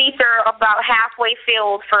the seats are about halfway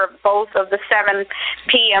filled for both of the 7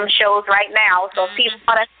 p.m. shows right now. So if people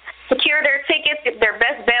want to secure their tickets, their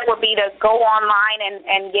best bet would be to go online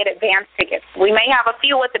and get advance tickets. We may have a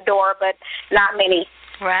few at the door, but not many.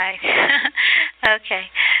 Right. Okay.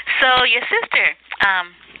 So your sister,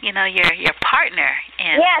 your partner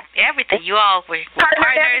and everything. You all were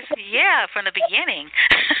partners, from the beginning.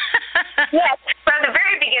 Yes, from the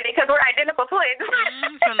very beginning, because we're identical twins.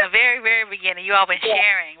 From the very, very beginning, you all been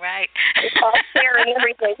sharing, right? We're all sharing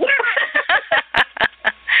everything.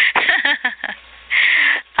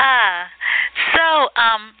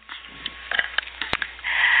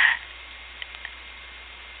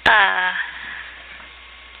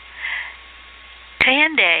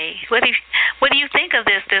 Tande, what do you think of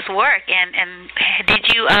this work? And did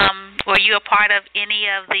you were you a part of any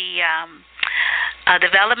of the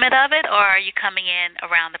development of it, or are you coming in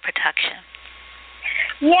around the production?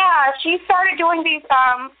 Yeah, she started doing these.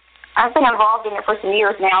 I've been involved in it for some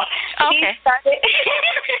years now. Okay.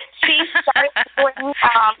 She started doing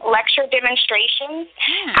lecture demonstrations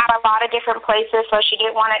at a lot of different places. So she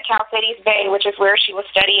did one at Cal Cities Bay, which is where she was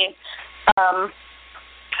studying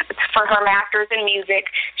for her master's in music.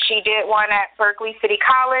 She did one at Berkeley City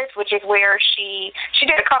College, which is where she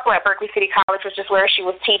did a couple at Berkeley City College, which is where she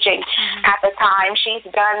was teaching at the time. She's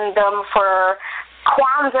done them for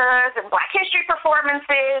Kwanzaa's and Black History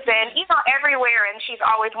performances and, everywhere. And she's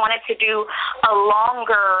always wanted to do a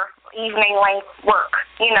longer evening length work,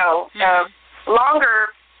 longer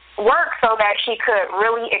work so that she could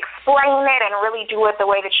really explain it and really do it the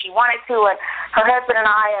way that she wanted to. And her husband and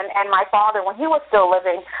I and my father, when he was still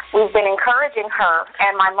living, we've been encouraging her,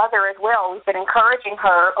 and my mother as well, we've been encouraging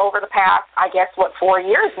her over the past, 4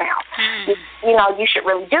 years now. You should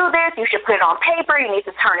really do this. You should put it on paper. You need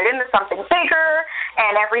to turn it into something bigger.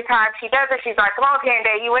 And every time she does it, she's like, come on,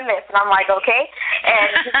 Tande, you in this. And I'm like, okay.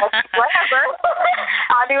 And she's like, whatever.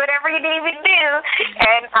 I'll do whatever you need me to do.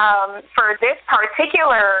 And for this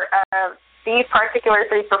particular these particular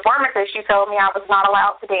 3 performances, she told me I was not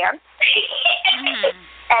allowed to dance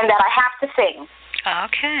and that I have to sing.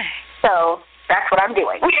 Okay. So that's what I'm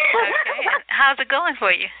doing. Okay. How's it going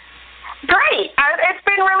for you? Great. It's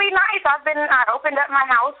been really nice. I opened up my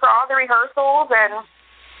house for all the rehearsals, and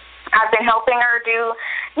I've been helping her do,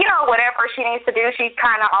 whatever she needs to do. She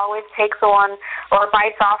kind of always takes on or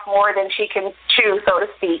bites off more than she can chew, so to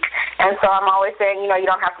speak. And so I'm always saying, you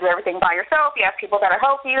don't have to do everything by yourself. You have people that will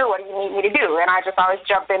help you. What do you need me to do? And I just always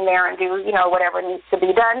jump in there and do, whatever needs to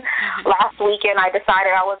be done. Last weekend I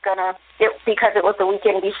decided I was going to, because it was the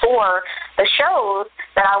weekend before the shows,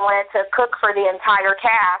 that I wanted to cook for the entire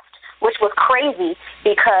cast, which was crazy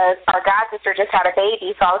because our godsister just had a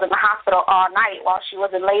baby, so I was in the hospital all night while she was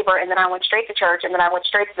in labor, and then I went straight to church, and then I went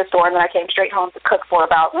straight to the store, and then I came straight home to cook for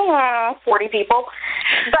about 40 people.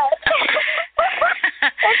 But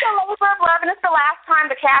it's a labor of love, and it's the last time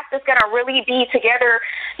the cast is going to really be together,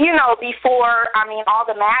 before, all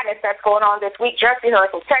the madness that's going on this week, dress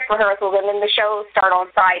rehearsals, tech rehearsals, and then the shows start on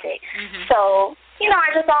Friday. So, I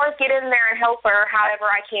just always get in there and help her however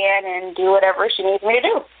I can and do whatever she needs me to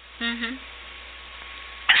do.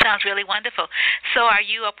 Sounds really wonderful. So are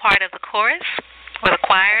you a part of the chorus or the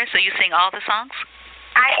choir, so you sing all the songs?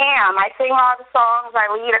 I am. I sing all the songs. I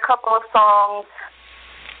lead a couple of songs.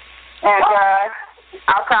 And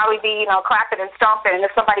I'll probably be, clapping and stomping. And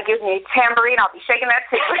if somebody gives me a tambourine, I'll be shaking that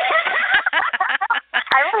too.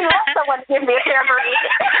 I really love someone to give me a tambourine.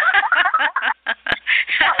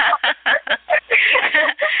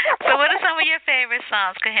 So what are some of your favorite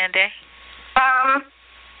songs, Kahinde?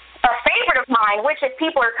 A favorite of mine, which if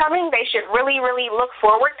people are coming, they should really, really look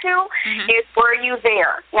forward to, is Were You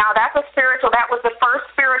There? Now, that's a spiritual. That was the first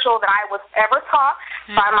spiritual that I was ever taught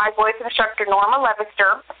by my voice instructor, Norma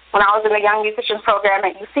Levister, when I was in the Young Musicians Program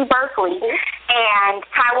at UC Berkeley. And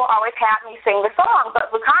Ty will always have me sing the song.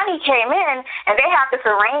 But Bukani came in, and they have this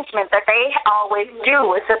arrangement that they always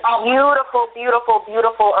do. It's a beautiful, beautiful,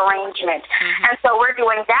 beautiful arrangement. And so we're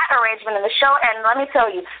doing that arrangement in the show. And let me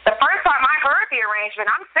tell you, the first time I heard the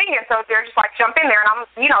arrangement, I'm singing, so they're just like, jump in there. And I'm,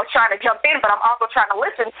 trying to jump in, but I'm also trying to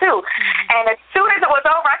listen, too. And as soon as it was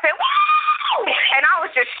over, I said, woo! And I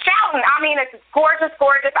was just shouting. I mean, it's gorgeous,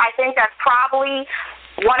 gorgeous. I think that's probably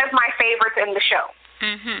one of my favorites in the show.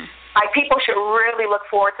 Like, people should really look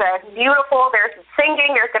forward to it. It's beautiful. There's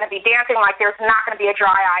singing. There's going to be dancing. Like, there's not going to be a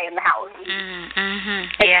dry eye in the house.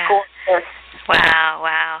 It's gorgeous.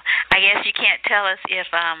 Wow. I guess you can't tell us if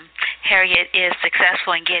Harriet is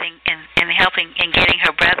successful in getting in helping in getting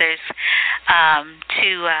her brothers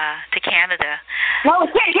to Canada. No, we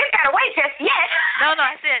can't get that away just yet. No.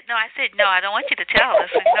 I said no. I don't want you to tell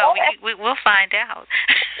us. No, we'll find out.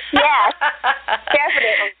 Yes,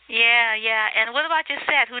 definitely. Yeah. And what about your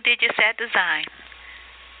set? Who did your set design?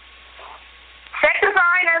 Set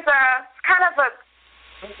design is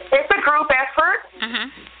it's a group effort.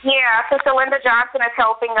 Yeah, Sister Linda Johnson is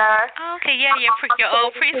helping us. Oh, okay, yeah, your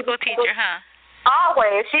old preschool teacher, huh?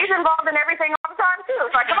 Always. She's involved in everything all the time, too.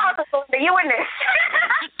 It's like, come on, Sister Linda, you in this.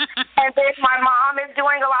 And then my mom is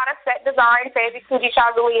doing a lot of set design, Baby Kuji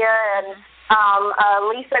Chagulia, and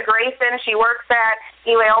Lisa Grayson. She works at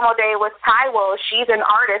Ileomo Day with Taiwo. She's an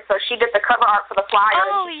artist, so she did the cover art for the flyer.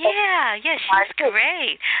 Oh, yeah, she's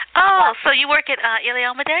great. Oh, so you work at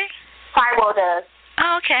Ileomo Day? Taiwo does.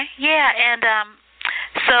 Oh, okay. Yeah, and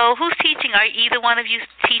so who's teaching? Are either one of you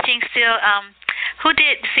teaching still? Who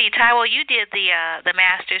did? See, Taiwo, you did the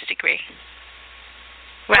master's degree.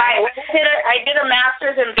 Right. I did a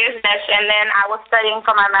master's in business, and then I was studying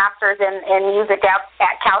for my master's in music at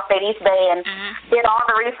Cal State East Bay, and did all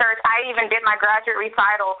the research. I even did my graduate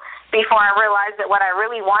recital before I realized that what I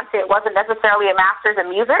really wanted wasn't necessarily a master's in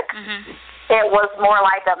music. It was more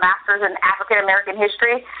like a master's in African American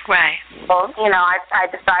history. Right. So, I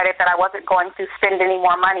decided that I wasn't going to spend any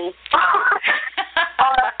more money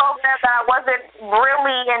on a program that I wasn't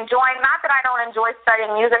really enjoying. Not that I don't enjoy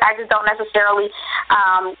studying music, I just don't necessarily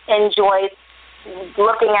enjoy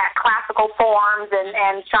looking at classical forms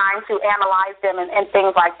and trying to analyze them and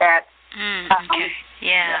things like that. Okay.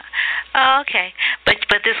 Yeah. Oh, okay. But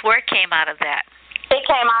this work came out of that. It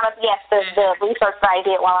came out of, yes, the research that I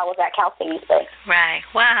did while I was at Cal State East Bay. Right.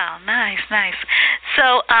 Wow. Nice.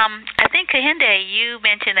 So, I think, Kahinde, you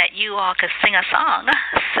mentioned that you all could sing a song.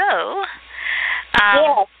 So,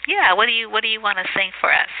 yeah, what do you want to sing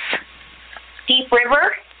for us? Deep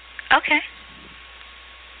River. Okay.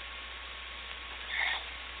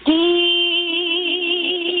 Deep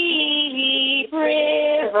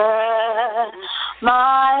river,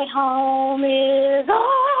 my home is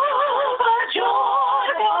over Jordan.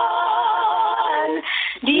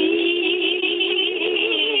 Deep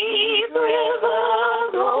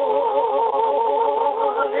river road,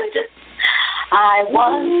 I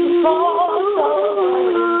once was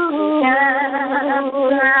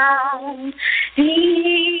down. Deep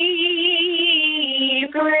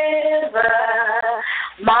river,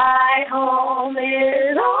 my home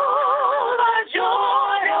is over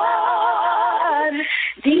Jordan.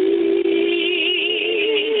 Deep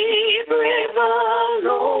river,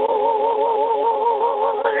 Lord,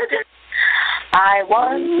 I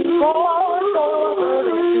once was over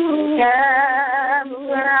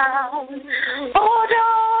campground. Oh,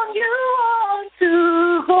 don't you want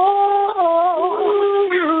to go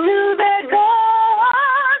to the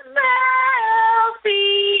God's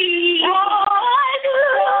feet?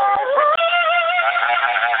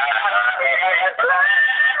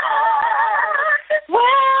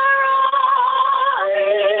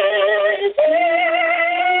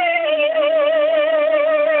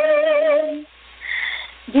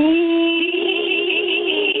 Deep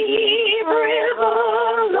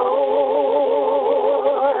river,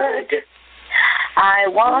 Lord, I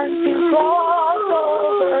want to cross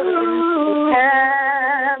over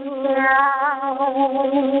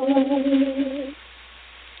campground.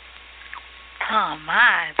 Oh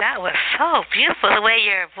my, that was so beautiful. The way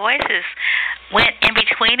your voices went in between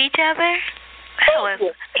between each other. I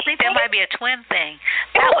think that might be a twin thing.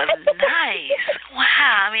 That was nice.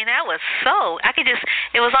 Wow. I mean, that was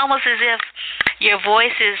it was almost as if your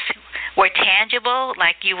voices were tangible,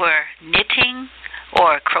 like you were knitting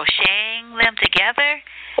or crocheting them together.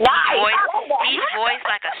 Nice. Each voice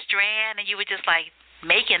like a strand, and you were just like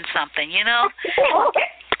making something, you know?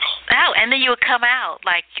 And then you would come out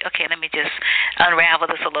like, okay, let me just unravel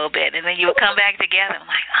this a little bit, and then you would come back together. I'm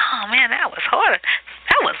like, oh man, that was hard.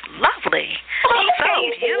 That was lovely. So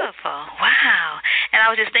beautiful. Wow. And I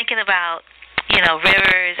was just thinking about,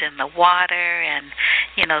 rivers and the water and,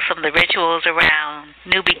 some of the rituals around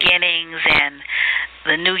new beginnings and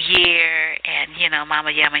the new year and,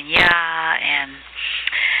 Mama Yamanya and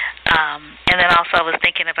then also I was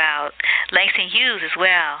thinking about Langston Hughes as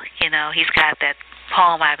well. He's got that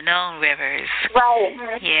poem, I've Known Rivers.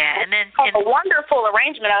 Right. Yeah, and then a wonderful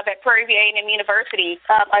arrangement of at Prairie View A&M University.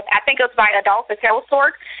 I think it was by Adolphus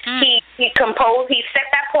Hellstork. He set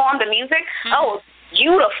that poem to music. Oh,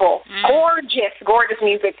 beautiful, gorgeous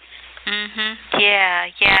music. Yeah.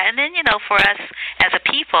 And then for us as a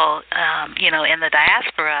people, in the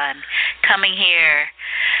diaspora and coming here,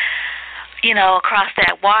 across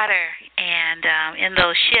that water and in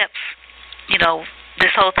those ships, this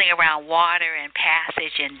whole thing around water and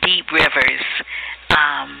passage and deep rivers,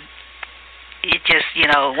 it just,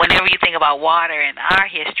 whenever you think about water in our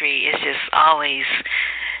history, it just always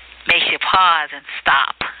makes you pause and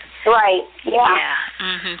stop. Right, yeah.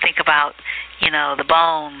 Yeah. Think about, the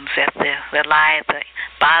bones that lie at the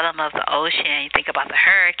bottom of the ocean. You think about the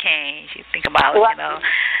hurricanes. You think about,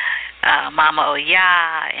 Mama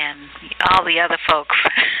Oya and all the other folks.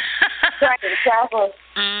 Right, exactly.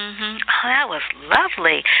 Oh, that was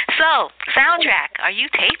lovely. So, soundtrack, are you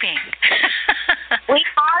taping? We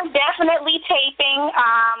are definitely taping.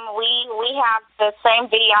 We have the same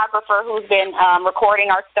videographer who's been recording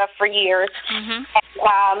our stuff for years. And,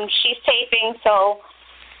 she's taping, so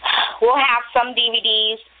we'll have some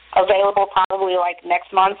DVDs available probably like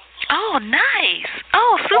next month. Oh, nice.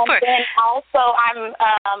 Oh, super. And then also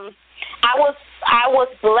I was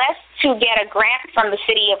blessed to get a grant from the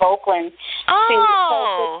city of Oakland.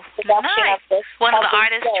 Oh, nice. One of the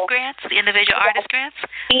artist grants, the individual artist grants?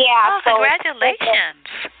 Yeah. Oh, congratulations.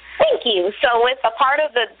 Thank you. So it's a part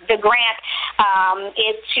of the grant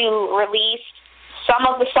is to release some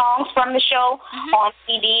of the songs from the show on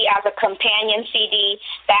CD as a companion CD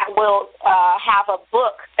that will have a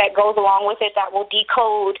book that goes along with it that will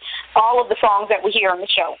decode all of the songs that we hear on the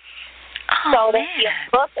show. So there'll be a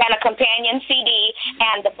book and a companion CD,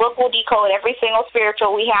 and the book will decode every single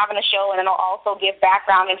spiritual we have in the show, and it'll also give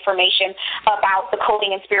background information about the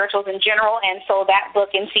coding and spirituals in general. And so that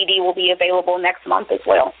book and CD will be available next month as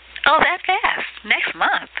well. Oh, that fast! Next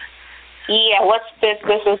month? Yeah. What's this?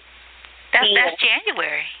 This is that's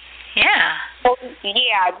January. Yeah. Well,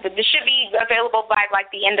 yeah. This should be available by like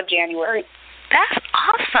the end of January. That's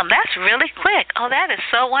awesome. That's really quick. Oh, that is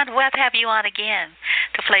so wonderful. We'll have to have you on again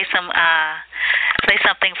to play something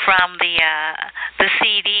from the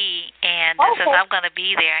CD. And since I'm going to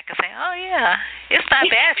be there, I can say, oh, yeah, it's not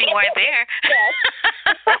bad if you weren't there.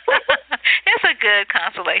 It's a good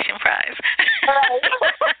consolation prize.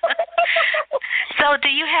 So do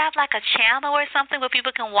you have like a channel or something where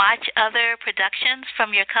people can watch other productions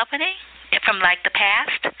from your company, from like the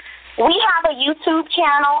past? We have a YouTube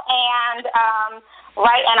channel, and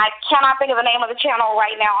and I cannot think of the name of the channel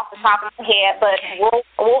right now off the top of my head, but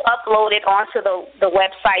we'll upload it onto the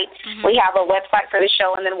website. We have a website for the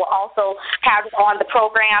show, and then we'll also have it on the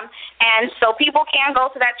program. And so people can go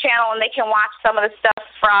to that channel, and they can watch some of the stuff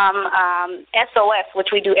from SOS,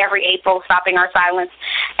 which we do every April, Stopping Our Silence.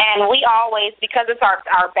 And we always, because it's our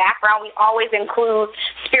background, we always include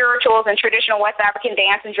spirituals and traditional West African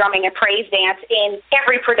dance and drumming and praise dance in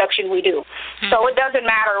every production we do. So it doesn't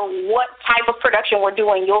matter what type of production we're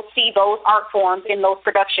doing, you'll see those art forms in those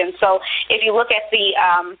productions. So if you look at the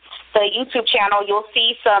YouTube channel, you'll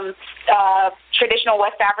see some traditional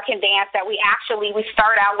West African dance that we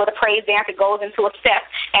start out with a praise dance, it goes into a step,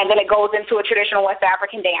 and then it goes into a traditional West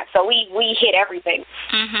African dance. So we hit everything.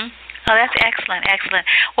 Oh, that's excellent, excellent.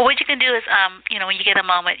 Well, what you can do is, when you get a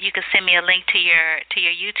moment, you can send me a link to your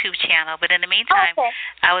YouTube channel. But in the meantime,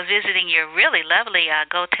 I was visiting your really lovely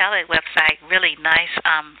Go Tell It website. Really nice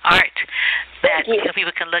art that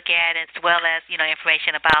people can look at, as well as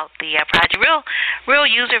information about the project. Real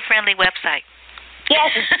user friendly website. Yes.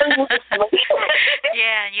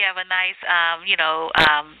 Yeah, and you have a nice,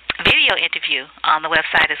 video interview on the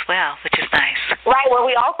website as well, which is nice. Right, where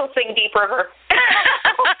we also sing Deep River.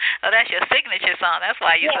 Oh, that's your signature song. That's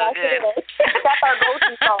why you're so good. That's our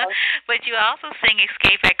go-to song. But you also sing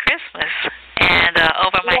Escape at Christmas. And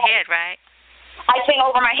Over My Head, right? I sing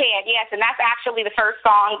Over My Head, yes, and that's actually the first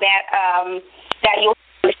song that you'll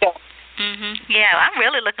hear on the show. Yeah, I'm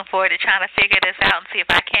really looking forward to trying to figure this out and see if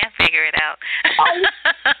I can figure it out.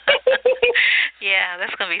 Yeah,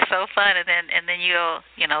 that's gonna be so fun, and then you'll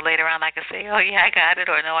later on I can say, oh yeah, I got it,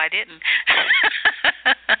 or no, I didn't.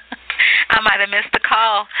 I might have missed the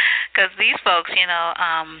call because these folks,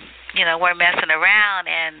 we're messing around,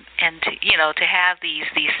 and to have these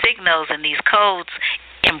signals and these codes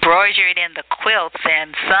embroidered in the quilts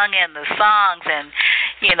and sung in the songs, and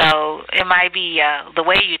it might be the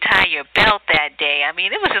way you tie your belt that day. I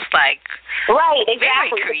mean, it was just like right,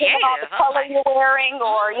 exactly. Very creative. On the color you're wearing,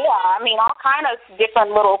 or all kind of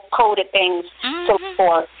different little coded things to look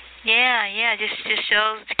for. Yeah, just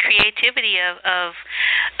shows the creativity of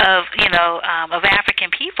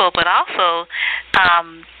African people, but also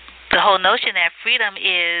the whole notion that freedom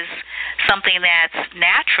is something that's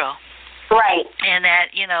natural. Right. And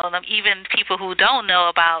that, even people who don't know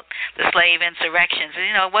about the slave insurrections,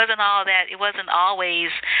 it wasn't always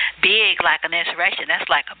big like an insurrection. That's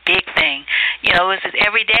like a big thing. It was just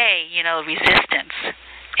every day, resistance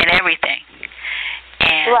and everything.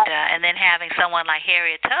 And right. And then having someone like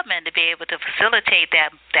Harriet Tubman to be able to facilitate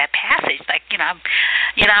that passage, like I'm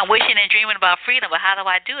wishing and dreaming about freedom, but how do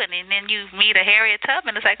I do it? And then you meet a Harriet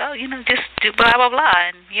Tubman, it's like, just do blah blah blah,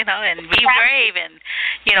 and and be brave, and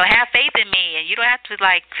have faith in me, and you don't have to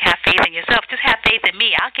have faith in yourself, just have faith in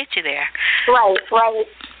me. I'll get you there. Right.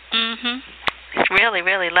 It's really,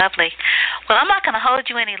 really lovely. Well, I'm not going to hold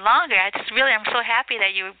you any longer. I'm so happy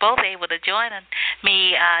that you were both able to join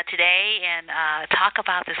me today and talk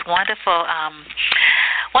about this wonderful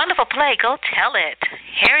play. Go Tell It.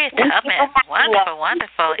 Harriet Tubman.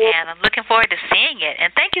 Wonderful. And I'm looking forward to seeing it.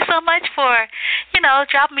 And thank you so much for,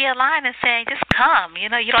 dropping me a line and saying, just come. You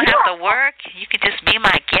don't have to work. You can just be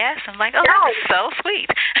my guest. I'm like, oh, that was so sweet.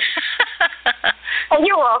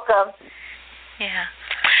 You're welcome. Yeah.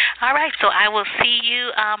 All right, so I will see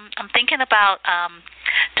you. I'm thinking about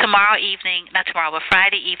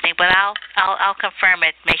Friday evening, but I'll confirm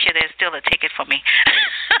it. Make sure there's still a ticket for me.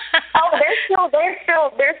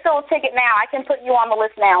 there's still a ticket now. I can put you on the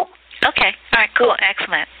list now. Okay. All right. Cool.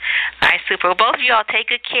 Excellent. All right. Super. Well, both of you all take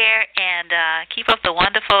good care and keep up the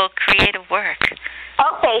wonderful creative work.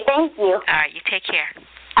 Okay. Thank you. All right. You take care.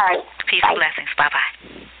 All right. Peace and blessings. Bye bye.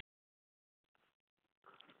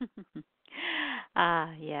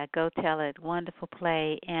 Yeah, Go Tell It. Wonderful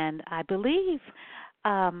play. And I believe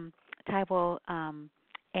Taiwo and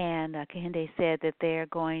Kehinde said that they're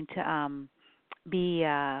going to be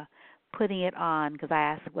putting it on, because I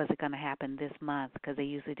asked, was it going to happen this month, because they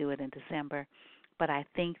usually do it in December. But I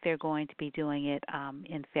think they're going to be doing it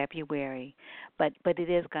in February. But it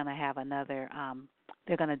is going to have another,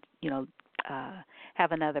 they're going to,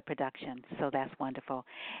 have another production. So that's wonderful.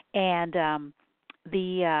 And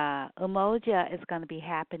the Umoja is going to be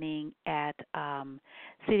happening at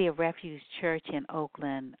City of Refuge Church in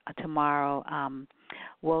Oakland tomorrow.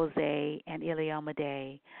 Wose and Ilioma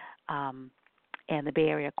Day and the Bay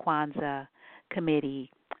Area Kwanzaa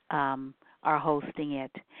Committee are hosting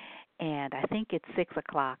it. And I think it's 6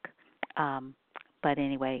 o'clock. But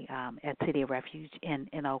anyway, at City of Refuge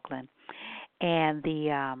in Oakland. And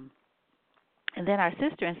and then our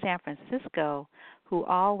sister in San Francisco, who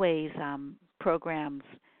always programs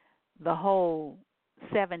the whole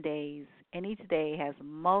 7 days, and each day has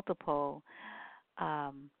multiple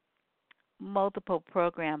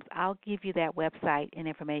programs. I'll give you that website and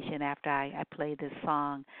information after I play this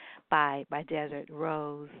song by Desert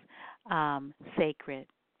Rose, Sacred.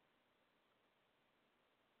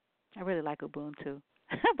 I really like Ubuntu,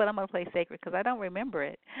 but I'm going to play Sacred because I don't remember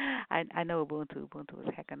it. I know Ubuntu. Ubuntu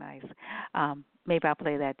is hecka nice. Maybe I'll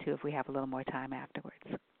play that too if we have a little more time afterwards.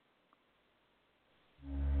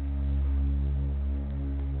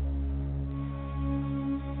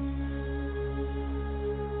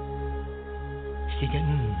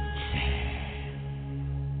 Siganse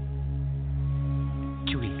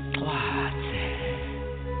Chui Twaze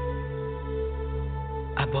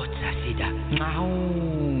Abotsa Sida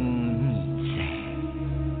Ngaunise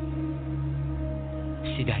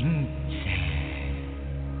Sida Inse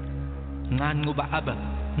Ngan Ngubaaba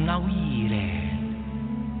Ngawire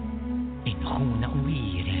Inhuna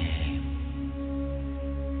Uire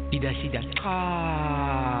Ida Sida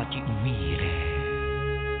Kati Uire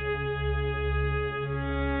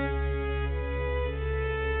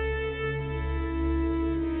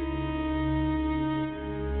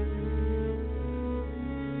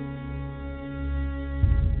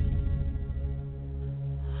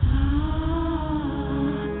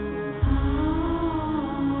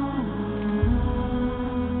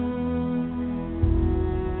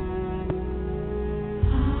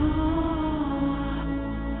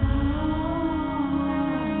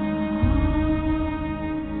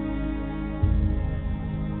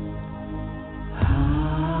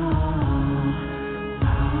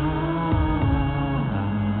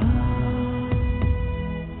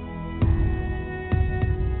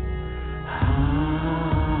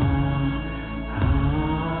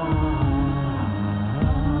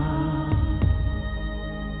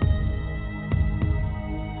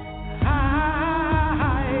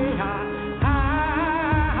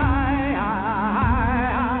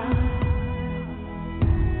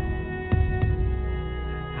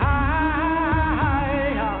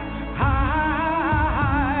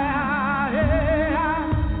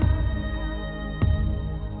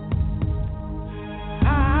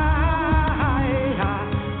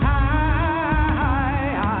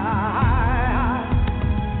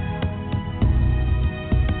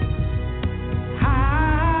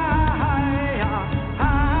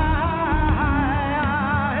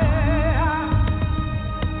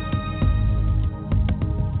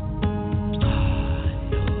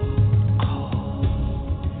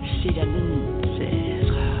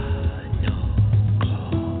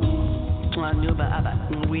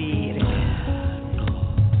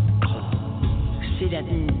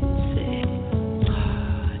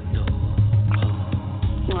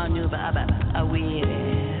Baba,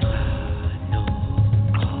 aware. No.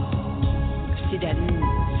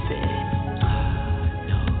 Sidarinse.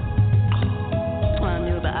 No.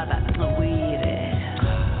 Anu Baba, aware.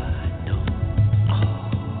 No.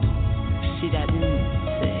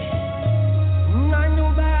 Sidarinse. Nanu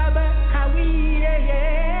baba kawiye ye.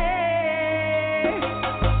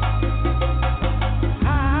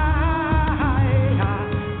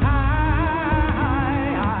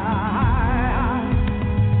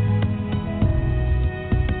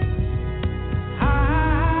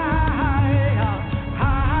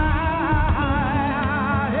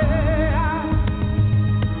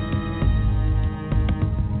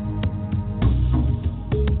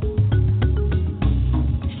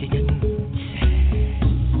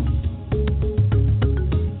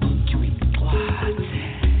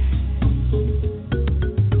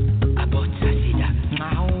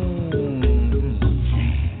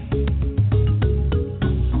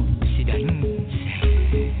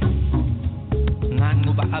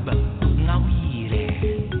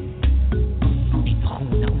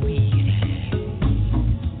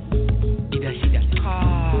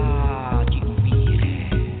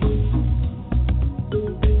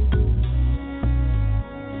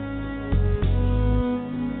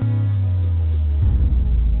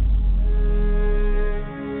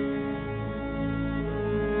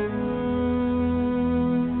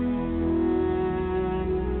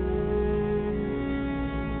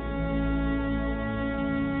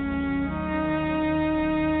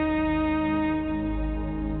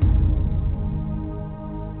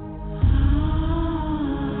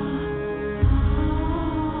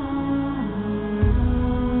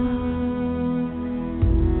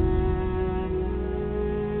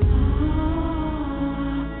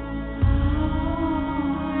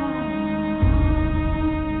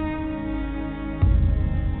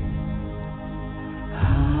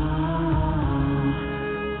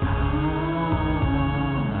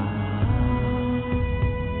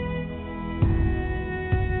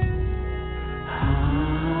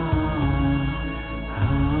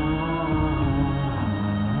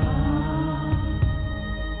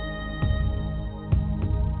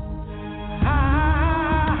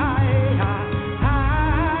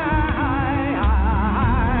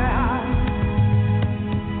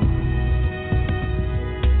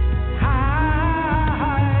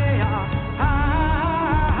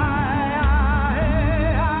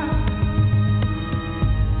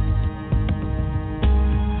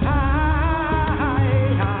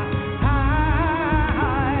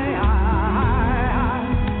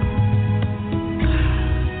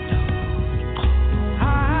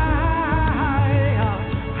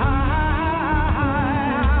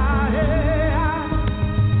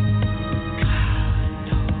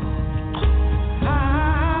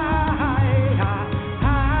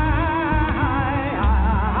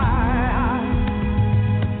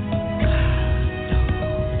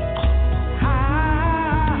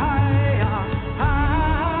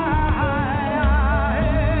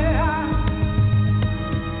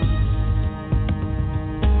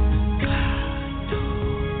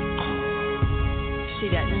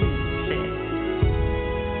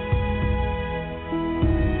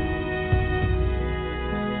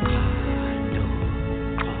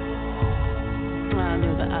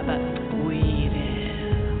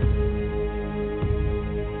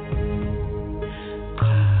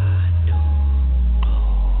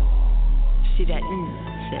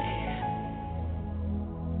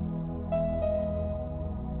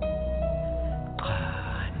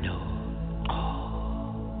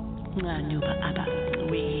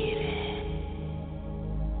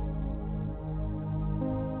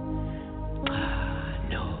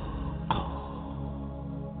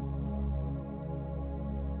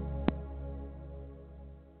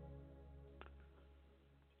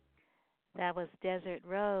 That was Desert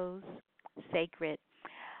Rose, Sacred.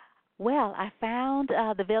 Well, I found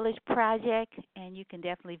the Village Project, and you can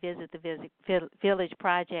definitely visit the Village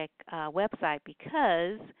Project website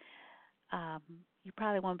because you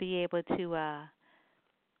probably won't be able to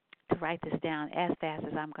write this down as fast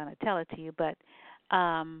as I'm going to tell it to you. But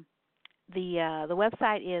the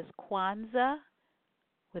website is Kwanzaa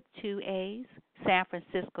with 2 A's,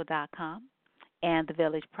 sanfrancisco.com, and the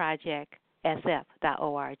Village Project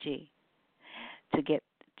sf.org to get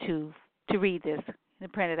to read this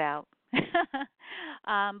and print it out.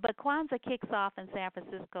 But Kwanzaa kicks off in San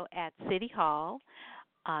Francisco at City Hall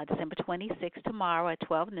December 26th, tomorrow at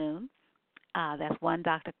 12 noon. That's 1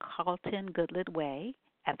 Dr. Carlton Goodlett Way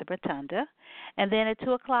at the Rotunda. And then at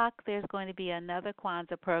 2 o'clock, there's going to be another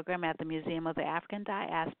Kwanzaa program at the Museum of the African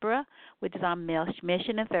Diaspora, which is on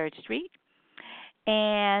Mission and 3rd Street.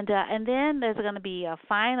 And then there's going to be a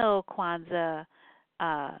final Kwanzaa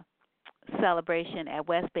uh, celebration at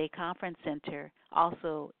West Bay Conference Center,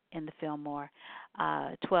 also in the Fillmore,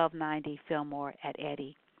 1290 Fillmore at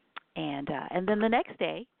Eddy. And then the next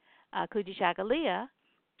day, Kujishagalia,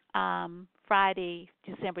 Friday,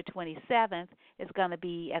 December 27th, is going to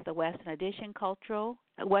be at the Western Addition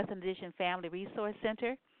Family Resource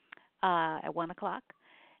Center at 1 o'clock,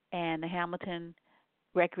 and the Hamilton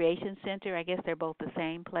Recreation Center, I guess they're both the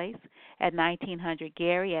same place, at 1900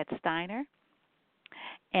 Gary at Steiner.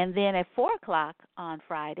 And then at 4 o'clock on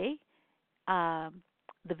Friday,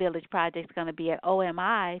 the Village Project is going to be at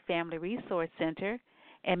OMI Family Resource Center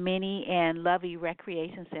and Minnie and Lovey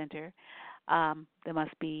Recreation Center. There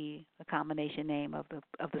must be a combination name of the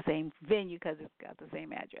same venue because it's got the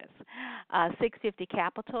same address. 650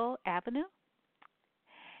 Capitol Avenue.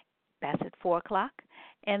 That's at 4 o'clock.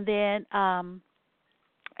 And then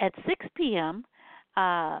at 6 p.m.,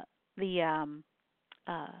 the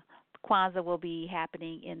Kwanzaa will be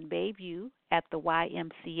happening in Bayview at the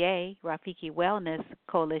YMCA, Rafiki Wellness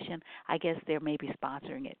Coalition. I guess they may be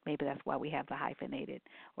sponsoring it. Maybe that's why we have the hyphenated.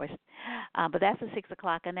 But that's at 6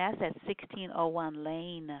 o'clock, and that's at 1601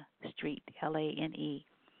 Lane Street, Lane.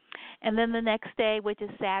 And then the next day, which is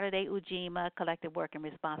Saturday, Ujima, Collective Work and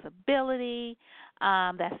Responsibility.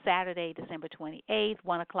 That's Saturday, December 28th,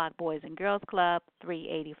 1 o'clock, Boys and Girls Club,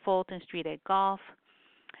 380 Fulton Street at Golf.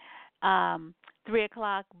 3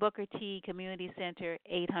 o'clock, Booker T Community Center,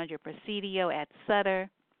 800 Presidio at Sutter.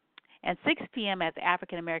 And 6 p.m. at the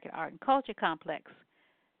African American Art and Culture Complex.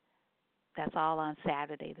 That's all on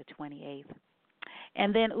Saturday, the 28th.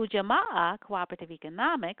 And then Ujamaa Cooperative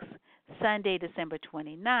Economics, Sunday, December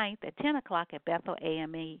 29th at 10 o'clock at Bethel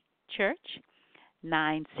AME Church,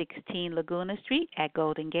 916 Laguna Street at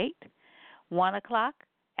Golden Gate. 1 o'clock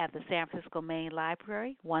at the San Francisco Main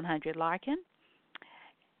Library, 100 Larkin.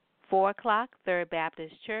 4 o'clock, Third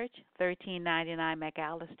Baptist Church, 1399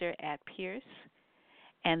 McAllister at Pierce.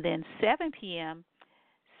 And then 7 p.m.,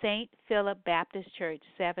 St. Philip Baptist Church,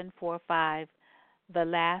 745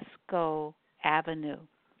 Velasco Avenue.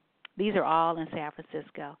 These are all in San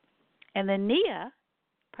Francisco. And then NIA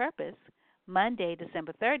Purpose, Monday,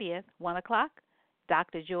 December 30th, 1 o'clock,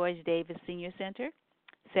 Dr. George Davis Senior Center,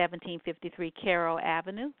 1753 Carroll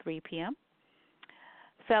Avenue, 3 p.m.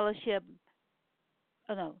 Fellowship,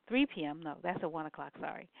 3 p.m. No, that's at 1 o'clock,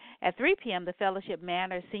 sorry. At 3 p.m., the Fellowship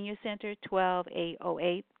Manor Senior Center,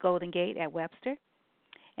 12808 Golden Gate at Webster.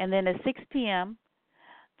 And then at 6 p.m.,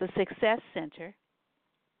 the Success Center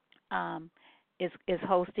is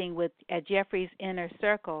hosting at Jeffrey's Inner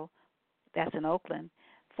Circle, that's in Oakland,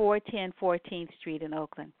 410 14th Street in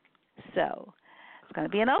Oakland. So it's going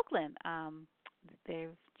to be in Oakland.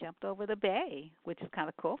 They've jumped over the bay, which is kind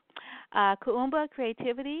of cool. Kuumba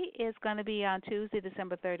Creativity is going to be on Tuesday,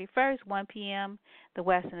 December 31st, 1 p.m., the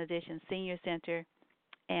Western Addition Senior Center,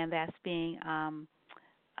 and that's being,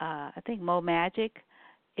 I think Mo Magic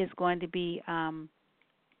is going to be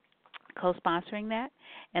co-sponsoring that,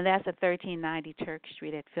 and that's at 1390 Turk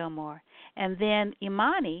Street at Fillmore. And then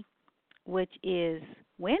Imani, which is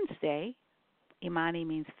Wednesday, Imani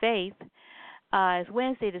means faith, is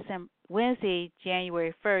Wednesday,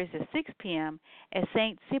 January 1st at 6 p.m. at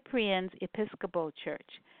St. Cyprian's Episcopal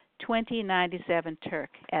Church, 2097 Turk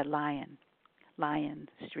at Lion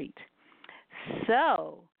Street.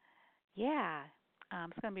 So, yeah,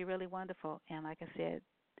 it's going to be really wonderful. And like I said,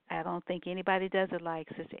 I don't think anybody does it like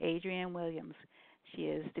Sister Adrienne Williams. She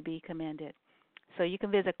is to be commended. So you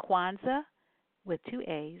can visit Kwanzaa with 2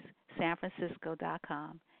 A's,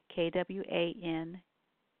 sanfrancisco.com, KWANZAA,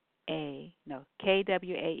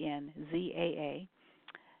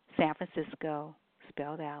 San Francisco,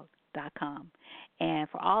 spelled out, .com. And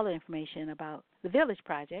for all the information about the Village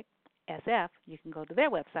Project, SF, you can go to their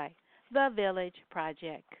website,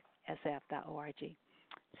 thevillageprojectsf.org.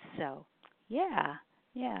 So, yeah.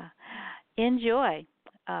 Enjoy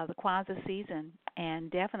the Kwanzaa season,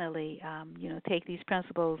 and definitely, take these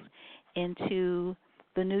principles into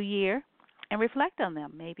the new year and reflect on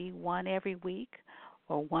them, maybe one every week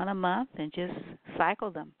or one a month, and just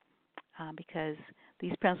cycle them, because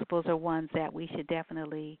these principles are ones that we should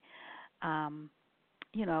definitely,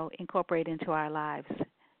 incorporate into our lives,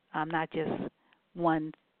 not just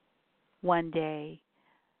one day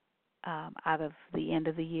out of the end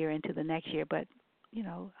of the year into the next year, but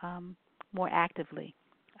more actively,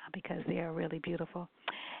 because they are really beautiful.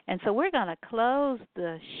 And so we're going to close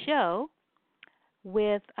the show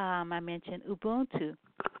with, I mentioned Ubuntu,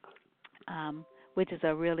 which is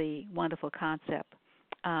a really wonderful concept.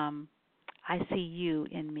 I see you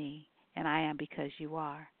in me, and I am because you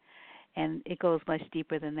are. And it goes much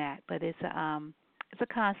deeper than that. But it's it's a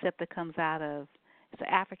concept that comes out of, it's an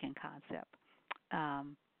African concept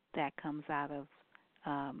that comes out of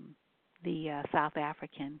the South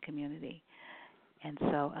African community. And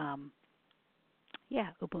so,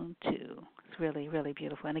 Ubuntu. It's really, really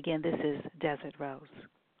beautiful. And again, this is Desert Rose.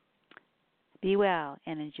 Be well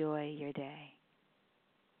and enjoy your day.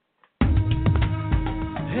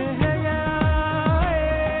 Hey, hey.